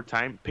acquired over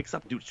time. Picks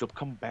up, dude. She'll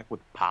come back with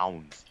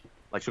pounds.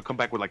 Like she'll come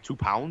back with like 2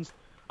 pounds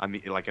on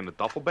the in a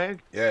duffel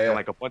bag. Yeah. And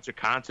like a bunch of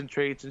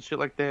concentrates and shit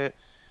like that.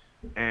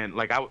 And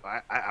like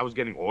I was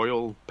getting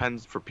oil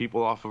pens for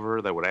people off of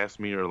her that would ask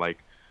me, or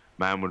like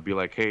mom would be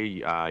like, hey,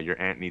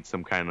 your aunt needs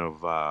some kind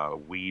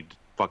of weed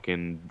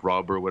fucking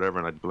rub or whatever,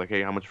 and I'd be like,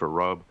 hey, how much for a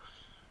rub?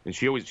 And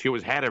she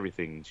always had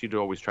everything. She'd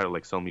always try to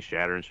like sell me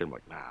shatter and shit. I'm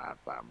like, nah.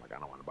 I'm like, I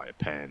don't want to buy a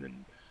pen,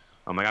 and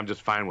I'm like, I'm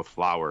just fine with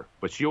flour.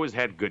 But she always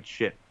had good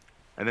shit.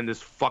 And then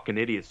this fucking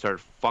idiot started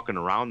fucking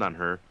around on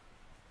her.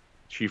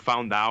 She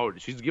found out.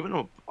 She's given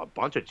him a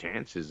bunch of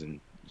chances, and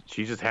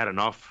she just had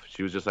enough.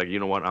 She was just like, you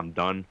know what, I'm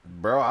done.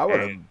 Bro, I would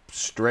have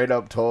straight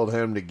up told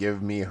him to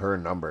give me her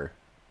number.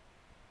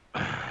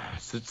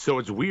 So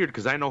it's weird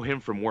because I know him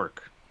from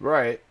work.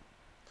 Right.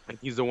 And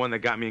he's the one that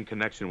got me in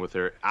connection with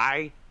her.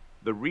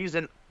 The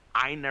reason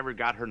I never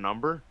got her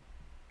number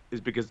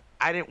is because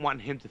I didn't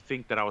want him to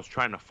think that I was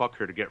trying to fuck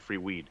her to get free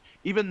weed.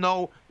 Even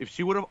though if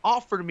she would have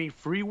offered me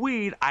free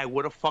weed, I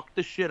would have fucked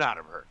the shit out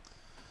of her.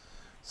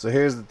 So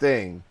here's the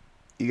thing.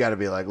 You got to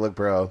be like, look,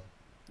 bro,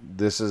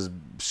 this is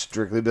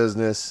strictly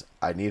business.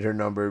 I need her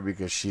number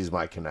because she's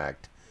my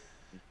connect.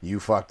 You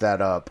fuck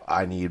that up.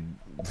 I need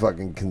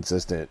fucking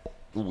consistent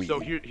weed. So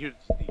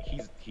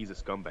he's a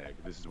scumbag.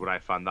 This is what I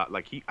found out.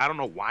 Like I don't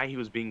know why he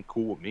was being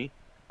cool with me.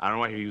 I don't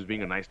know why he was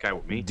being a nice guy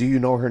with me. Do you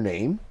know her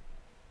name?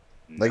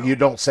 No. Like, you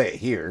don't say it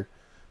here,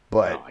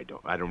 but no,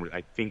 I don't.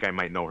 I think I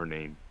might know her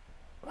name.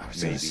 I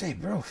was gonna say,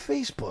 bro,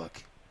 Facebook.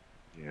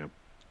 Yeah.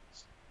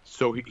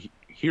 So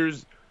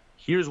here's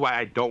why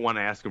I don't want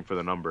to ask him for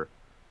the number.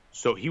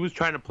 So he was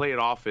trying to play it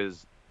off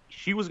as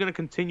she was going to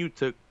continue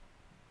to.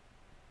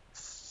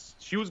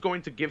 She was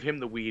going to give him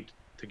the weed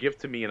to give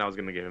to me, and I was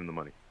going to give him the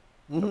money.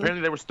 Mm-hmm.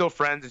 Apparently, they were still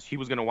friends, and he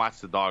was going to watch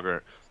the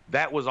dogger.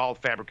 That was all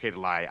fabricated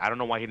lie. I don't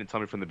know why he didn't tell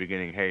me from the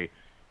beginning, hey,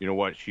 you know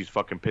what? She's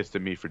fucking pissed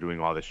at me for doing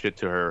all this shit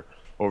to her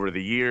over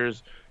the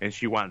years, and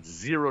she wants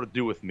zero to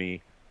do with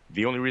me.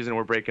 The only reason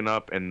we're breaking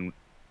up and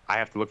I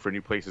have to look for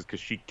new places because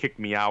she kicked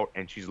me out,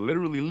 and she's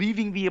literally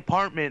leaving the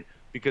apartment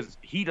because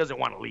he doesn't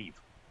want to leave.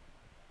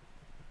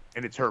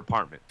 And it's her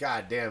apartment.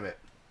 God damn it.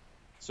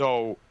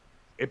 So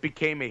it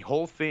became a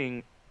whole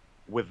thing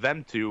with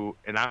them two,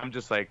 and I'm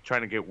just like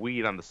trying to get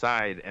weed on the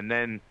side. And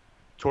then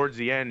towards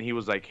the end, he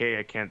was like, hey,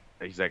 I can't.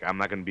 He's like, I'm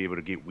not going to be able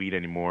to get weed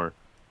anymore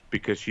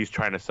because she's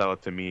trying to sell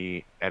it to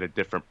me at a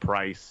different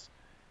price.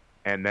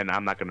 And then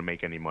I'm not going to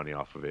make any money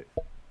off of it.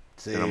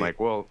 See, and I'm like,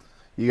 well,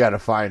 you got to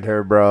find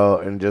her, bro,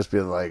 and just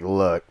be like,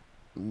 look,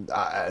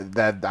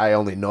 I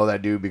only know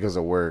that dude because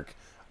of work.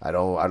 I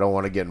don't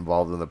want to get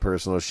involved in the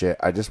personal shit.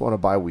 I just want to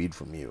buy weed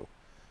from you.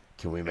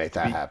 Can we make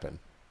that happen?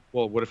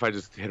 Well, what if I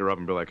just hit her up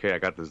and be like, hey, I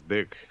got this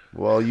dick?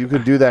 Well, you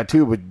could do that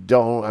too, but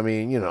don't. I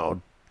mean,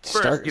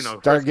 start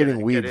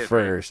getting weed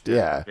first. Right?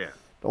 Yeah.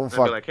 Don't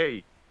fuck. Be like,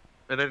 hey,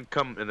 and then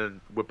come and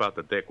then whip out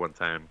the dick one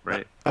time,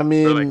 right? I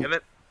mean,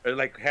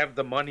 or have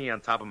the money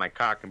on top of my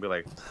cock and be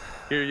like,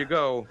 here you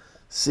go.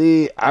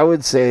 See, I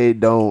would say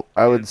don't.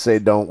 I would say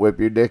don't whip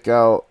your dick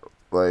out.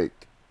 Like,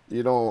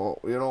 you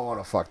don't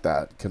want to fuck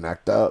that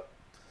connect up.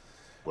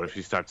 What if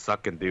she starts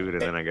sucking, dude,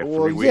 and then I get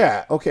 3 weeks?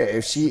 Yeah, okay.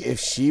 If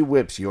she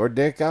whips your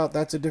dick out,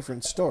 that's a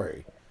different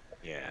story.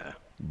 Yeah.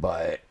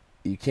 But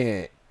you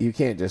can't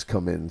just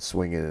come in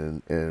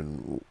swinging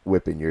and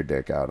whipping your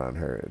dick out on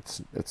her.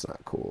 It's not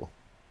cool.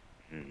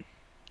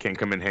 Can't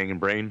come in hanging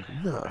brain.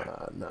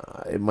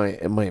 Nah. It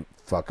might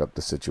fuck up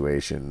the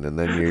situation, and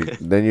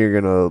then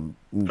you're gonna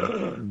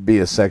be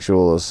a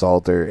sexual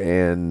assaulter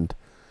and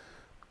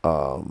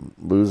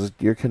lose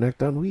your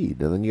connect on weed,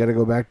 and then you got to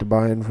go back to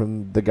buying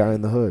from the guy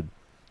in the hood.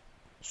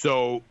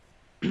 So,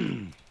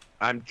 I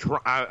am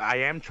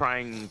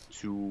trying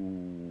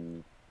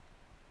to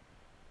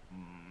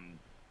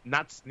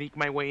not sneak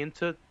my way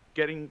into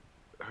getting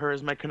her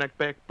as my connect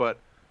back, but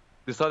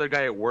this other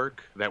guy at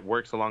work that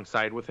works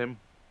alongside with him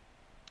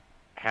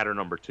had her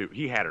number too.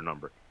 He had her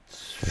number.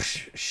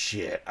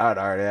 Shit, I'd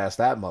already asked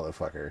that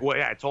motherfucker. Well,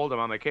 yeah, I told him,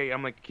 I'm like, hey,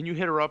 can you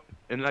hit her up?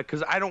 And like,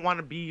 cause I don't want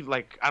to be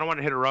like, I don't want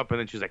to hit her up and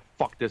then she's like,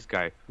 fuck this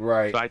guy.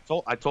 Right.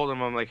 So I told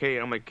him, I'm like,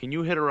 hey, can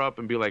you hit her up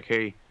and be like,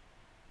 hey,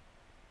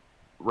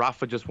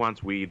 Rafa just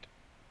wants weed,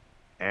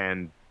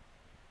 and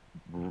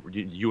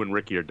you and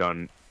Ricky are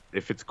done.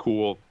 If it's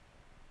cool,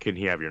 can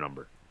he have your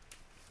number?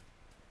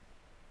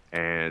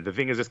 And the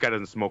thing is, this guy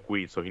doesn't smoke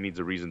weed, so he needs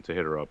a reason to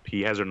hit her up.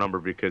 He has her number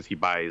because he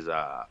buys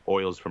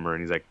oils from her,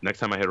 and he's like, next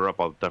time I hit her up,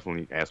 I'll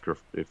definitely ask her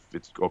if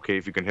it's okay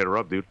if you can hit her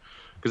up, dude.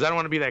 Because I don't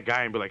want to be that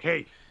guy and be like,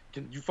 hey,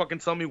 can you fucking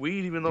sell me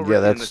weed even though...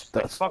 Yeah, that's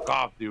like, fuck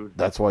off, dude.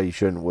 That's why you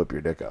shouldn't whip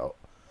your dick out.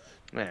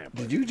 Yeah,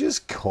 but... Did you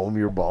just comb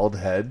your bald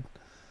head?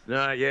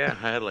 Yeah,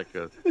 I had like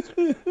a...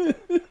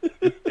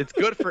 It's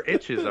good for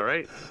itches, all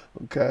right?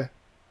 Okay.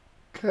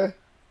 I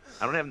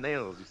don't have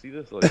nails. You see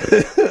this? Like...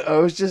 I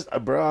was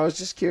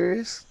just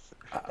curious.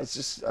 I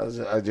just,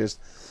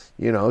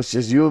 it's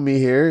just you and me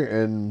here,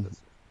 and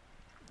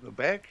the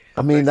back.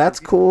 I mean,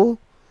 that's cool,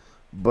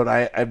 but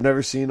I've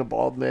never seen a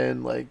bald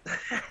man like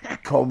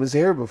comb his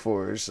hair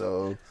before,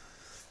 so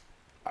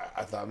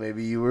I thought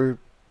maybe you were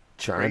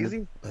trying.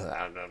 Crazy?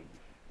 I don't know.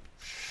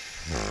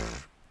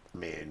 I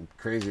mean,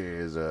 crazy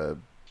is a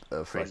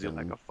crazy fucking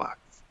like a fox.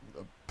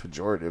 A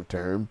pejorative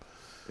term.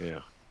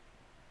 Yeah.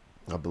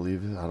 I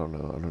believe it. I don't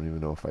know. I don't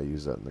even know if I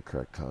use that in the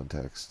correct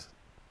context.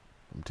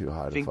 I'm too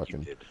high to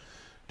fucking.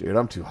 Dude,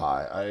 I'm too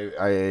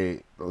high.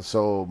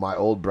 So my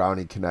old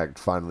Brownie Connect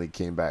finally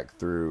came back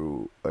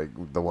through, like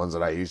the ones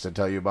that I used to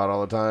tell you about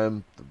all the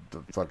time,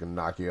 the fucking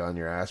knock you on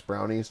your ass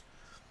brownies.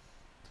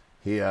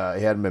 He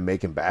hadn't been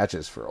making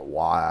batches for a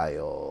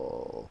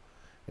while,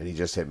 and he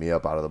just hit me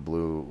up out of the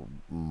blue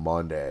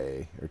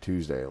Monday or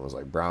Tuesday and was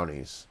like,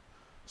 brownies.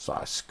 So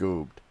I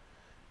scooped,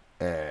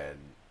 and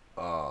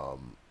I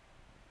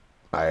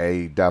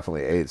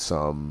definitely ate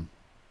some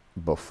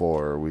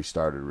before we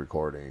started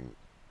recording,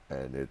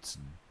 and it's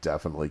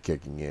definitely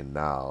kicking in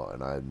now,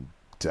 and I'm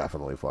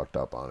definitely fucked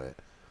up on it.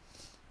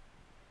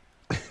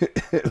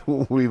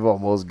 We've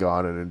almost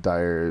gone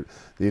the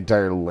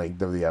entire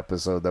length of the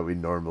episode that we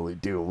normally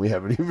do, and we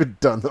haven't even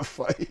done the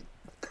fight.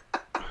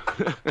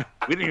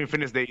 We didn't even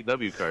finish the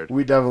AEW card.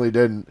 We definitely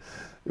didn't.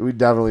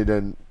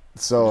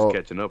 So just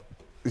catching up.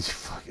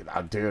 Fucking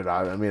dude,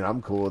 I mean,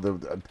 I'm cool.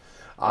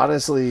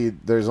 Honestly,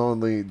 there's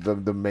only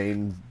the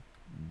main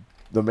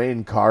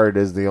card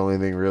is the only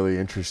thing really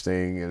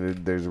interesting,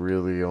 and there's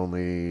really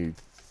only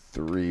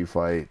 3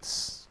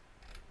 fights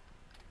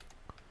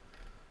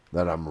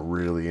that I'm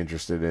really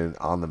interested in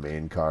on the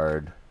main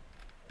card.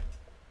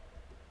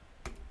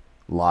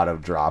 A lot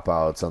of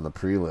dropouts on the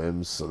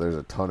prelims, so there's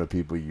a ton of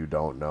people you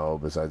don't know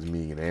besides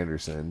Megan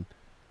Anderson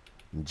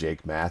and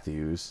Jake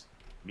Matthews.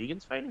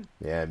 Megan's fighting?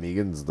 Yeah,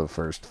 Megan's the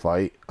first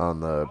fight on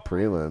the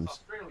prelims.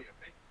 Australia,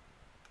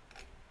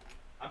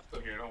 I'm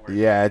still here, don't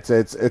worry. Yeah,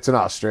 it's an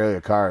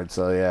Australia card,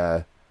 so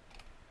yeah.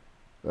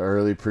 The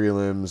early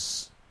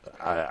prelims,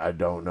 I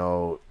don't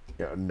know.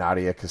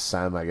 Nadia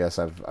Kassem, I guess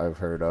I've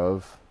heard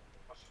of.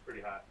 Oh, she's pretty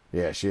hot.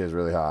 Yeah, she is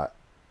really hot.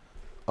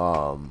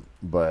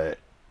 But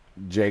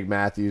Jake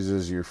Matthews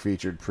is your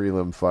featured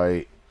prelim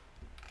fight,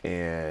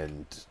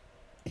 and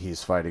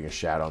he's fighting a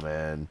Shadow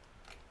Man,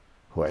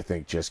 who I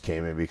think just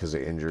came in because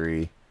of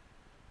injury.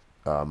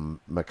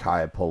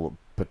 Micaiah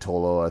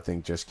Patolo, I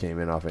think, just came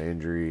in off an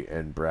injury,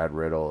 and Brad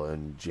Riddle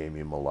and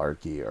Jamie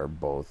Malarkey are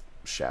both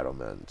Shadow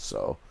Men.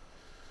 So,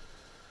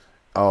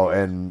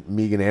 and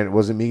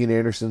wasn't Megan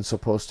Anderson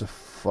supposed to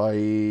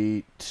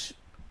fight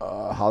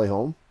Holly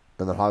Holm,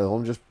 and then Holly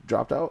Holm just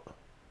dropped out?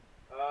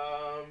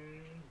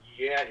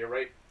 Yeah, you're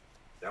right.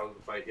 That was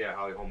the fight. Yeah,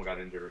 Holly Holm got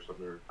injured or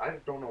something. I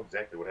don't know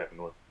exactly what happened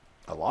to her.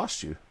 I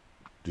lost you.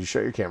 Did you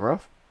shut your camera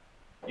off?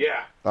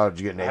 Yeah. Oh, did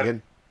you get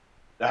naked?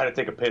 I had to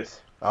take a piss.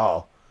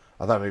 Oh,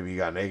 I thought maybe you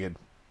got naked.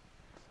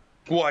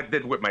 Well, I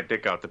did whip my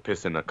dick out to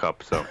piss in a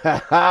cup, so.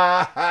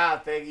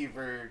 Thank you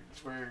for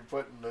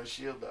putting the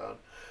shield down.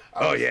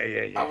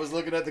 Yeah. I was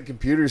looking at the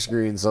computer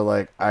screen, so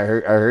like I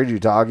heard you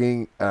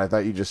talking, and I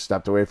thought you just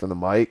stepped away from the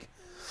mic.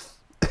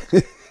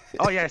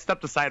 Oh yeah, I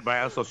stepped aside, but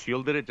I also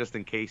shielded it just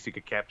in case you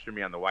could capture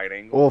me on the wide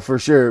angle. Well, for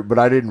sure, but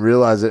I didn't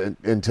realize it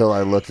until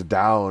I looked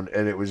down,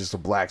 and it was just a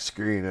black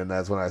screen, and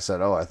that's when I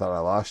said, "Oh, I thought I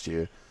lost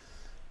you."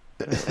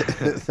 I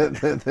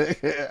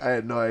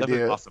had no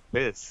idea. Lost a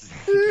piss.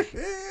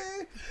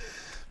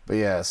 But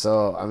yeah,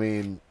 so I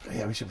mean,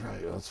 yeah, we should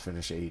probably let's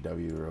finish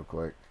AEW real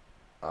quick.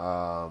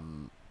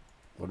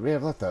 What do we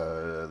have left?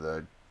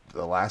 The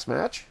last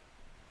match?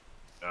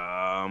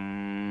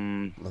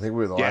 I think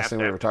the last thing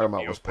we were talking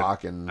about was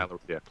Pac and...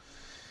 Yeah.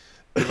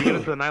 Did we get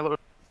into the Nyla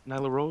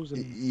Rose?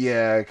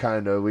 Yeah,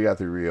 kind of. We got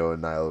through Rio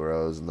and Nyla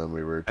Rose, and then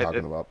we were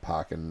talking about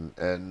Pac and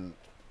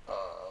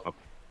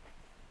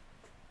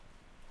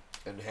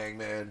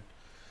Hangman.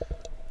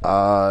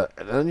 And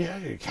then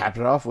you capped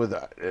it off with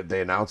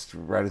they announced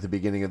right at the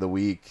beginning of the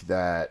week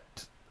that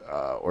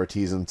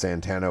Ortiz and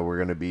Santana were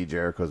going to be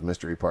Jericho's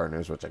mystery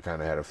partners, which I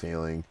kind of had a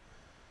feeling,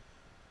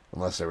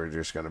 unless they were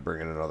just going to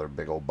bring in another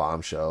big old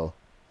bombshell.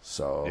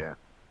 So yeah,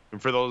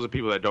 and for those of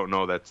people that don't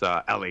know, that's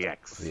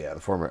LAX. Yeah, the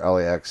former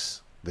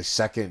LAX, the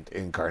second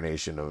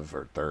incarnation of,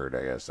 or third,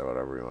 I guess, or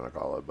whatever you want to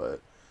call it,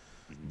 but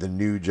the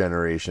new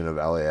generation of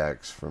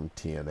LAX from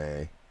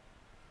TNA.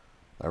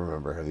 I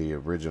remember the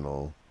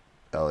original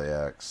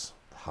LAX,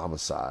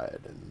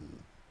 Homicide, and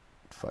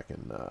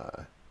fucking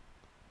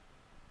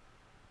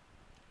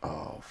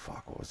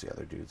what was the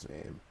other dude's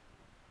name?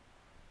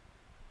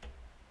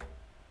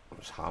 It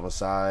was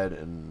Homicide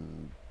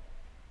and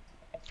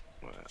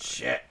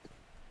shit.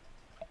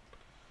 Let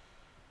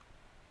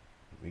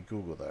me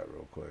Google that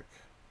real quick.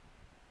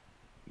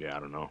 Yeah, I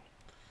don't know.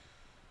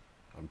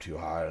 I'm too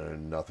high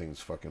and nothing's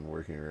fucking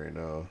working right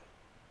now.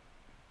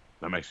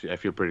 I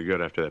feel pretty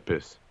good after that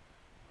piss.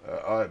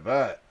 I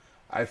bet.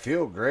 I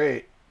feel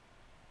great.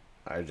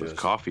 Those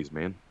coffees,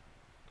 man.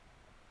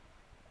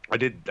 I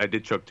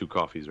did chug 2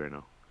 coffees right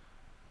now.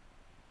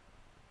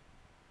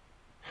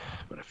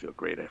 But I feel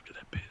great after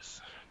that piss.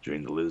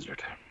 Drain the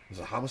lizard. Was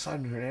it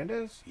Homicide and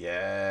Hernandez?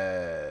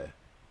 Yeah.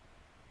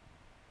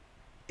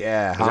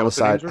 Yeah,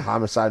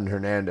 Homicide and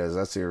Hernandez.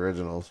 That's the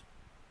originals.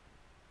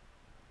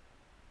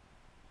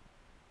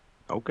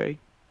 Okay.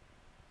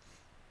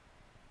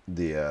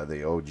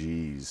 The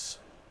OGs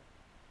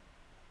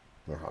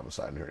were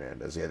Homicide and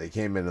Hernandez. Yeah, they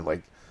came in at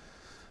like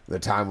the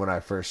time when I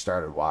first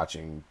started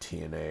watching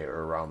TNA,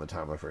 or around the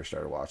time I first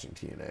started watching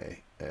TNA,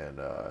 and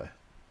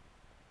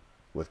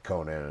with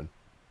Conan,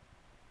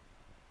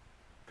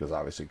 because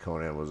obviously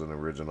Conan was an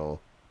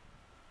original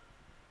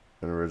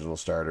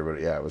starter. But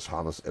yeah, it was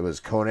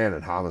Conan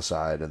and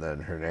Homicide, and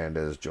then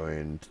Hernandez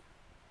joined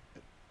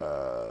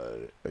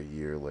a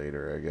year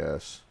later, I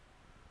guess.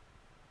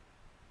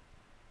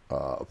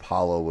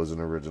 Apollo was an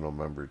original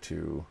member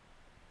too.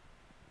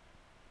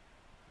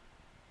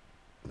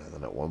 And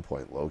then at one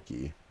point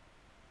Loki.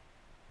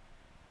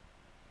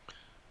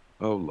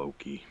 Oh,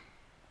 Loki.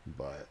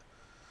 But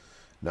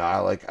no, I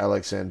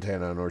like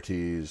Santana and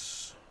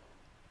Ortiz.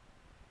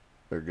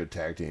 They're a good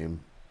tag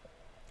team.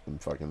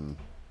 And fucking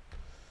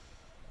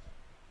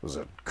was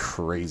a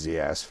crazy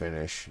ass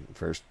finish.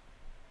 First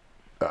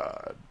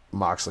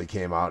Moxley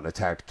came out and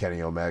attacked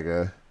Kenny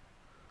Omega.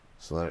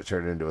 So then it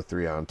turned into a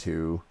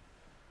 3-on-2.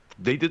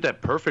 They did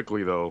that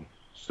perfectly, though.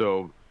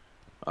 So,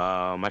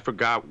 I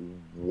forgot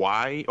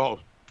why. Oh,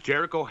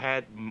 Jericho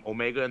had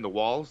Omega in the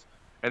walls,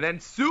 and then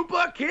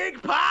Super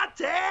Kick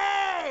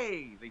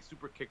Party! They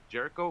super kicked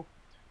Jericho.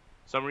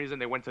 For some reason,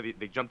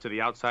 they jumped to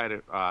the outside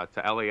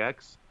to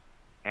LAX,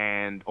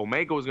 and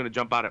Omega was going to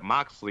jump out at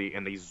Moxley,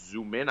 and they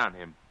zoom in on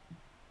him,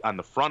 on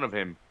the front of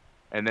him,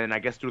 and then I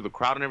guess through the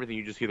crowd and everything,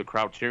 you just hear the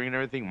crowd cheering and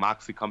everything.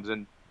 Moxley comes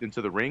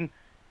into the ring,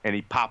 and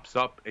he pops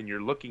up, and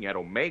you're looking at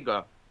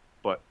Omega,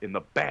 but in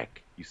the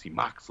back, you see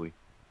Moxley.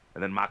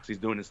 And then Moxley's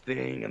doing his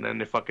thing, and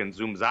then it fucking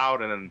zooms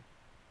out, and then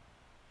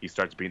he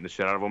starts beating the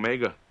shit out of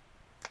Omega.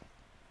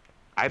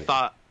 I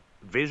thought,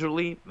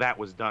 visually, that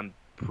was done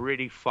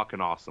pretty fucking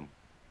awesome.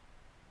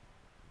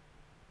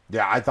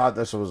 Yeah, I thought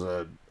this was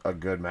a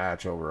good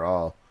match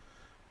overall.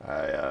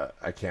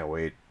 I can't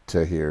wait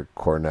to hear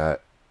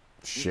Cornette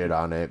shit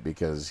on it,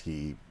 because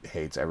he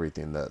hates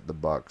everything that the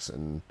Bucks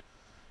and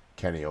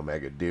Kenny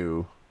Omega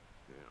do.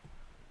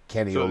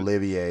 Kenny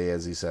Olivier,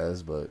 as he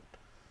says, but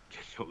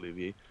Kenny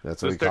Olivier.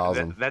 That's what he calls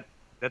him. That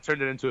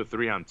turned it into a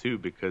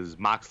 3-on-2 because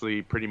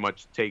Moxley pretty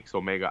much takes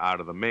Omega out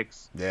of the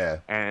mix. Yeah.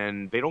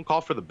 And they don't call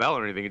for the bell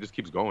or anything. It just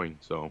keeps going.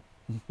 So.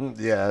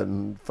 Yeah,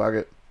 and fuck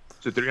it.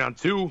 It's a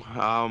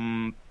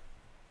 3-on-2.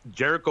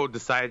 Jericho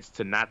decides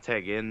to not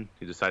tag in.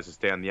 He decides to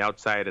stay on the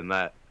outside and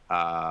let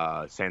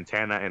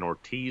Santana and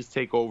Ortiz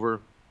take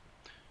over.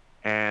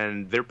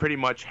 And they're pretty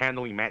much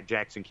handling Matt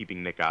Jackson,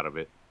 keeping Nick out of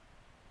it.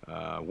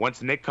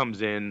 Once Nick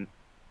comes in,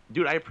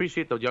 dude, I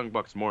appreciate the Young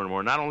Bucks more and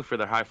more, not only for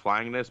their high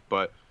flyingness,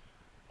 but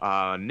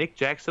Nick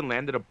Jackson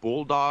landed a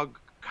bulldog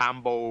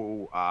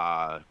combo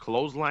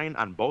clothesline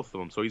on both of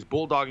them. So he's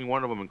bulldogging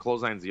one of them and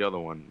clotheslines the other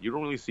one. You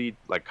don't really see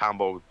like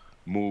combo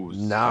moves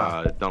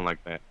done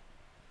like that.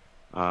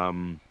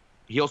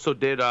 He also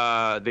did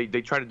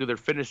they tried to do their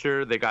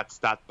finisher. They got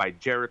stopped by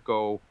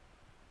Jericho,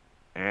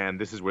 and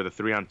this is where the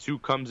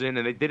 3-on-2 comes in,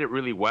 and they did it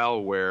really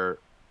well where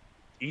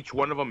each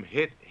one of them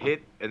hit,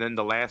 and then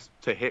the last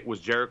to hit was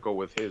Jericho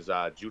with his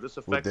Judas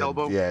Effect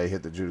elbow. Yeah, he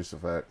hit the Judas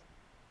Effect.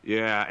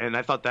 Yeah, and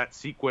I thought that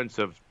sequence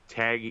of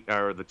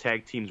the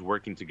tag teams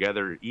working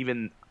together,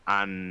 even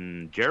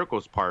on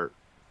Jericho's part,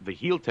 the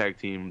heel tag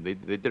team, they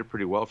did it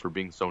pretty well for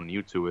being so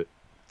new to it.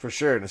 For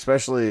sure, and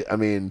especially, I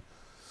mean,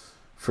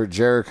 for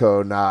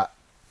Jericho not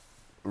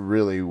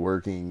really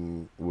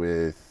working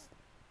with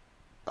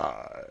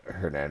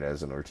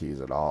Hernandez and Ortiz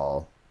at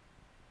all.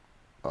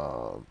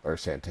 Or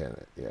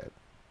Santana, yeah.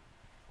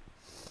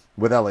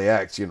 With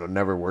LAX,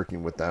 never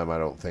working with them, I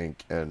don't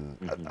think. And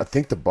I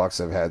think the Bucks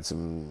have had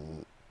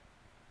some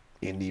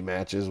indie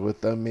matches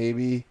with them,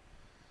 maybe.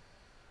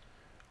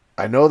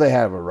 I know they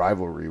have a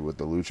rivalry with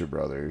the Lucha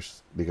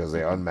Brothers because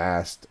they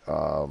unmasked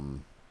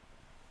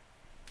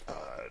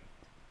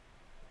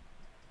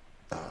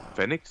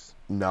Phoenix?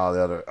 No,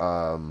 the other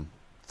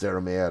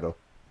Zero Miedo.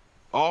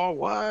 Oh,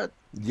 what?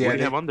 Yeah, what do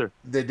you have under?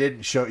 They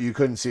didn't show. You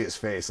couldn't see his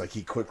face. Like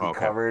he quickly Okay.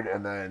 covered,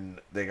 and then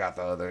they got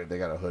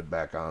a hood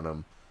back on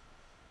him.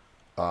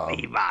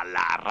 Viva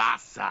la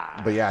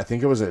raza. But yeah, I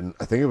think it was in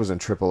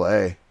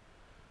AAA.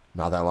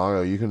 Not that long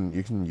ago. You can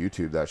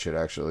YouTube that shit.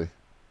 Actually,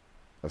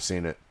 I've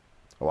seen it.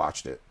 I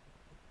watched it.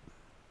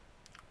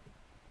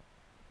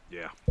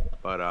 Yeah,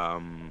 but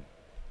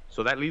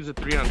so that leaves a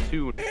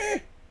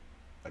 3-on-2.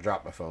 I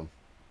dropped my phone.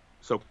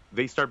 So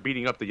they start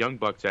beating up the Young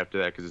Bucks after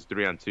that because it's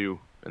 3-on-2,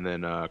 and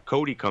then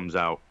Cody comes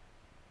out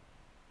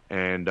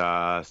and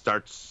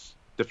starts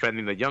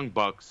defending the Young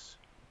Bucks.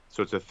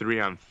 So it's a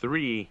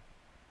 3-on-3.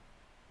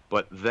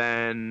 But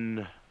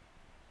then,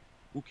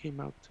 who came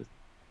out to?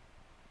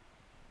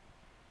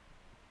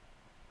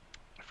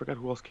 I forgot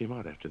who else came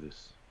out after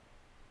this.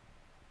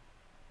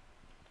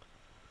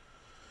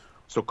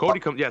 So Cody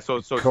comes. Yeah, so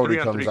it's Cody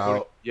 3-on-3. comes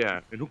out. Yeah,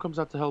 and who comes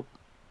out to help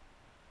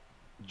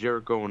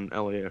Jericho and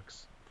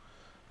LAX?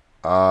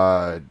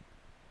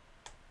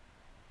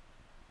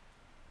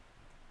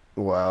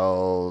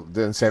 Well,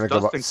 didn't Sammy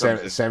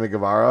Dustin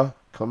Guevara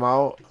come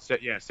out?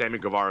 Yeah, Sammy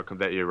Guevara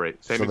comes out. You're right.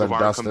 So Sammy then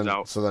Guevara comes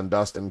out. So then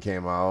Dustin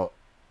came out,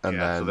 and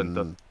Yeah,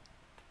 then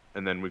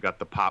and then we got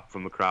the pop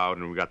from the crowd,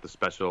 and we got the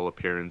special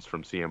appearance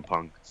from CM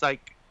Punk.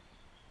 Psych.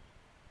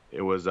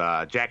 It was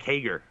Jack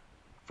Hager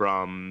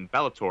from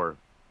Bellator.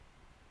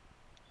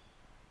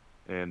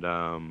 And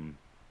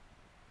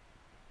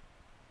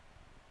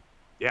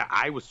yeah,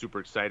 I was super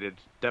excited.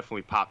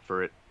 Definitely popped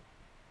for it.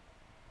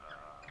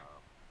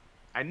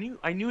 I knew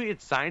he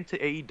had signed to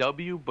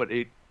AEW, but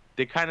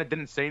they kind of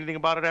didn't say anything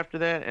about it after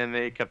that, and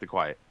they kept it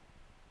quiet.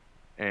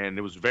 And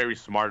it was very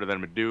smart of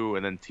them to do,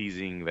 and then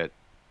teasing that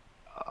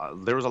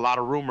there was a lot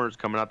of rumors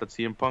coming out that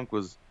CM Punk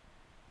was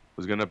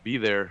gonna be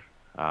there.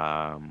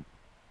 But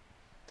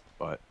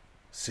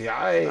see,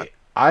 I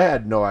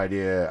had no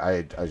idea.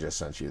 I just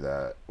sent you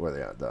that where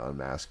they had the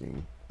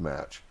unmasking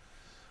match.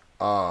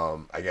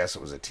 I guess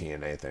it was a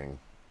TNA thing,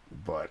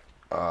 but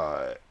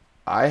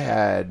I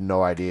had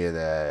no idea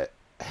that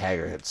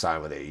Hager had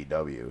signed with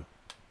AEW.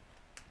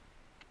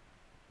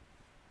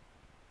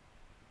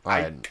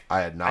 I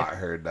had not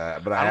heard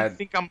that, but I don't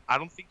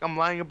think I'm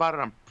lying about it.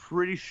 I'm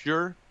pretty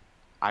sure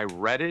I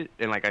read it,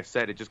 and like I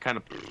said, it just kind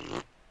of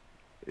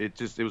it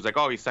was like,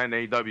 oh, he signed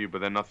to AEW, but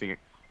then nothing,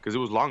 because it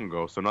was long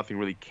ago, so nothing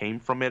really came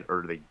from it,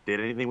 or they did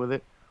anything with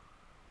it.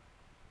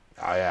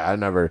 I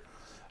never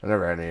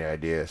had any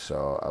idea,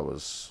 so I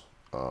was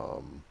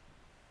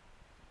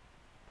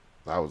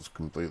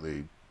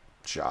completely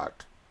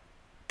shocked.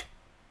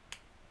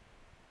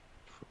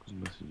 Fuck was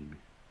messaging me?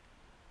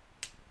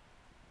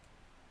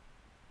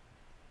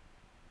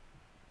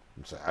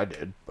 I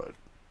did, but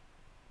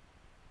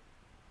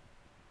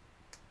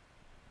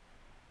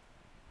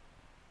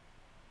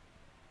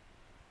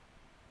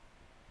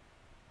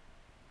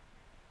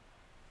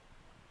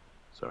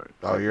Sorry.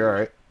 oh, you're all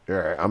right.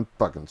 You're all right. I'm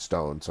fucking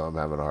stoned, so I'm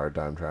having a hard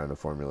time trying to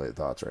formulate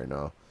thoughts right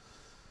now.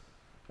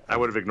 I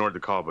would have ignored the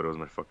call, but it was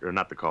my or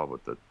not the call,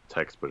 but the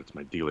text. But it's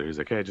my dealer. He's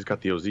like, "Hey, I just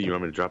got the OZ. You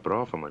want me to drop it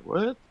off?" I'm like,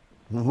 "What?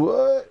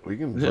 What? We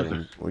can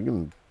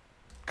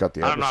cut the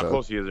episode. I don't know how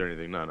close he is or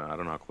anything. No, I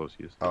don't know how close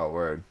he is. Oh,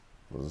 word.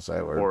 Wasn't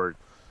say word. Or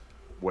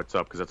what's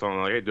up? Because I told him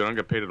like, "Hey, dude, I'm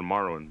gonna pay it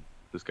tomorrow," and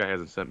this guy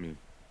hasn't sent me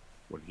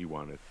what he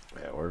wanted.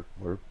 Yeah, we're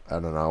I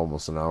don't know,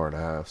 almost an hour and a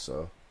half.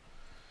 So,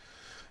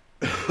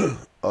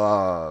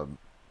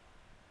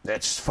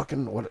 that's just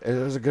fucking what.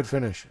 It was a good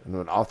finish. And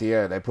then off the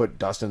air, they put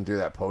Dustin through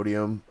that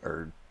podium.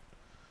 Or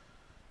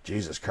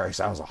Jesus Christ,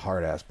 that was a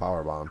hard ass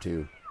power bomb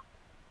too.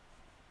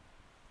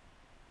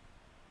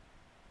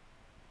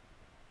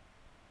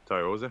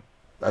 Sorry, what was it?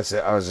 That's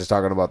it. I was just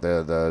talking about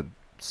the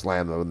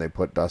slam when they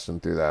put Dustin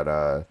through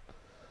that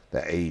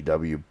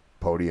AEW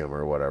podium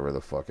or whatever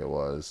the fuck it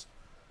was.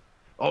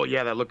 Oh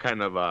yeah, that looked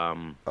kind of I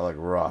like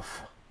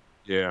rough.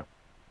 yeah.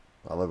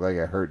 I look like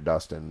I hurt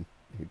Dustin.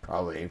 He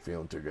probably ain't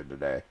feeling too good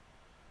today.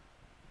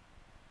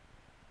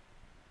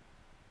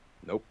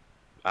 Nope.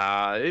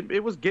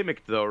 It was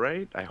gimmicked though,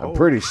 right? I'm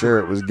pretty sure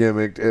it was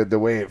gimmicked. The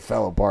way it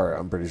fell apart,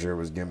 I'm pretty sure it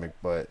was gimmicked,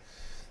 but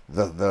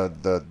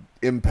the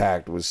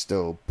impact was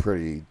still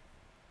pretty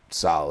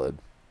solid.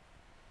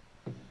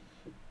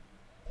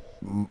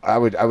 I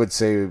would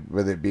say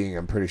with it being,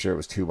 I'm pretty sure it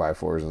was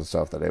 2x4s and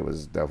stuff, that it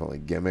was definitely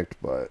gimmicked,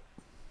 but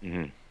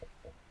yeah,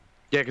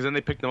 because then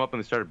they picked them up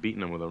and they started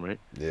beating them with them, right?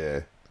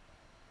 Yeah.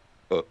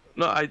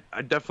 No, I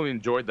definitely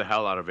enjoyed the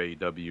hell out of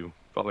AEW.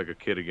 Felt like a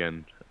kid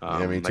again.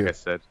 Yeah, me too. Like I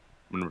said,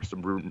 I'm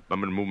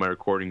gonna move my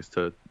recordings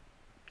to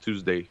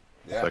Tuesday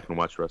so I can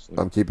watch wrestling.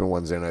 I'm keeping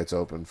Wednesday nights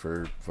open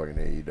for fucking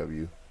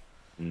AEW.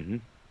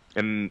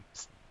 And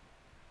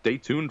stay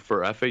tuned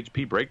for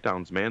FHP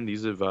breakdowns, man.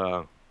 These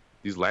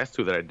last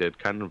two that I did,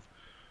 kind of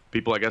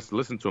people I guess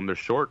listen to them. They're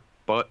short,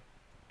 but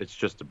it's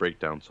just a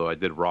breakdown. So I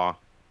did Raw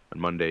on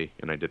Monday,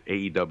 and I did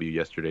AEW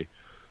yesterday.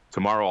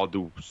 Tomorrow I'll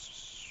do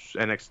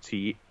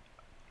NXT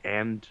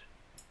and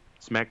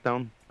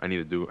SmackDown. I need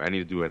to do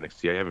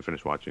NXT. I haven't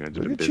finished watching. I've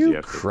just been busy.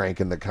 After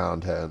cranking the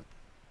content.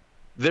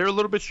 They're a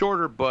little bit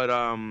shorter, but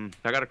I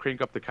got to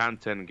crank up the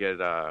content and get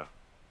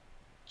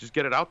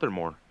it out there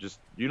more. Just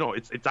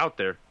it's out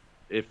there.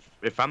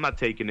 If I'm not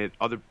taking it,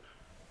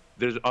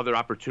 there's other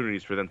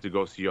opportunities for them to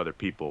go see other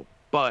people.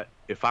 But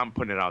if I'm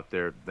putting it out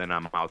there, then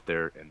I'm out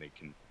there, and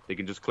they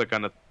can just click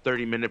on a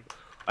 30-minute.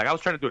 Like I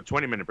was trying to do a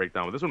 20-minute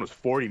breakdown, but this one was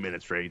 40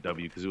 minutes for AEW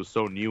because it was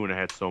so new and it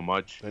had so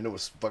much. And it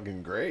was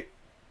fucking great.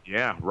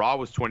 Yeah, Raw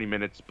was 20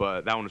 minutes,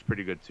 but that one was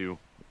pretty good too.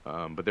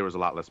 But there was a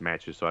lot less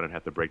matches, so I didn't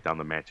have to break down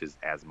the matches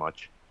as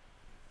much.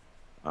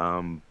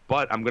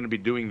 But I'm going to be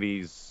doing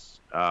these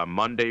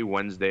Monday,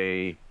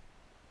 Wednesday,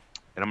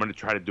 and I'm going to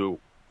try to do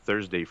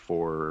Thursday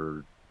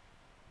for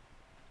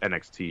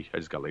NXT. I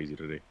just got lazy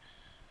today.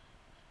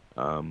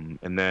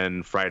 And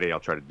then Friday I'll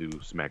try to do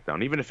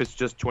SmackDown, even if it's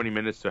just 20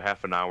 minutes to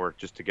half an hour,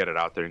 just to get it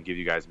out there and give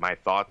you guys my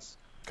thoughts.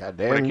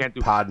 Goddamn,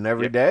 podding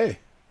every day.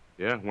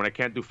 Yeah, when I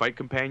can't do Fight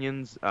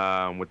Companions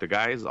with the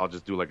guys, I'll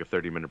just do like a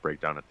 30-minute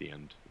breakdown at the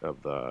end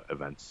of the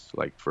events,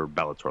 like for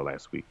Bellator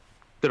last week.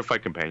 Did a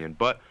Fight Companion,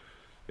 but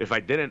if I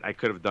didn't, I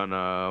could have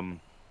done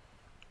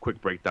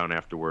quick breakdown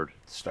afterward.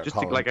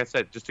 Like I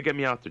said, just to get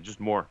me out there, just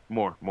more.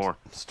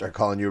 Start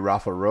calling you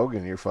Rafa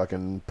Rogan. You're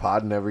fucking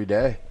podding every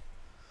day.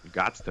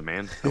 Gots to,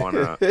 man.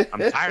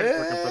 I'm tired of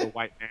working for the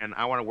white man.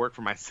 I want to work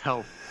for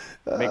myself,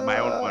 make my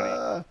own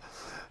money.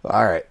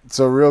 All right.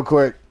 So real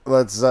quick,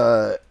 let's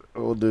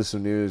we'll do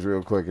some news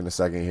real quick in a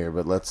second here,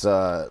 but let's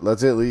at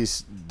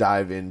least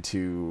dive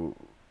into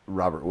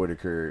Robert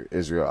Whittaker,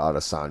 Israel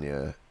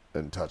Adesanya,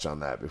 and touch on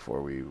that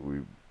before we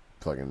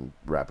fucking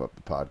wrap up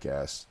the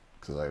podcast,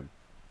 because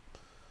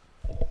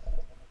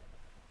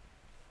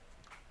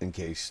in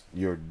case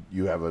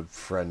you have a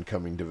friend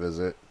coming to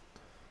visit.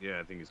 Yeah,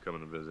 I think he's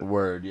coming to visit.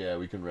 Word, yeah,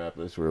 we can wrap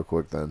this real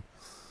quick then.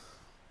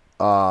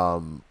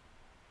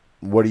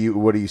 What do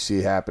you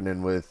see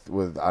happening with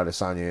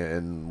Adesanya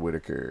and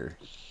Whittaker?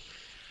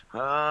 So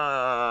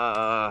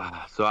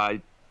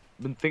I've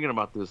been thinking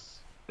about this,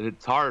 and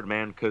it's hard,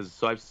 man,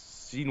 because I've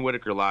seen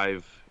Whittaker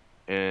live,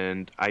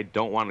 and I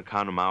don't want to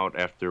count him out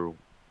after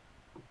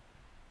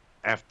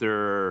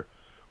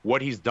what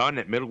he's done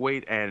at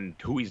middleweight and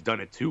who he's done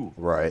it to.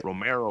 Right.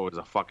 Romero is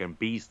a fucking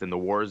beast, and the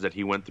wars that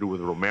he went through with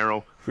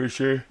Romero. For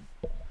sure.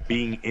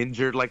 Being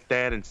injured like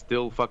that and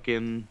still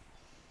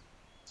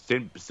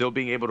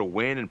being able to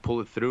win and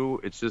pull it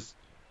through. It's just,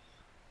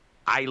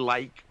 I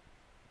like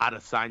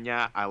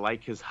Adesanya. I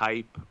like his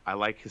hype. I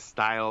like his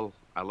style.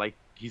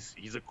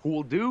 He's a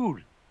cool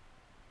dude.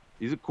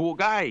 He's a cool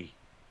guy.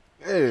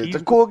 Hey, he's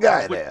a cool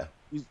guy there.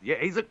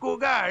 He's a cool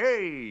guy.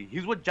 Hey,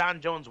 he's what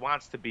John Jones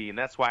wants to be, and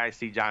that's why I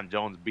see John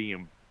Jones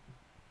being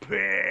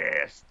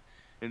pissed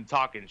and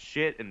talking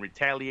shit and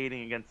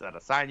retaliating against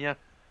Adesanya.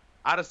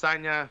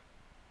 Adesanya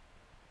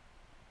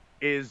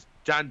is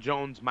John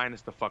Jones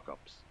minus the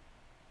fuck-ups.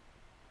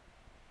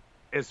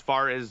 As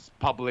far as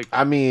public...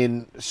 I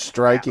mean,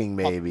 striking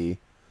maybe.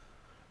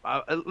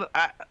 I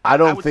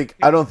don't think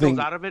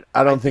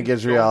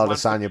Israel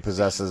Adesanya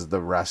possesses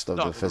the rest of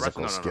the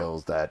physical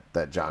skills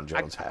that John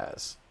Jones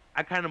has.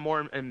 I kind of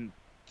more am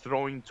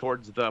throwing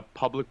towards the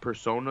public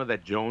persona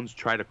that Jones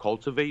tried to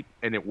cultivate,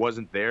 and it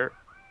wasn't there.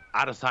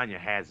 Adesanya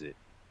has it.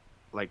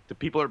 Like, the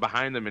people are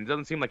behind him, and it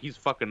doesn't seem like he's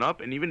fucking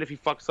up. And even if he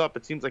fucks up,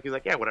 it seems like he's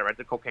like, yeah, whatever, I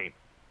did cocaine. It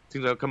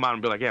seems like he'll come out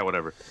and be like, yeah,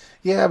 whatever.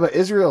 Yeah, but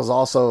Israel's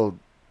also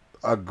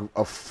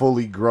a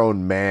fully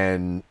grown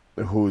man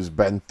who's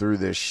been through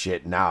this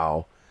shit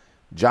now.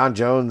 John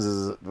Jones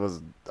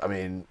was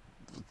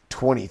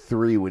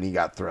 23 when he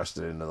got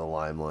thrusted into the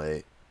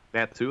limelight.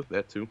 That too.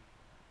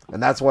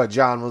 And that's why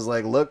John was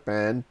like, "Look,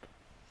 man,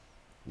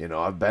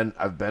 I've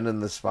been in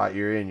the spot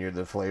you're in. You're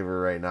the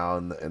flavor right now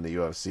in the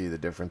UFC. The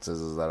difference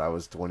is that I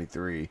was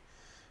 23,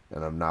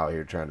 and I'm now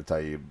here trying to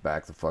tell you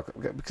back the fuck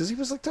up." Because he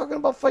was like talking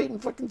about fighting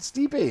fucking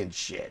Stipe and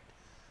shit.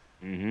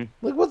 Mm-hmm.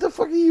 Like, what the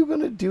fuck are you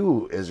gonna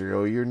do,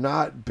 Israel? You're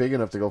not big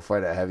enough to go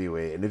fight at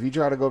heavyweight, and if you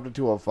try to go up to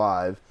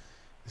 205,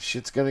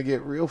 shit's gonna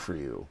get real for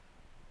you.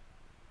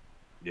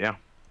 Yeah,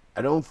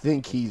 I don't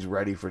think he's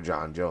ready for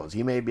John Jones.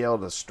 He may be able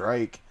to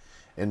strike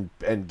and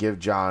give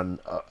John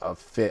a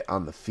fit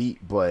on the feet,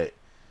 but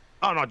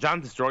oh no,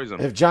 John destroys him.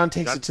 If John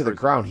takes it to the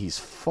ground, he's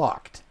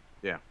fucked.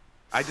 Yeah,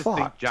 I just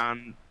think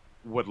John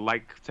would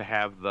like to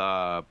have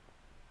the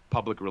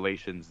public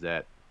relations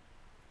that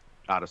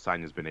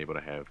Adesanya's been able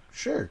to have.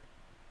 Sure,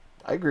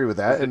 I agree with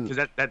that,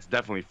 because that's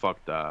definitely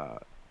fucked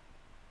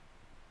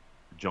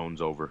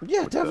Jones over.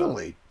 Yeah,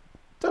 definitely.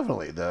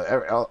 Definitely.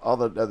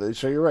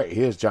 So you're right.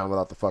 He is John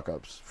without the fuck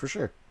ups for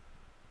sure.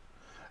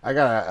 I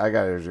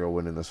got Israel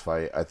winning this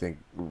fight. I think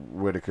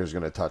Whittaker's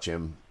gonna touch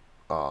him,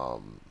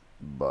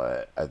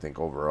 but I think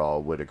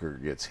overall Whittaker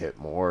gets hit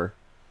more.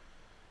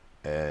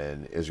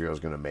 and Israel's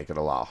going to make it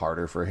a lot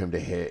harder for him to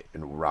hit,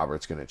 and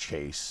Robert's going to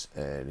chase,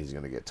 and he's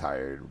going to get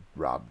tired.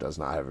 Rob does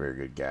not have very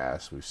good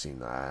gas. We've seen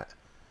that.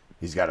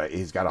 He's got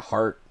a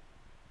heart.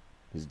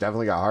 He's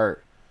definitely got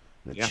heart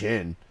and a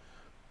chin,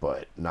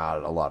 but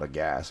not a lot of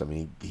gas. I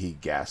mean, he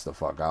gassed the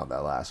fuck out in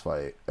that last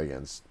fight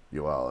against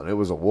Yoel, and it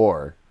was a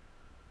war,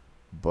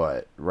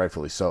 but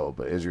rightfully so.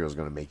 But Israel's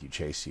going to make you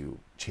chase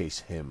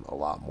him a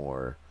lot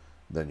more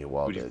than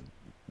Yoel did.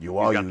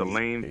 Yoel, he's got the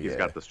lane. He's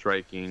got the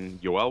striking.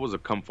 Yoel was a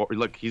come forward.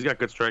 Look, he's got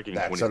good striking.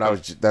 That's what I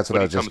was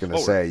just going to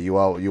say.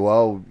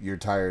 Yoel, you're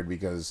tired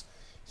because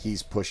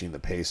he's pushing the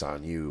pace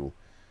on you.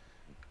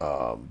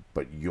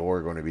 But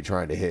you're going to be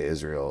trying to hit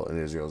Israel, and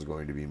Israel's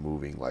going to be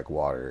moving like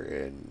water,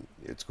 and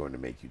it's going to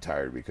make you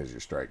tired because your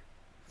strike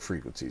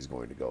frequency is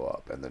going to go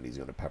up, and then he's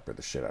going to pepper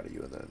the shit out of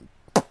you, and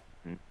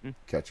then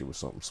catch you with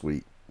something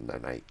sweet in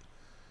that night.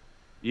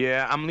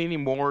 Yeah, I'm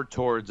leaning more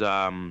towards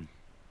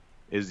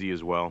Izzy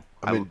as well.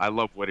 I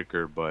love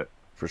Whitaker, but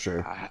for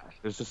sure,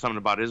 there's just something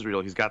about Israel.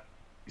 He's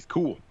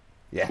cool.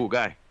 Yeah, cool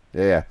guy.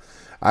 Yeah.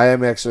 I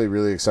am actually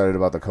really excited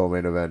about the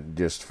co-main event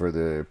just for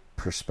the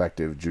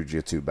prospective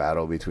jiu-jitsu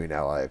battle between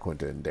Al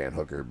Iaquinta and Dan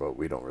Hooker, but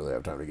we don't really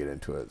have time to get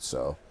into it.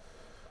 So,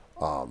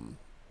 and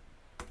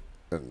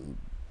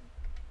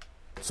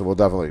so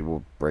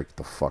we'll break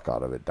the fuck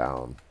out of it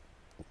down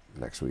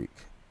next week.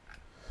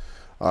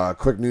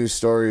 Quick news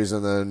stories,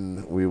 and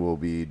then we will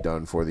be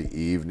done for the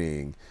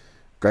evening.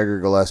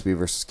 Gregor Gillespie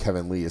versus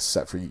Kevin Lee is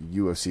set for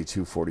UFC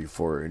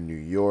 244 in New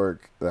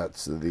York.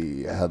 That's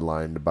the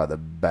headlined by the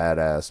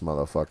baddest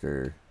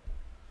motherfucker,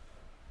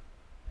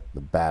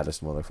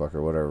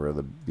 whatever,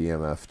 the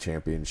BMF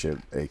Championship,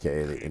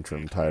 aka the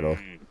interim title.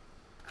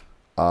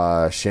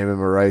 Shaman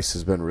Moraes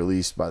has been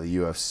released by the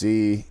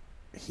UFC.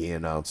 He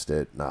announced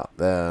it, not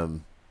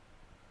them.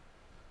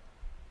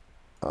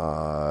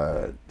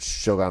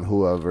 Shogun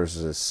Rua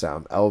versus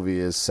Sam Alvey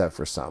is set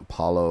for Sao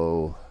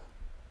Paulo.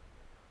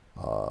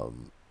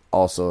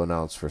 Also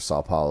announced for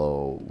Sao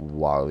Paulo,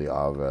 Wally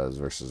Alves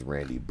versus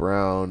Randy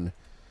Brown.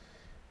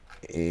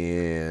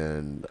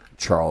 And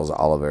Charles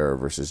Oliveira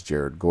versus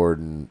Jared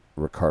Gordon.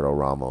 Ricardo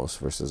Ramos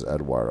versus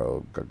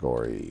Eduardo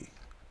Gagori.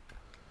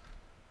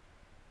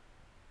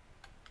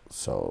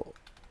 So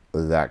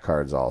that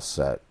card's all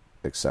set,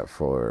 except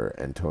for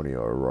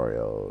Antonio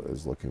Arroyo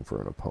is looking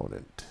for an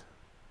opponent.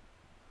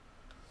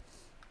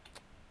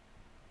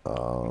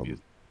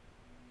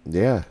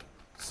 Yeah,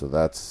 so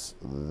that's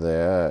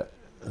that.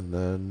 And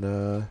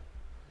then,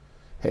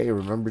 hey,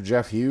 remember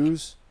Jeff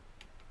Hughes?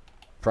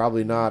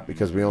 Probably not,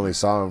 because we only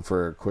saw him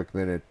for a quick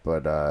minute,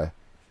 but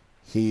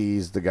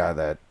he's the guy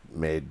that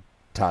made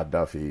Todd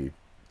Duffy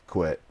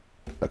quit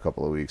a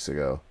couple of weeks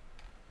ago.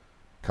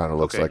 Kind of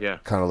looks like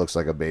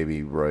a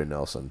baby Roy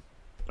Nelson.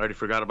 I already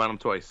forgot about him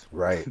twice.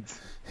 Right.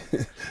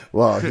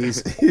 Well,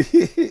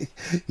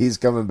 he's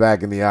coming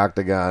back in the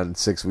octagon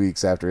 6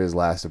 weeks after his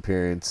last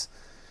appearance.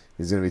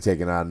 He's going to be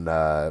taking on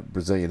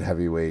Brazilian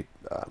heavyweight,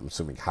 I'm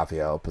assuming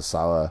Rafael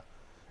Pessoa,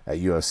 at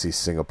UFC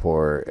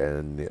Singapore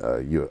and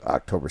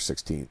October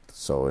 16th,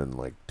 so in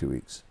like 2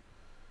 weeks.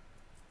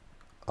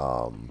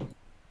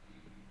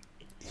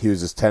 He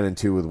was just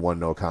 10-2 with one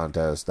no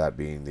contest, that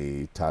being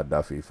the Todd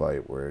Duffy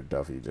fight, where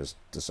Duffy just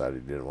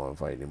decided he didn't want to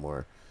fight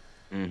anymore.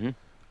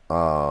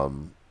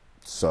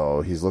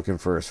 So he's looking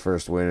for his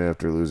first win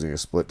after losing a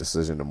split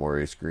decision to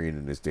Maurice Green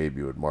in his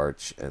debut in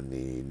March, and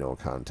the no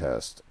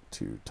contest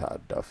to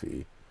Todd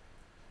Duffy.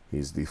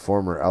 He's the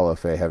former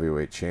LFA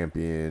heavyweight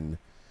champion,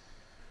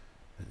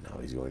 and now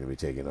he's going to be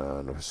taking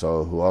on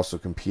who also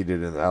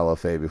competed in the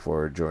LFA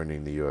before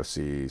joining the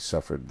UFC,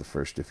 suffered the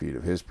first defeat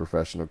of his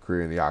professional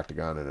career in the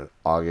octagon in an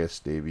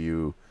August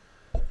debut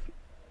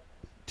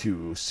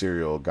to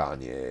Cyril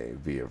Gagne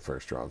via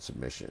first round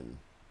submission.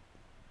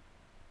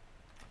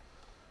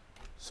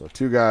 So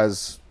 2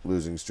 guys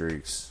losing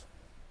streaks.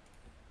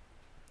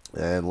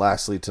 And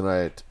lastly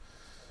tonight,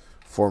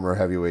 former light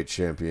heavyweight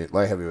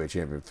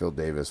champion Phil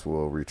Davis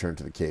will return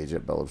to the cage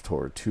at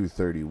Bellator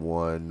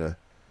 231.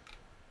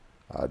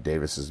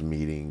 Davis is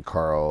meeting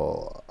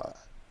Carl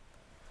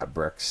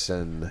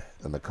Albrechtsen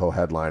and the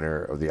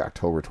co-headliner of the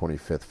October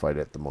 25th fight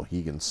at the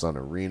Mohegan Sun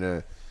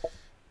Arena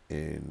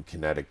in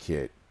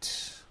Connecticut.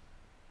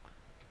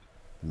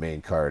 The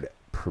main card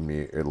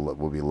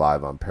will be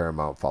live on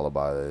Paramount,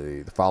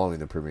 following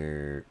the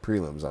premiere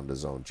prelims on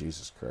DAZN.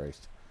 Jesus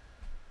Christ!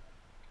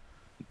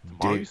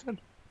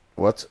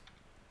 What's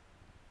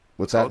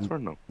that?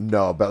 Bellator,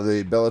 no,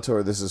 the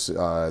Bellator. This is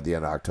the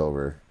end of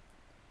October.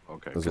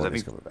 Okay, because I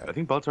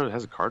think Bellator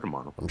has a card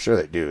tomorrow. I'm sure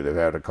they do. They've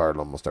had a card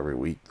almost every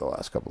week the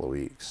last couple of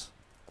weeks.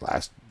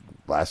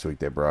 Last week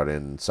they brought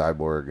in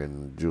Cyborg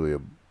and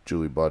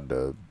Julie Budd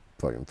to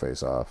fucking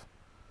face off.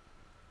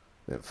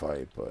 They didn't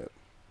fight, but.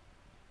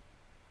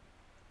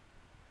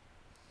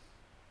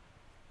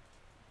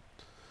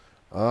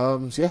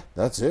 Yeah,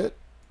 that's it.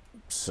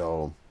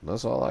 So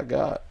that's all I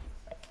got.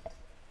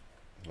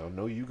 I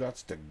know you got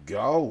to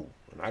go,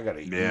 and I gotta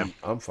eat.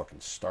 I'm fucking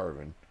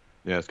starving.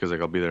 Yeah, it's because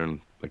I'll be there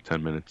in like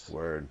 10 minutes.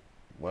 Word.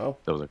 Well,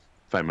 that was like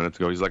 5 minutes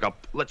ago. He's like, I'll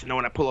let you know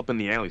when I pull up in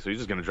the alley. So he's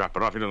just going to drop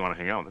it off. He doesn't want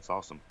to hang out. That's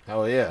awesome.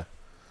 Hell yeah.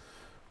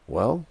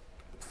 Well,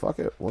 fuck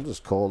it. We'll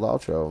just cold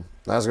outro.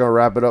 That's going to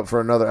wrap it up for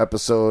another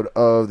episode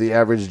of the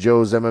Average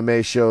Joe's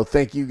MMA Show.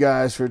 Thank you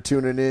guys for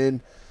tuning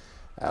in.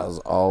 As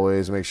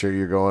always, make sure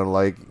you're going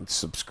like,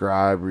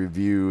 subscribe,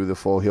 review the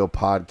Full Heel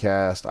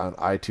Podcast on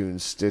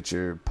iTunes,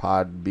 Stitcher,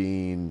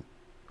 Podbean,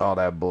 all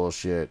that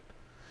bullshit.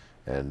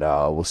 And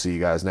we'll see you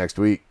guys next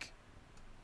week.